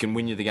 He can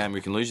win you the game or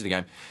he can lose you the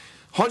game.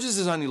 Hodges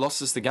has only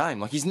lost us the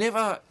game. He's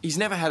never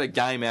had a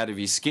game out of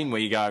his skin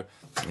where you go,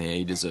 yeah,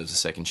 he deserves a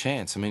second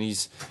chance. I mean,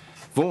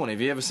 Vaughan,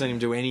 have you ever seen him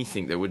do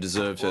anything that would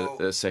deserve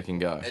a second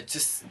go? It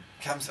just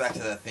comes back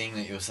to the thing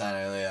that you were saying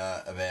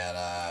earlier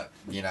about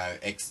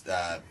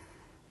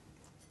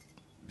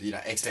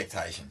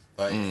expectation.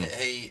 Like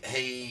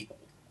he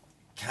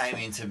came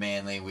into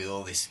Manly with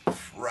all this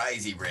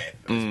crazy rep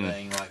as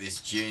being like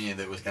this junior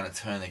that was going to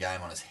turn the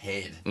game on his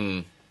head.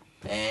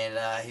 And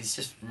he's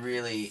just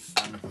really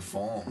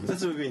underperformed.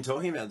 That's what we've been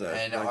talking about, though.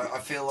 And I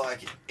feel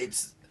like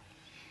it's...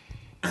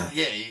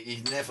 Yeah, you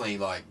can definitely,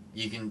 like...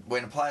 You can...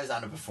 When a player's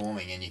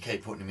underperforming and you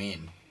keep putting him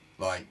in,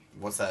 like,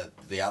 what's that...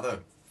 The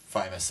other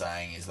famous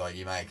saying is, like,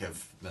 you make a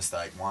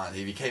mistake once.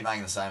 If you keep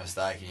making the same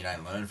mistake and you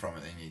don't learn from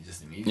it, then you're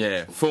just an idiot.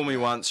 Yeah, fool me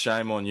once,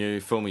 shame on you.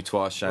 Fool me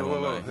twice, shame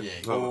on me.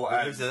 Yeah. Or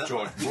as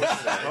George Bush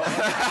said.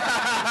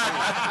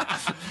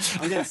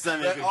 I'm getting so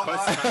many good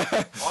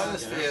questions. I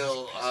just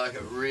feel like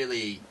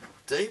really...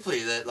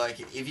 deeply that, like,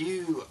 if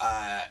you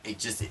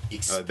just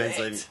expect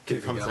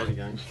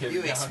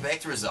you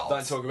expect results.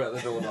 Don't talk about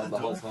the doorknob the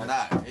whole time.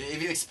 No,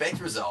 if you expect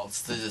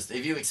results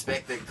if you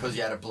expect that because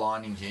you had a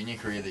blinding junior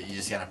career that you're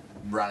just going to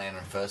run out in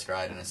first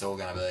grade and it's all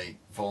going to be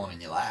falling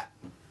in your lap,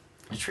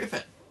 you're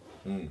tripping.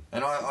 And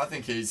I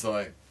think he's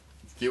like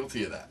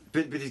guilty of that.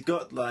 But he's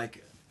got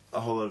like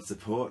a whole lot of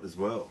support as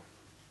well.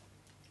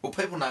 Well,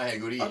 people know how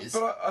good he is.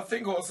 But I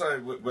think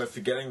also we're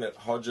forgetting that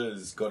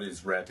Hodges got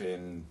his rep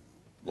in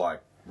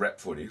like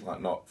rep footy,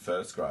 like not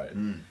first grade,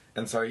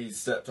 and so he's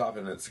stepped up,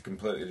 and it's a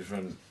completely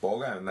different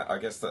ballgame. And I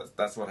guess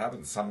that's what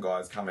happens. Some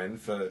guys come in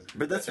for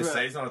a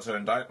season or two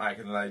and don't make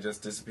it, and they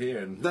just disappear.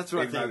 And that's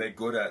what even though they're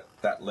good at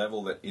that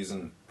level that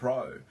isn't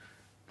pro,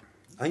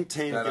 I think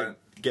teams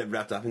get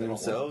wrapped up in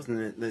themselves,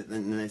 and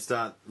they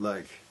start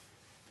like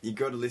you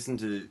got to listen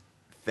to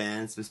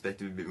fans'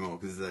 perspective a bit more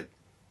because like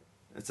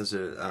it's such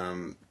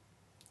a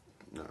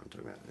no, I'm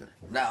talking about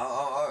No,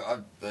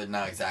 I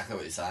know exactly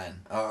what you're saying.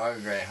 I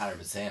agree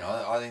 100%.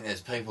 I think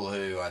there's people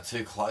who are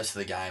too close to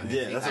the game who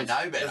think they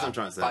know better. That's what I'm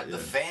trying to say. But the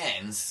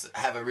fans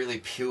have a really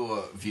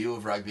pure view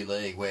of rugby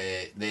league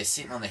where they're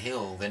sitting on the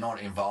hill, they're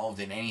not involved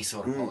in any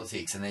sort of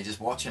politics, and they're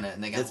just watching it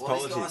and they're going,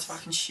 this guy's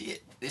fucking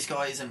shit. This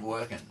guy isn't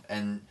working.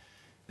 And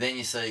then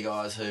you see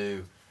guys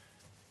who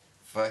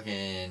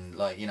fucking,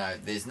 like, you know,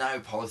 there's no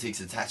politics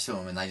attached to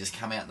them and they just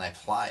come out and they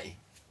play.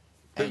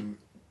 And...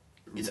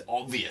 it's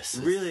obvious.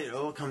 Really, it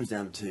all comes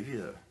down to TV,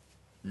 though.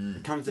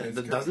 It comes down,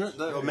 doesn't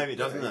it? Or maybe it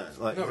doesn't.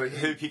 Like,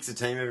 who picks a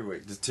team every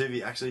week? Does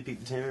TV actually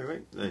pick the team every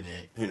week? Like,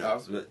 who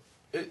knows? But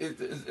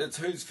it's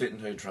who's fit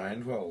and who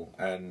trained well,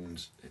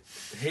 and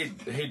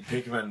he'd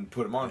pick him and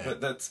put him on.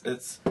 But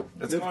it's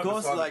of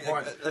course, like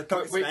a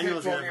cock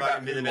spaniel's going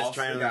to be the best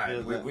trainer on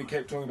the field. We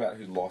keep talking about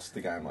who lost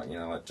the game, like, you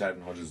know, like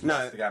Jaden Hodges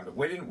lost the game, but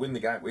we didn't win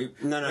the game. We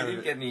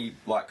didn't get any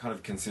like kind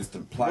of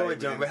consistent play. What we're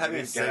doing, we're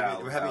having a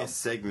segment. We're having a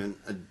segment.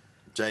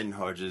 Jaden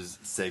Hodges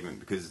segment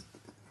because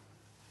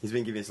he's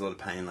been giving us a lot of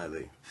pain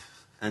lately,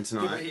 and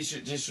tonight but he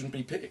shouldn't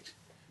be picked.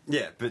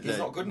 Yeah, but he's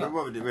not good enough.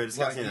 We're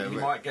discussing he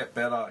might get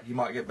better. He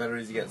might get better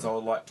as he gets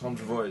older. Like Tom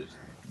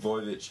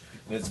Trbojevic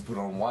needs to put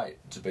on weight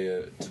to be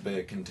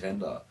a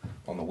contender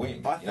on the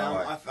wing.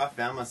 I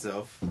found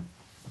myself.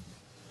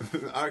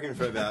 I reckon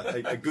for about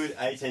a good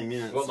 18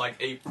 minutes. Well,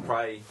 like eat,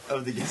 pray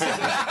of the game.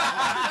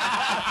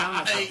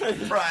 Eat,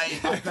 pray,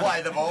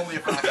 play the ball. You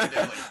fucking do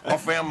it. I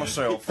found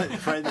myself. Pray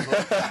the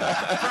ball.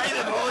 Pray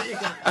the ball. You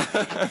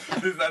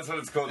can. That's what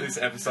it's called. This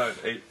episode: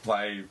 eat,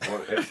 play, pray.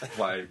 Eat,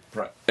 pray,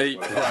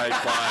 play.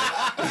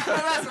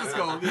 That's what it's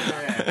called.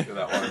 Yeah.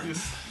 That one.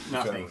 Just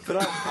nothing. But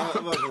what I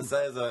was going to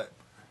say is like.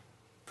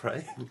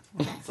 Pray?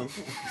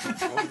 Something?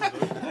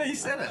 No, you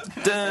said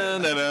it.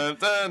 Dun, dun,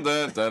 dun,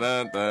 dun, dun,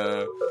 dun,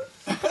 dun.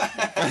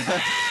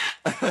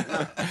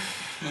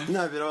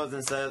 No, but what I was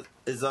going to say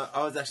is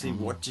I was actually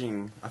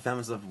watching. I found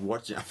myself.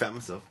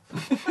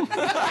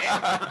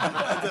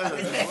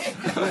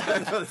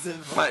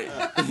 Mate,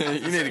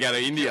 you need to go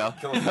to India.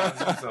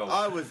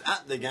 I was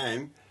at the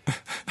game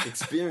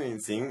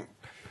experiencing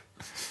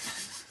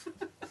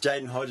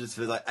Jaden Hodges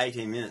for like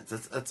 18 minutes.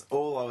 That's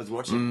all I was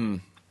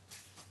watching.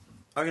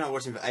 I reckon I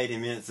watched him for 18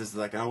 minutes, just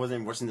like, and I wasn't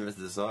even watching the rest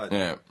of the side.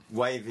 Yeah.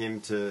 Wave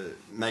him to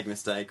make a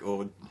mistake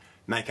or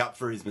make up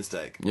for his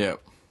mistake. Yeah.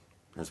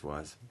 That's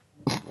wise.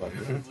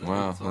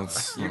 Wow,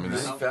 that's... You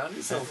found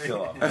yourself,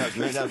 killer. That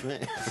was me.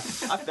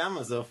 I found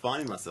myself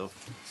finding myself.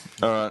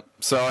 Alright,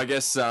 so I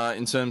guess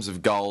in terms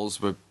of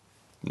goals, we're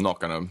not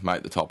going to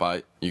make the top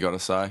 8, you got to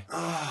say.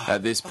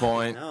 At this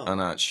point, I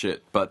know it's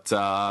shit. But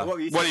what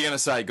are you going to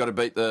say? Got to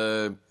beat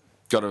the...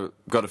 Got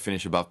to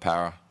finish above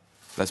Para.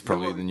 That's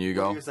probably the new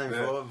goal. What you were saying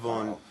before,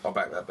 Vaughn, I'll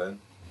back that, Ben.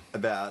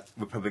 About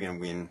we're probably going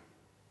to win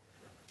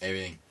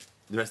everything.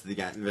 The rest of the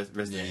game, the rest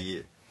of the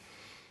year.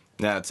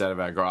 Now it's out of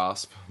our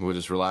grasp. We'll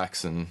just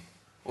relax and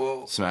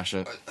smash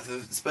it.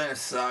 It's been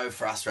so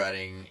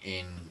frustrating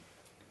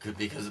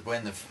because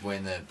when the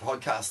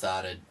podcast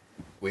started,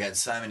 we had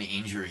so many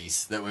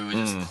injuries that we were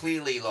just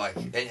clearly like,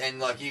 and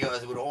like you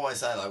guys would always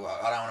say, like, well,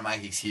 I don't want to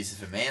make excuses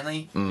for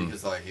Manly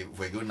because like if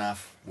we're good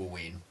enough, we'll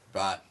win.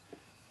 But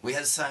we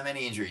had so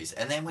many injuries,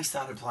 and then we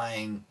started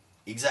playing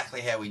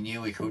exactly how we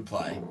knew we could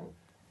play,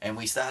 and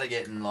we started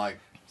getting like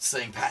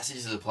seeing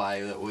passages of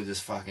play that were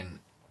just fucking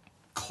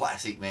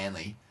classic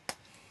Manly.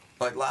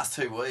 Like, last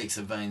 2 weeks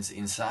have been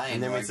insane.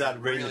 And then we like,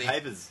 started reading the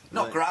papers.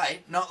 Not great,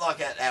 not like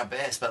at our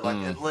best, but like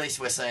at least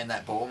we're seeing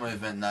that ball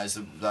movement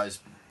and those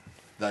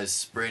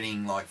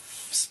spreading, like,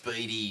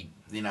 speedy,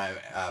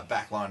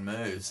 backline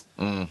moves.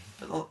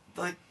 But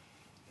like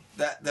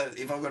that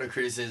if I've got a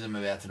criticism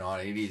about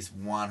tonight, it is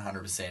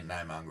 100%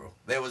 no mongrel.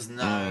 There was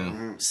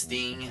no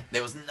sting.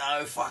 There was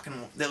no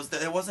fucking.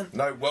 There wasn't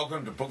no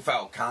welcome to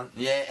Brookvale, cunt.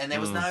 Yeah, and there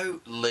was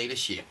no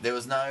leadership. There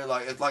was no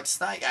like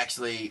Snake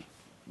actually.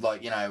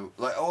 Like,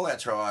 like all our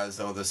tries,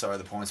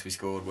 the points we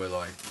scored were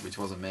like, which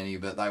wasn't many,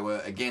 but they were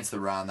against the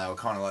run. They were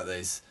kind of like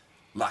these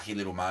lucky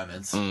little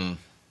moments. And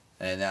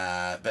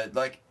but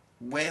like,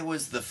 where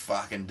was the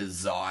fucking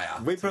desire?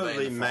 We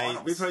probably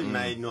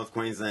made North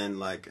Queensland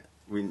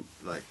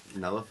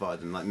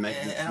nullified them,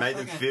 made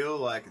them feel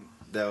like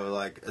they were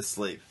like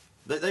asleep.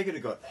 They could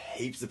have got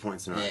heaps of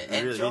points tonight. Yeah,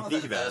 and really, Jonathan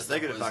think about it. They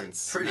could have fucking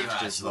pretty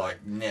much us,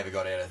 never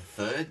got out of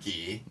third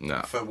gear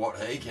for what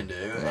he can do,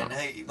 and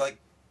he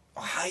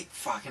I hate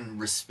fucking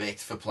respect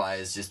for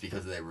players just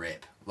because of their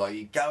rep. Like,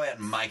 you go out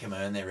and make them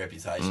earn their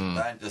reputation.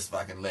 Don't just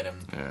fucking let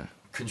them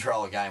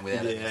control a game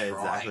without even trying.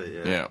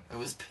 Exactly, yeah. It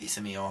was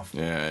pissing me off.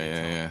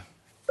 Yeah.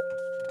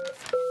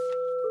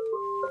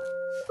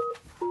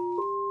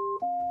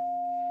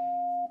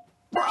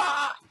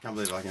 Can't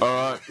believe I can.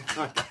 All right.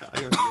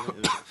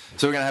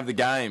 So we're going to have the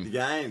game. The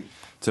game.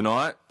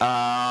 Tonight.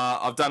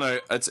 I've done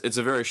it's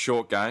a very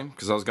short game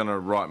because I was going to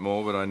write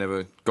more, but I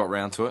never got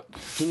round to it.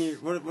 Can you,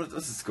 what's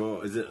the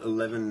score? Is it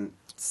 11-6?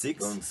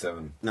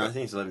 11-7. No, I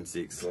think it's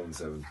 11-6.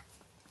 11-7.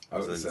 I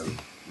got 7.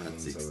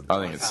 11-6.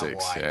 I think it's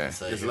 6, yeah.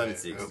 It's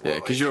 11-6. Yeah,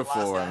 because you're a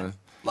 4.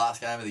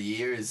 Last game of the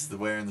year is the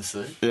wearing the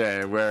suit.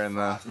 Yeah, wearing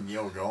the...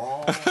 You're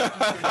gone.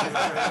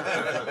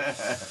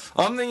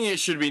 I'm thinking it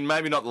should be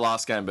maybe not the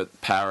last game,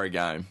 but Para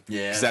game.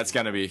 Yeah. Because that's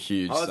going to be a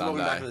huge Sunday. I was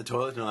walking back from the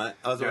toilet tonight.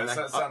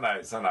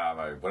 Sunday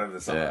Arvo, whatever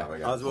the Sunday Arvo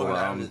game. I was walking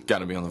I'm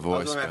going to be on the Voice. I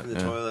was walking back from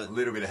the toilet. A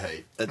little bit of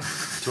heat.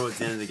 Towards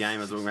the end of the game,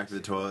 I was walking back to the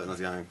toilet and I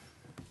was going,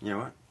 you know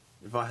what?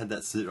 If I had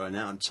that suit right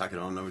now, I'd chuck it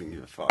on. I wouldn't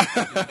give a fuck.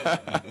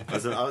 I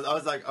was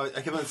like, I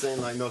kept on seeing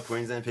like North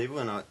Queensland people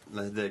and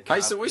their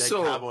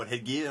cardboard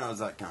headgear, and I was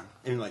like,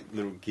 even like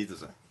little kids, I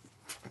was like,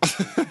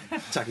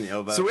 chucking the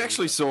elbow. So we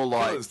actually saw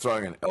I was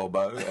throwing an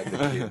elbow at the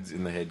kids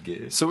in the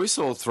headgear. So we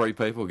saw 3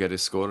 people get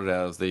escorted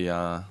out of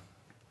the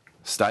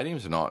stadium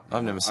tonight.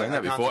 I've never seen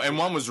that before. And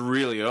one was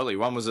really early.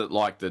 One was at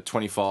like the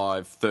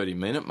 25, 30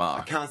 minute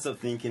mark. I can't stop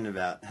thinking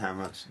about how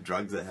much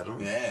drugs they had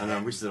on. Yeah. And I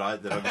wish that I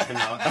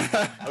pretended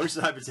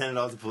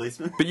I was a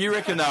policeman. But you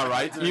reckon they were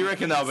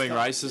being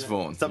racist,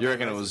 Vaughan? You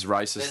reckon it was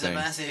racist There's thing? a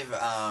massive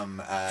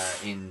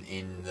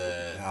in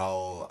the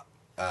whole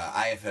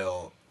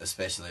AFL,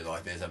 especially,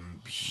 like there's a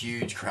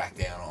huge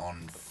crackdown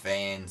on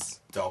fans,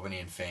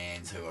 Dobbinian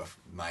fans who are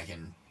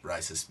making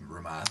racist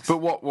remarks. But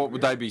what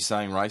would they be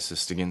saying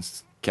racist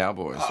against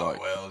Cowboys?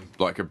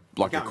 Like a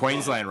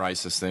Queensland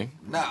racist thing?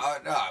 No.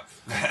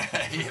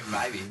 Yeah,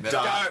 maybe. But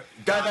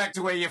Go back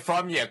to where you're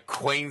from, you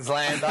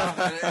Queenslander.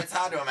 it's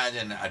hard to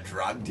imagine a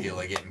drug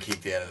dealer getting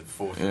kicked out of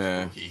the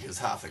 40th rookie because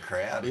half the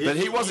crowd. But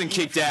he wasn't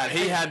kicked out.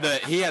 He had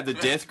the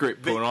death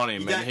grip put on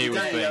him, and he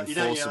was being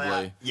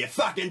forcibly. You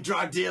fucking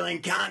drug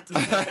dealing cunt.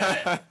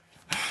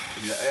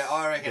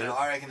 I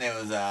reckon there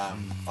was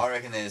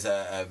there's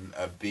a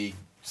big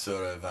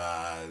sort of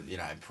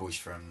push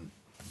from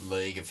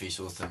league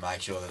officials to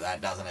make sure that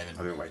doesn't even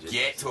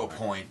get to a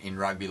point in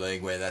rugby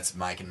league where that's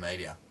making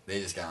media. They're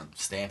just going,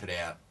 stamp it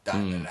out,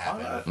 don't let it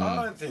happen.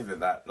 I don't think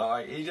that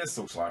like he just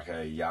looks like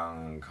a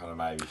young kind of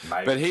maybe.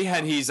 But he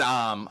had his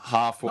arm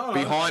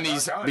behind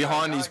his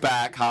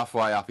back,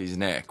 halfway up his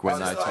neck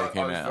when they took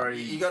him out.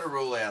 You got to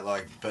rule out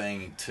like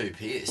being too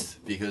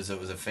pissed because it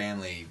was a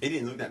family. He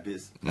didn't look that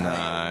pissed. No.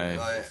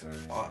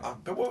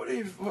 But what would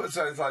he?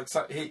 So it's like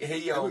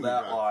he yelled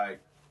out like.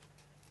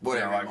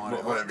 Whatever.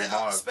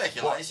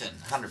 Speculation,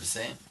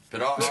 100%.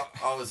 But I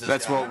was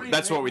just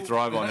that's what we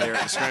thrive on here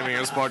at the Screaming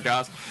Eagles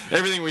podcast.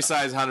 Everything we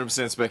say is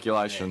 100%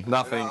 speculation.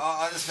 Nothing.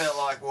 I just felt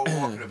like, well,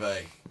 what could it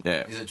be?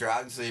 Yeah. Is it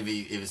drugs? If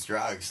it's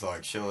drugs,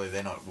 like surely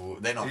they're not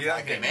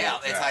taking him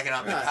out. They're taking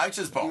up the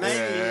coach's box. Maybe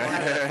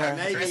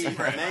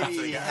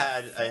he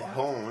had a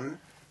horn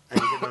and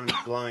he kept on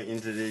blowing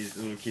into these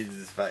little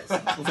kids' face.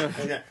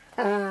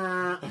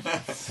 All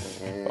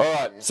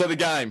right, so the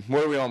game.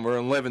 What are we on? We're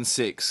on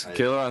 11-6.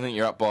 Killer, I think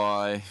you're up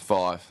by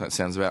 5. That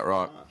sounds about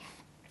right.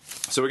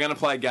 So we're going to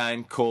play a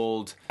game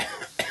called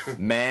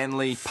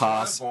Manly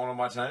Pass. Born on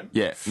my team.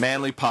 Yeah,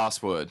 Manly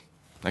Password.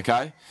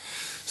 Okay.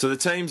 So the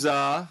teams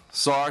are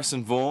Cyrus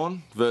and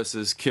Vaughan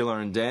versus Killer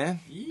and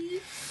Dan.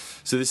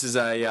 So this is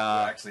we're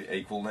actually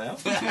equal now.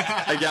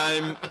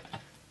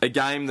 a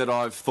game that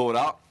I've thought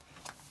up.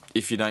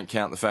 If you don't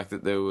count the fact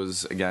that there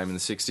was a game in the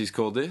 60s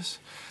called this.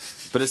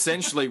 But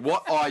essentially,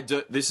 what I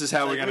do... This is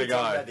how we're going to go.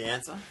 Talk about the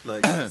answer?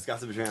 Like,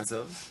 discuss it between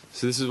ourselves?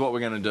 So this is what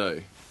we're going to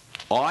do.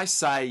 I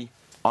say...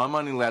 I'm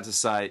only allowed to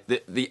say...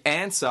 The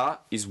answer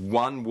is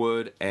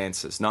one-word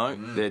answers. No,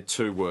 they're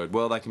two-word.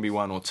 Well, they can be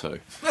 1 or 2.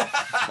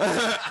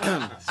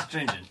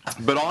 Stringent.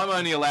 But I'm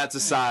only allowed to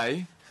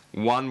say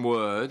one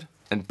word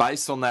and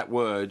based on that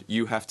word,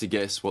 you have to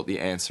guess what the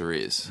answer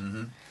is.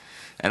 Mm-hmm.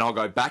 And I'll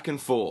go back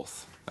and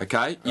forth.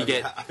 Okay, you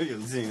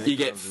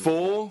get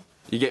four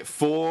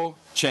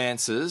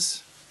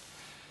chances.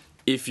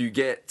 If you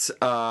get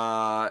it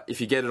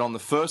on the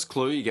first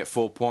clue, you get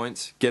 4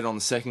 points. Get it on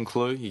the second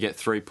clue, you get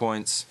 3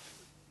 points.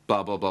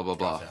 Blah blah blah blah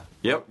blah. Gotcha.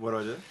 Yep. What do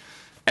I do?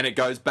 And it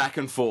goes back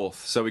and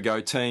forth. So we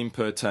go team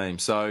per team.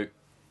 So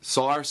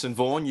Cyrus and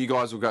Vaughn, you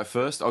guys will go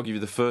first. I'll give you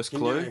the first Can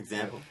you clue. give an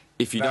example?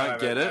 If you don't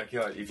get it,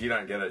 If you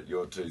don't get it,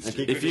 you're too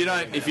stupid. if you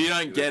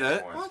don't get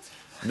it,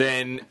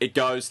 then it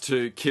goes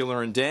to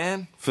Killer and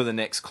Dan for the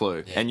next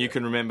clue, and you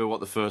can remember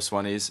what the first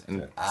one is.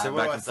 And So what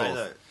back do I and say forth.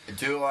 though?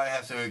 Do I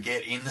have to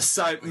get in the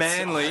So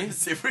Manly.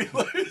 if we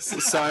lose?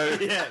 So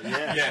Yeah.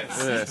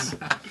 yes.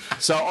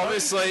 So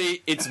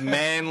obviously it's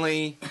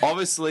Manly.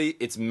 Obviously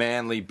it's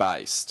Manly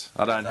based.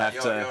 I don't have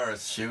to. You're a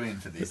shoe-in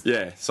for this.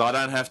 Yeah. So I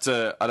don't have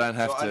to. I don't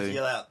have So I have to to.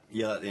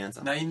 yell out the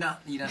answer. No, you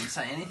don't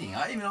say anything.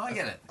 Even I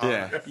get it.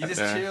 Yeah. You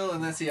just Yeah. chill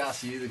unless he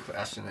asks you the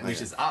question,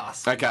 which is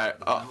us. Okay,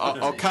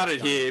 I'll cut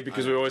it here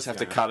because we always have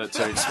to cut it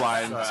to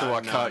explain to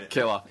our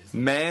Killer.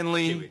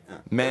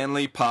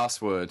 Manly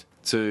password.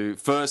 To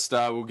first,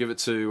 we'll give it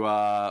to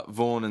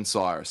Vaughn and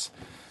Cyrus.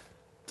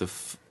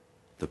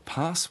 The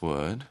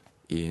password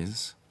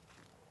is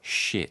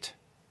shit.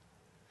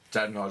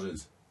 Jaden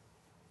Hodges.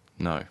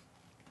 No.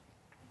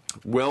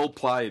 Well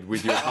played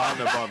with your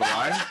partner, by the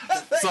way.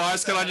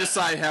 Cyrus, can I just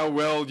say how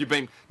well you've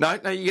been? No,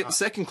 you get the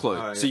second clue.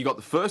 Oh, yeah. So you got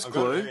the first I've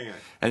got clue, it, yeah.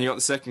 and you got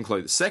the second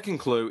clue. The second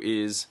clue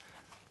is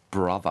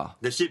brother.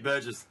 The shit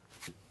Burgess.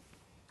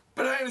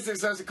 But hang on a second,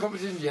 so it's a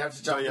competition, you have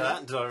to Do I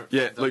jump yell in. that?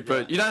 Yeah, Luke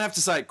Bird. You don't have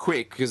to say it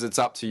quick because it's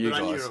up to you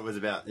But I knew guys. what it was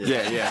about.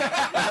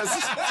 Yeah. But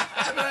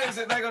hang on a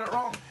second, they got it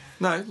wrong.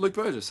 No, Luke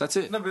Burgess. That's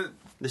it. No, but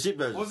The shit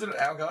Burgess. was it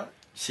our guy?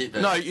 Shit.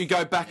 No, you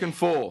go back and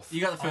forth. You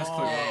got the first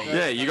clue.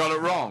 Yeah, you got it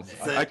wrong.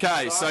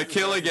 Okay, so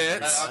Killer I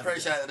gets.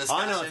 appreciate the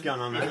discussion. I know what's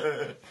going on,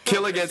 man.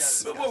 Killer's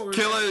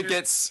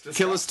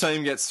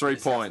team gets 3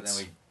 Then points.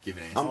 we give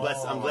it I'm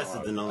blessed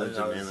with the knowledge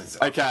of Manly.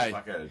 Okay.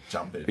 Like a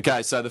jump in.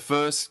 Okay, so the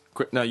first.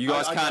 No, you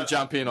guys can't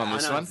jump in on I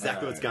this know one.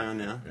 exactly what's going on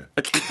now.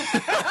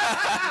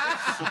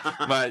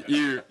 Mate,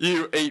 you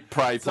eat,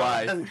 pray,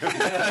 play.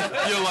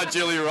 You're like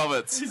Julia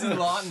Roberts He's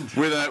enlightened.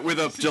 with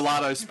a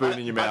gelato spoon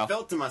in your I mouth.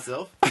 felt to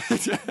myself.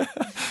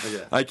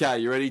 Okay,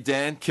 you ready,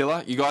 Dan?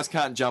 Killer, you guys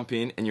can't jump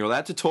in, and you're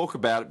allowed to talk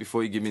about it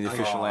before you give me the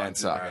official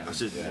answer. I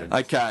should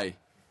Okay.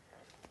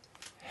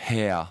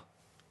 Hair.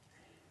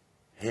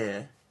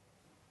 hair.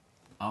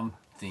 I'm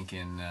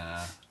thinking.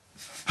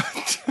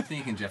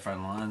 Thinking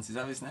Jeffro Lyons. Is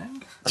that his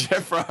name?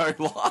 Jeffro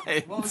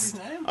Lyons. What was his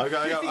name? I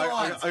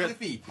got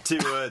Cliffy. 2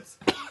 words.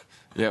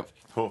 Yep.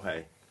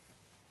 Jorge.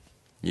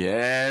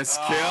 Yes,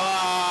 Killer.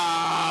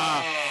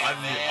 I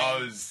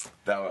was.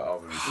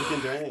 You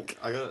can do anything.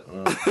 I got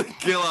it.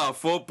 Killer,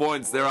 4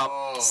 points. They're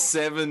up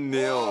 7-0.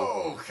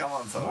 Oh, come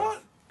on, son.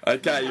 What?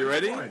 Okay, you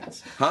ready?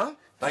 Huh?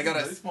 They got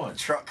a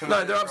truck.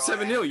 No, they're up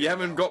 7-0. You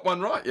haven't got one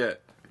right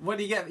yet. What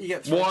do you get? You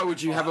get. 3. Why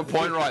would you have a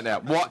point right now?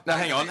 What? No,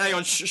 hang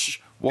on. Shh.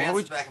 Why Bounce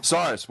would back and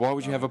Cyrus? Why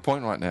would you have a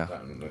point right now?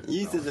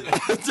 You said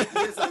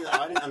that.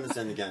 I didn't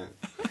understand the game.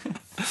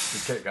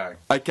 Just keep going.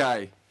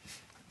 Okay.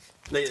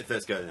 They get the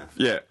first go now.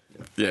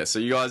 Yeah. So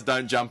you guys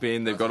don't jump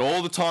in. They've got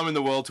all the time in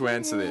the world to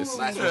answer this.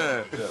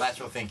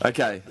 Lateral thinking.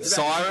 Okay, It's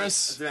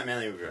Cyrus. about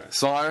Manly, bro.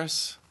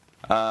 Cyrus.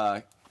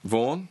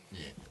 Vaughn. Yeah.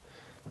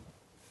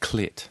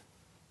 Clit.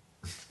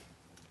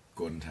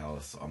 Gordon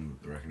Tallis, I'm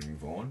reckoning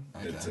Vaughn.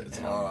 Okay. It's an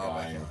I'll back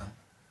ongoing. on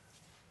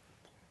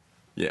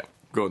Yeah.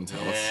 Gordon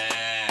Tallis. that. Yeah.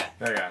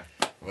 There you go.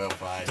 Well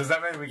played. Does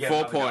that mean we get 4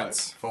 another go?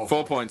 points. Four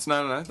 4 points.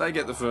 No. They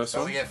get the first So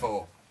we one. get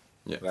 4.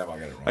 They might get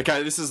it wrong.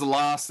 Okay, this is the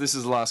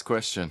last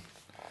question.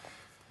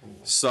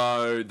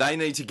 So they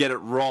need to get it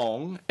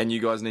wrong, and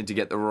you guys need to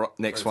get the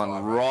next For a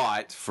one tie,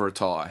 right for a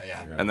tie.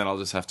 Yeah. And then I'll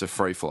just have to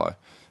free flow.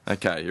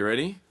 Okay, you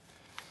ready?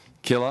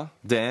 Killer,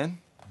 Dan.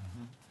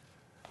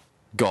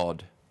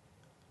 God.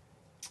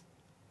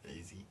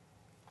 Easy.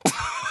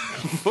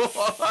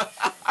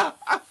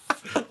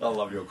 I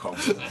love your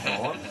confidence,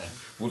 Vaughn.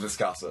 We'll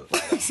discuss it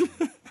later.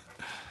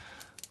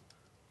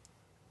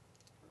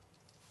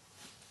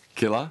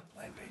 Killer.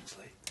 Lane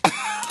Beachley.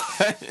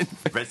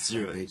 Brett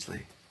Stewart.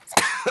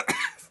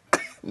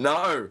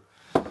 No.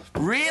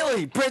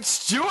 Really? Brett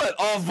Stewart?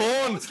 Oh,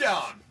 Vaughn. What's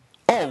going?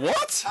 Oh,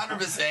 what?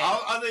 100%.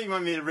 I think you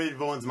want me to read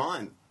Vaughn's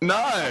mind. No.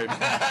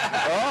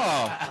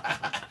 Oh.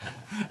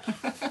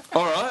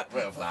 All right.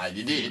 Well played,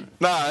 you did.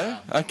 No.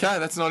 Okay,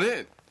 that's not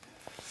it.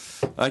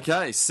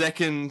 Okay,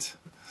 second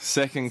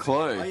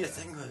clue. Oh, yeah,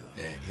 second clue.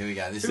 Yeah, here we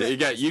go. This There is. you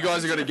go. You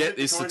guys are going to get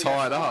this to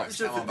tie it up. You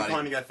should Come on, have buddy.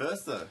 time to go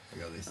first, though. We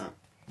got this. Oh.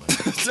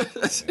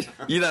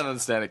 You don't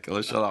understand it,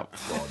 Killer. Shut up.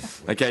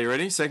 Okay, you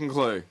ready? Second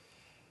clue.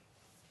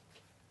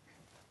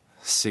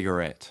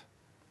 Cigarette.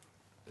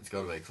 It's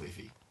got to be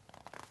Cliffy.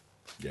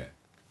 Yeah.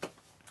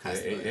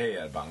 Has to He be.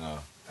 had a banger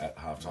at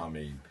half time.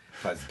 He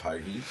plays the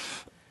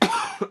pokies.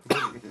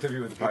 Cliffy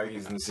with the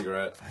pokies and the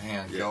cigarette. Hang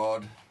on,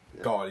 God.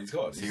 God, he's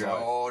God. He's like,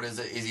 God, is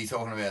he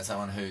talking about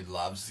someone who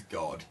loves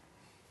God?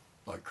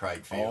 Like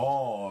Craig Field?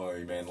 oh,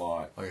 you mean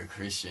like. Like a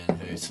Christian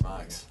who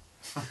smokes?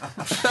 Look,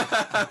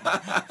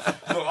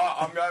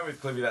 I'm going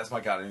with Clivy. That's my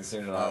gut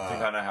instinct, and I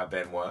think I know how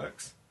Ben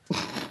works.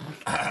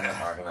 I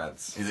reckon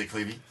that's... Is it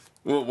Clivy?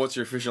 Well, what's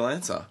your official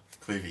answer?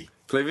 Clivy.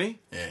 Clivy?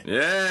 Yeah.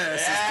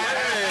 Yes,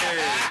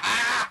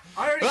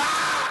 I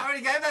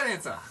already gave that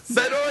answer.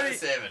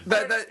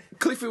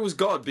 Cliffy was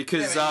God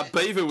because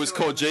Beaver was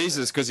called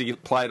Jesus because he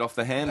played off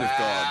the hand of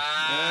God.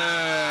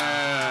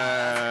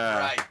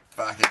 Great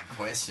fucking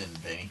question,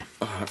 Benny.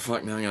 Oh,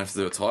 fuck, now I'm going to have to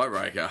do a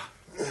tiebreaker.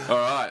 All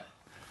right.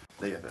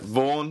 They go first.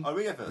 Vaughn. Oh,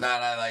 we go first.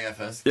 No, they go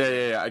first.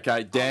 Yeah.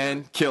 Okay,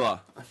 Dan, killer.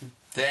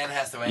 Dan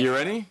has to win. You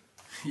ready?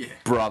 Yeah.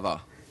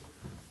 Brother.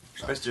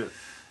 Let's do it.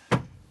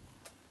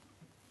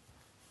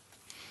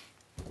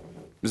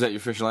 Is that your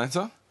official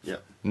answer?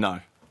 Yep. No.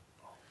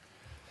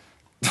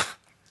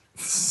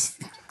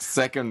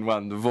 Second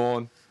one, the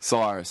Vaughn,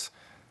 Cyrus,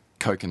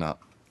 coconut.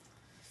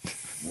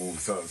 Well,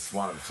 so it's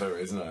one of two,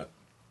 isn't it?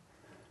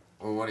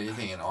 Well, what are you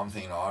thinking? I'm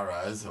thinking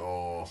Iros,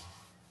 or...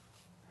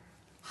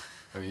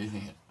 Who are you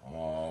thinking?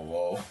 Oh,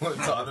 well,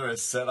 it's either a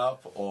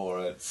setup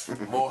or it's...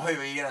 Well, who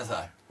are you going to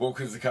say? Well,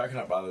 because the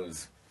Coconut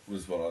Brothers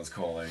was what I was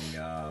calling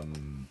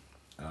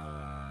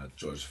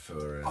George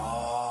Fuller and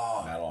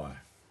Malai.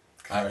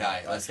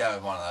 Okay, let's go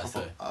with one of those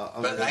two.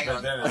 But hang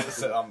on. Then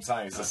I'm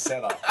saying it's a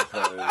setup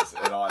because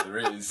it either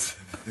is...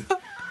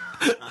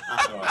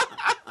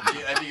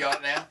 Have you got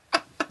it now?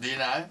 Do you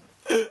know?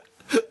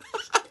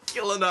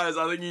 Killer knows,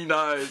 I think he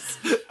knows.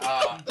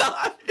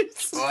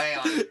 Nice. Well, hang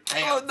on.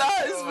 Oh,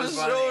 knows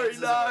for sure, he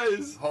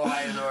knows. Jorge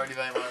has already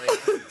been one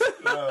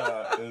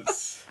of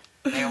these.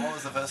 Hang on, what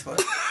was the first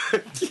question?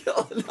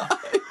 Killer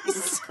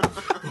knows.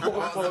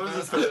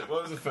 What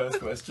was the first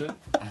question?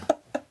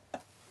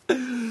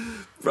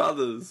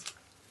 Brothers.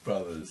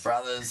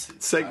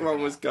 Second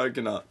one was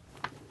coconut.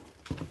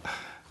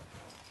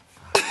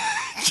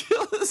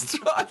 Killer's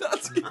trying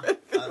not to give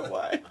it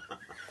away.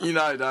 You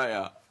know, don't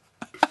you?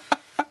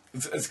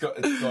 It's got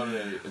to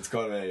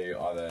be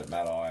either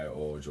Matt I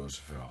or George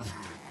Fuller.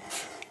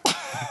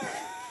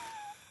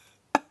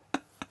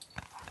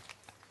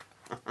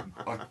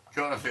 I've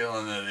got a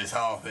feeling that this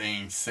whole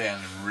thing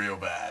sounded real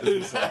bad.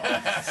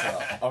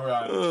 I'm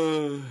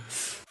going.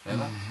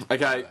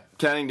 Okay,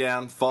 counting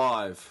down.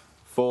 5,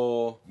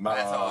 4,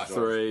 Matt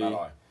 3.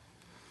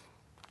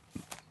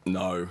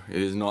 No,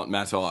 it is not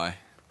Matai.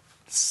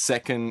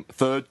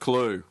 Third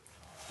clue.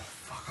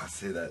 Fuck, I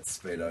see that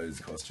Speedo's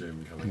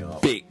costume coming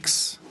up.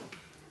 Bix.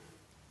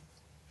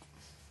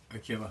 A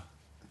killer.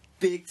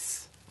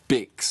 Bix.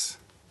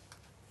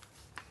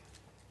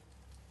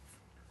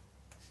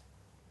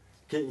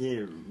 Can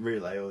you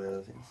relay all the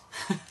other things?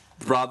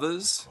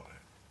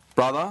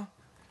 Brother,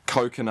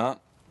 coconut,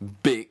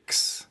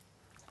 Bix.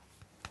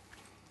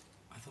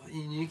 I thought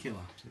you knew killer.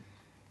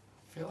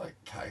 I feel like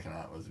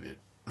coconut was a bit...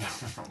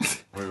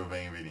 we were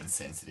being a bit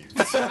insensitive. It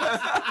was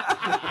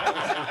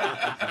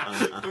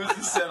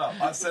the setup.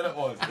 I said it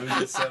was. It was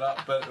the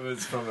setup, but it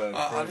was from a...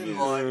 I didn't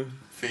like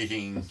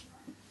picking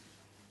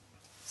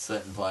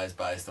certain players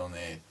based on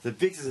their... The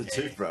Bix is a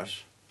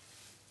toothbrush.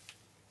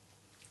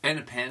 And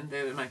a pen.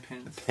 They make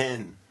pens.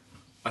 Pen.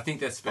 I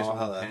think that's special.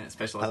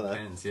 Specialized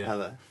pens. Yeah.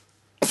 Hello.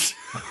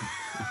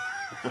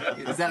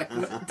 Is that a,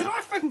 did I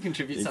fucking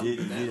contribute something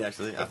to You that? did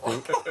actually, I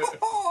think. Did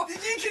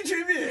you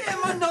contribute? Yeah,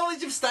 my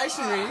knowledge of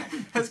stationery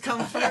has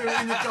come through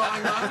in the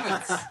dying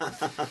moments.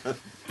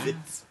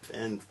 Bits,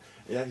 pens.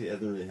 It actually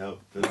hasn't really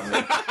helped. But,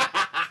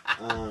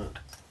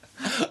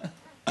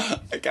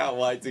 I can't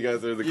wait to go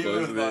through the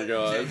clues with you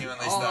guys.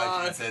 Genuinely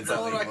stoked and said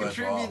something I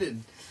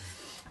contributed.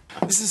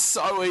 This is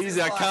so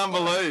easy, I can't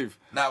believe.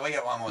 No, we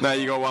get one more. No,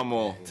 you got one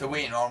more. To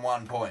win on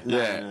 1 point.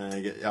 Yeah. No,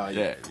 you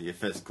get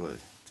first clue.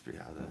 It's pretty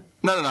hard though.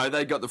 No,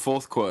 they got the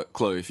fourth clue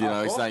if you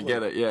don't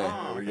get it,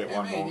 yeah. We get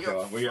one more.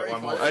 We get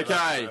one more.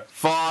 Okay,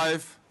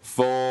 5,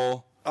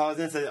 4, I was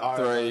going to say Iro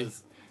 3,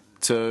 Brothers.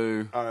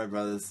 2, Iro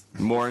Brothers.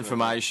 more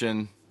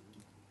information,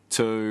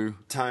 2.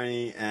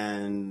 Tony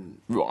and...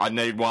 I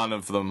need one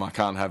of them, I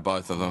can't have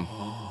both of them.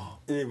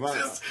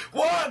 Just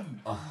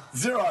 1!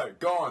 0,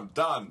 gone,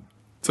 done.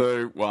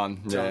 2,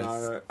 1, John yes.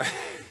 Iro.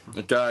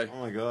 Okay. Oh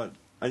my god.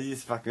 You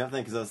just fucked me up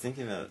then because I was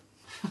thinking about it.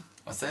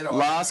 I said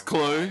Last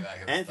clue.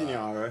 Anthony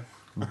Iro.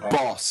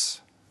 Boss.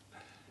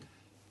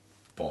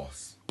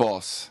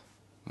 Boss.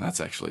 That's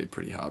actually a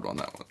pretty hard one,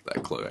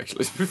 that clue,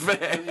 actually, to be fair.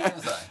 What are you going to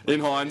say?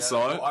 In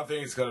hindsight. Well, I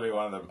think it's got to be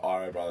one of the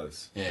Iro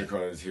brothers. Yeah.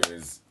 Because he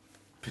was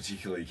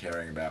particularly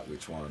caring about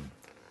which one.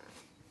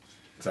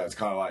 So it's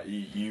kind of like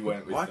you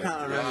went with... I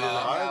can't remember the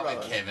I'm Iro going with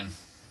Brothers. Kevin.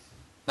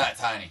 No,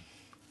 Tony.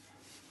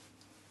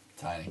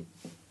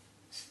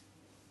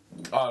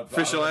 Oh,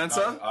 Official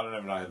answer? I don't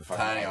even know who the fuck...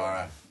 Tony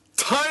Iro.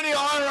 Tony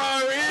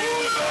Iro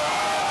is...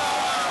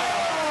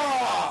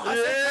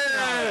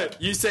 Yeah!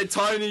 You said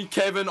Tony,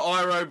 Kevin,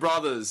 Iro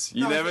brothers.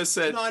 You never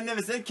said... No, I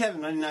never said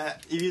Kevin. I didn't know how,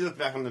 if you look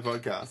back on the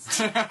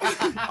podcast.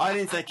 I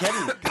didn't say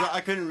Kevin because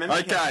I couldn't remember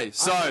Okay, Kevin.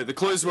 so the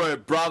clues were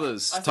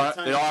brothers. I said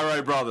Tony. The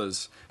Iro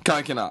brothers.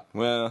 Coconut.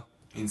 Well,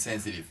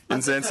 Insensitive.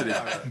 insensitive.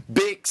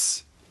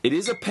 Bix. It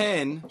is a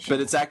pen, but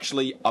it's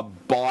actually a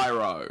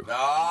biro.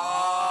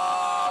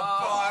 Oh,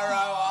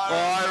 Byro.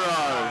 Biro.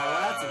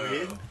 Oh, that's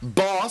weird.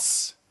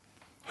 boss.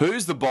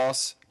 Who's the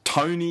boss?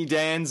 Tony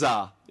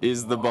Danza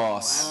is the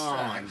boss. Oh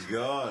my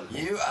god.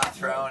 You are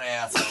throwing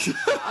out some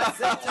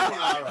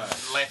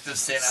left of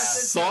centre.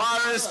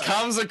 Cyrus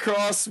comes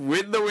across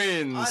with the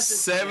win. I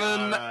said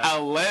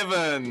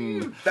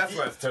 7-11. That's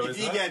worth two, If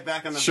you isn't it? go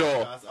back on the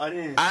Sure. podcast, I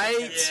didn't.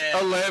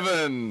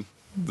 8-11.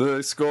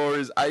 The score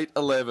is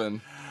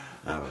 8-11.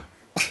 Oh.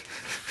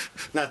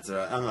 That's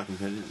alright. I'm not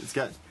competitive. Let's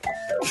go.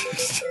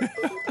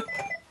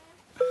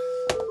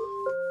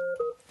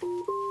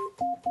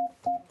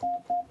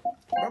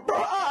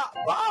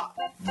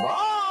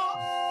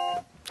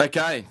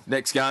 Okay,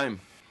 next game.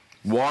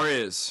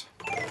 Warriors.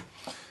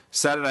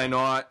 Saturday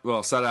night,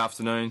 well, Saturday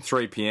afternoon,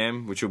 3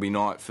 p.m, which will be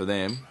night for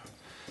them.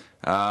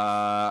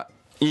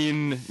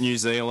 In New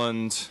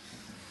Zealand,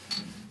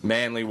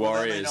 Manly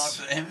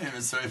Warriors.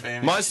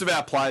 Most of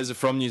our players are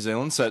from New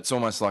Zealand, so it's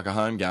almost like a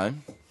home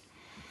game.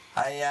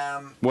 Hey,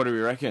 What do we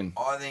reckon?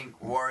 I think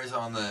Warriors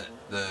are on the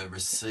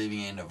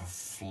receiving end of a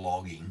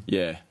flogging,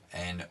 Yeah.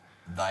 and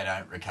they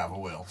don't recover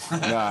well. No,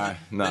 They're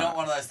not no,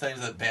 one of those teams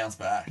that bounce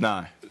back.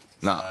 no,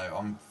 no.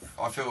 So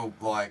I feel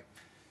like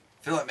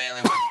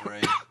Manly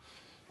went 3.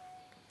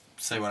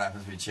 See what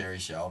happens with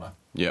Cherry's shoulder.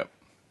 Yep.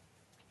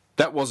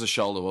 That was a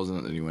shoulder, wasn't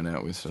it, that he went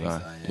out with today?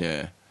 so,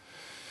 yeah.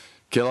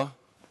 Killer?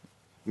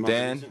 My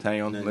Dan? prediction?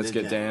 Hang on, No, let's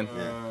get Dan.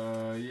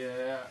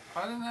 Yeah,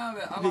 I don't know.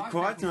 I Be like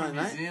quiet people tonight, from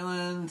New mate.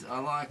 Zealand. I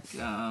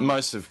like.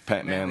 Most of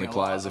Pat Manly Manly a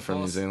players lot, are from of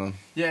New course. Zealand.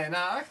 Yeah, no,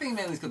 I think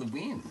Manly's got the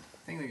win.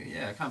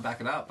 I can't back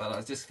it up, but I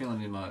was just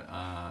feeling it in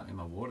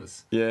my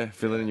waters. Yeah,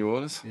 fill it in your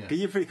waters. Yeah,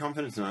 You're pretty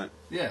confident tonight.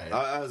 yeah,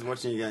 I was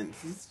watching you going,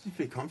 he's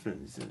pretty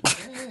confident. Isn't it?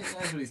 yeah, he knows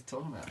what he's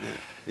talking about.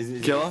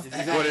 Killer?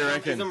 What do you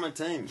reckon? He's on my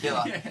team.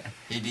 Killer.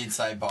 He did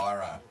say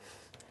Byro.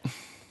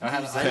 I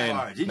had,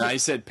 Pen. Did No, you? he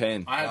said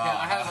Pen. I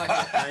had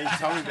like No, you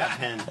told me about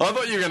Penn. I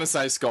thought you were going to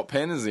say Scott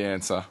Penn as the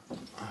answer.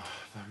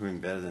 Fucking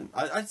better than.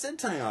 I said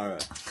Tony Ira.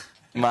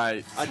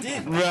 Mate. I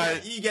did.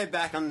 Right. You get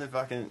back on the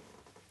fucking.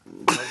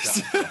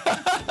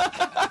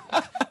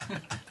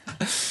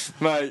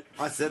 Mate,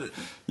 I said it.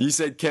 you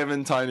said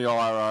Kevin, Tony,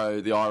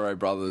 Iro, the Iro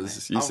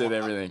brothers. You said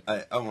everything.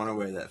 I want to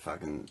wear that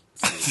fucking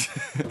suit.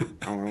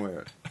 I want to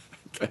wear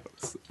it.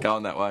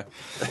 Going that way.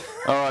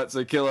 All right,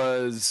 so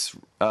Killer's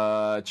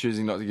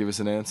choosing not to give us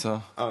an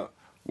answer. Oh,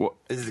 What?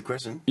 is this a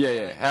question?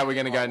 Yeah. How are we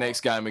going to go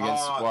next game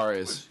against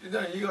Warriors?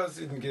 No, you guys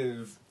didn't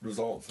give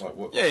results. Like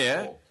what?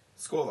 Yeah.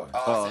 Score though.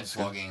 I it's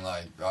said flogging.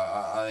 Like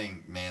I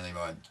think Manly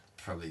by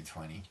probably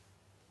 20.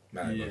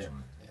 No, yeah,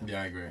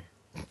 I agree.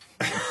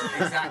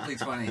 Exactly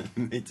 20.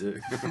 Me too.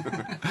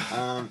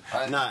 No,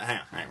 hang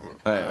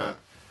on.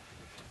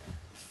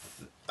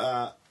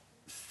 Hey,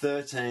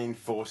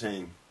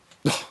 13-14.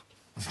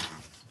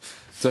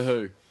 to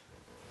who?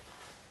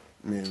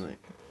 Manly.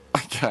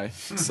 Okay.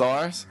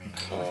 Cyrus?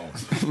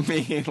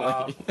 Manly.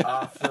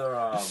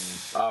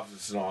 After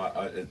tonight,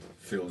 it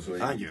feels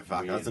really I don't give a fuck.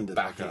 I weird listen to the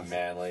backing podcast.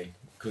 Manly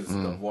because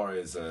the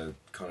Warriors are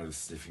kind of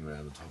sniffing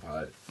around the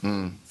top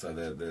 8, so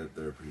they're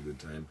a pretty good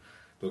team.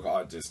 Look,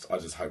 I just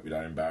hope we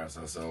don't embarrass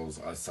ourselves.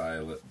 I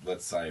say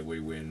let's say we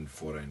win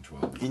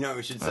 14-12. You know what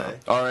we should say?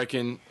 I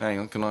reckon, hang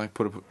on, can I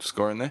put a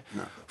score in there?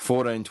 No.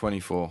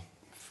 14-24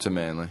 to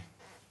Manly.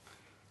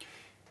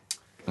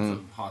 It's a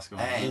high score.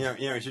 Hey. You know what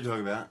we should talk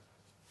about?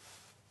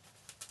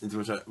 It's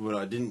what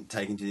I didn't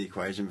take into the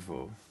equation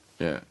before.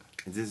 Yeah.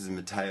 Is this is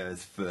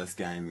Mateo's first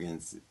game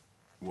against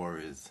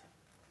Warriors.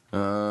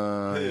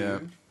 Yeah.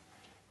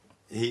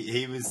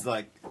 He was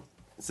like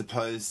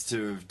supposed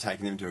to have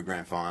taken them to a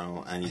grand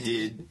final, and he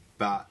did,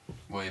 but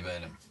We beat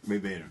him. we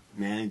beat him.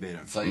 Manly beat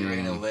him. So you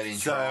reckon he'll let in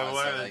So try?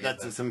 whatever,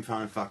 that's some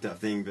kind of fucked up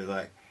thing, but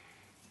like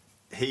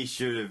he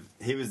should have.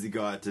 He was the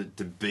guy to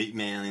beat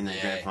Manly in the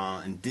Yeah. grand final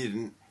and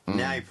didn't.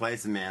 Now he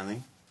plays for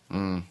Manly,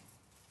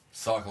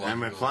 psychological.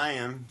 and we're playing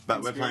him,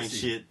 but we're playing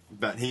Conspiracy. shit.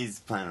 But he's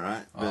playing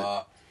alright.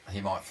 But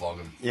He might flog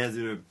him. he has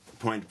a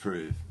point to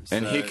prove.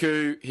 And So-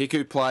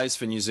 Hiku plays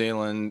for New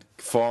Zealand.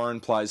 Foreign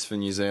plays for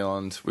New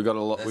Zealand. We got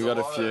a lot. We got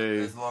a few.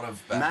 There's a lot of.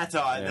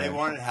 Matai, they Yeah.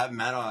 wanted to have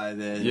Matai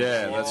there.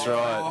 Yeah, that's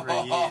right.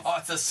 3 years.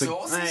 It's a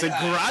saucy. It's a game.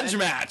 grudge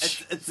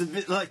match, It's a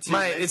bit like two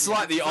mate. It's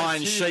like the it's Iron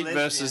two Sheik versus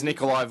lesbians.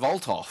 Nikolai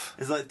Voltov.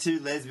 It's like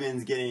two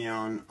lesbians getting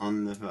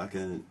on the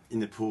fucking in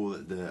the pool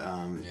at the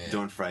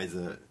Don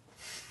Fraser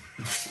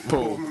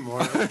Paul.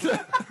 Memorial.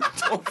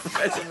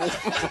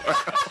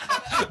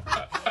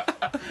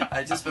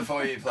 Hey, just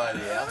before you play the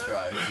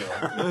outro,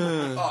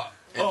 Oh,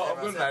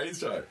 I've got an age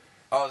joke.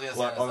 I was going to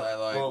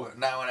say,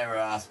 no one ever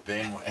asked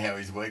Ben how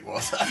his week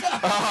was.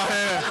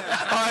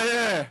 Oh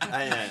yeah.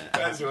 Hey, yeah.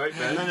 That's right,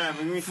 man. No,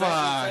 when we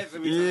Fuck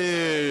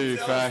you,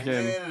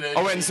 fucking.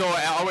 I went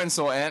and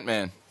saw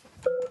Ant-Man.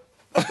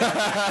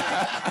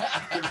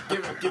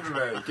 Give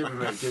him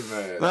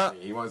a. No.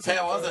 He wants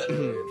How was it?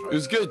 It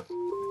was good.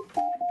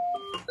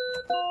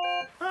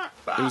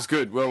 It was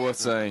good. Well worth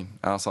seeing,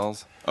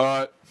 assholes. All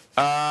right.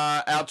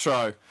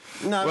 Outro.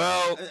 No.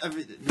 Well,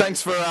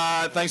 thanks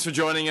for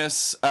joining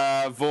us,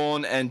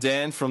 Vaughn and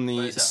Dan from the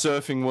Pleasure.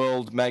 Surfing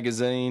World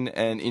magazine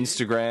and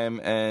Instagram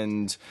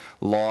and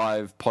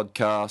live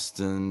podcast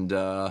and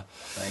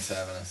Thanks for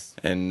having us.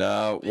 and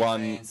Big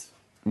one fans.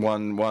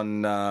 One. What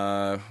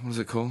is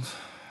it called?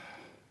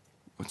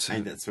 What's it?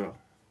 Ain't that swell?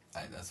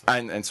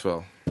 Ain't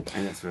swell.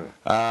 Ain't that swell?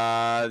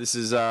 This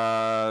is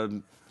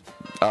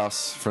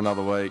us for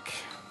another week.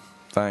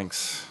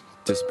 Thanks.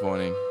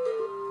 Disappointing.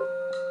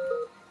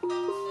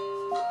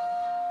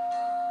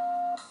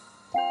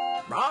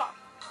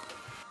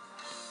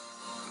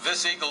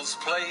 This eagle's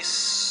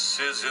place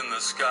is in the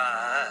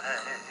sky.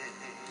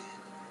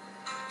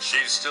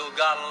 She's still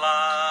got a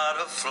lot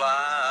of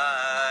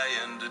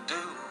flying to do.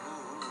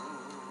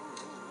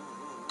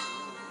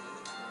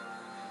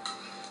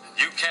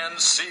 You can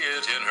see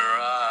it in her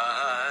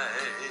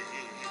eye,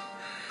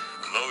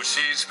 though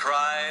she's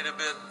cried a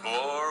bit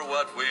for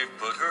what we've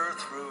put her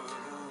through.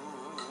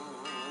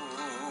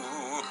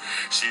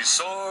 She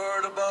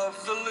soared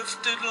above the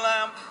lifted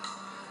lamp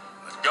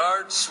that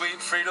guards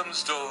sweet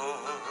freedom's door.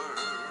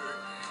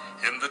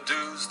 In the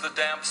dews, the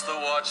damps, the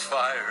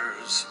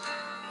watchfires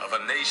of a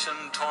nation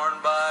torn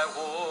by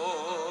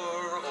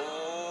war.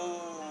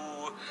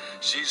 Oh,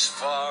 she's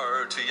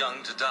far too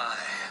young to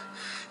die.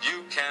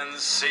 You can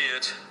see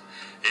it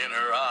in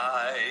her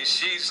eye.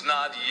 She's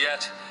not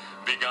yet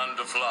begun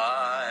to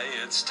fly.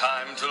 It's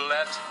time to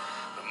let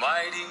the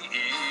mighty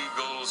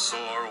eagle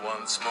soar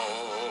once more.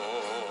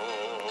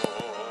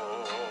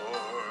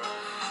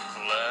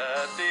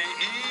 Let the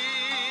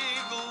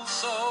eagle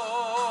soar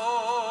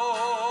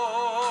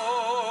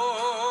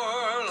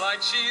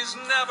like she's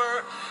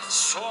never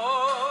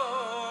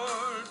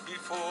soared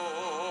before.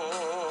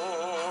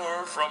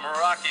 From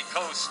rocky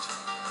coast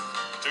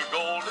to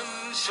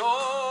golden shore,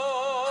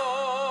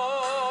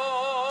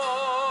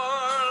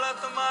 let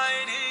the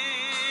mighty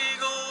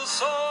eagle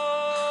soar,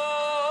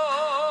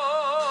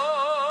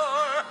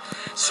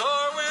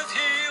 soar with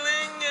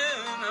healing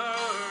in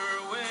her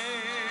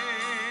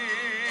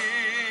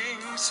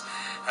wings,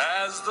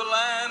 as the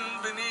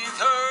land beneath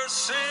her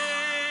sings.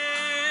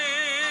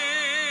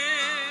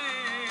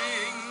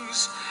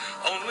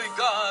 Only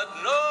God,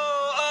 no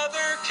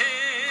other kings.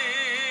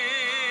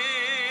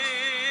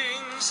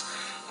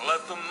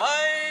 Let the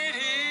mighty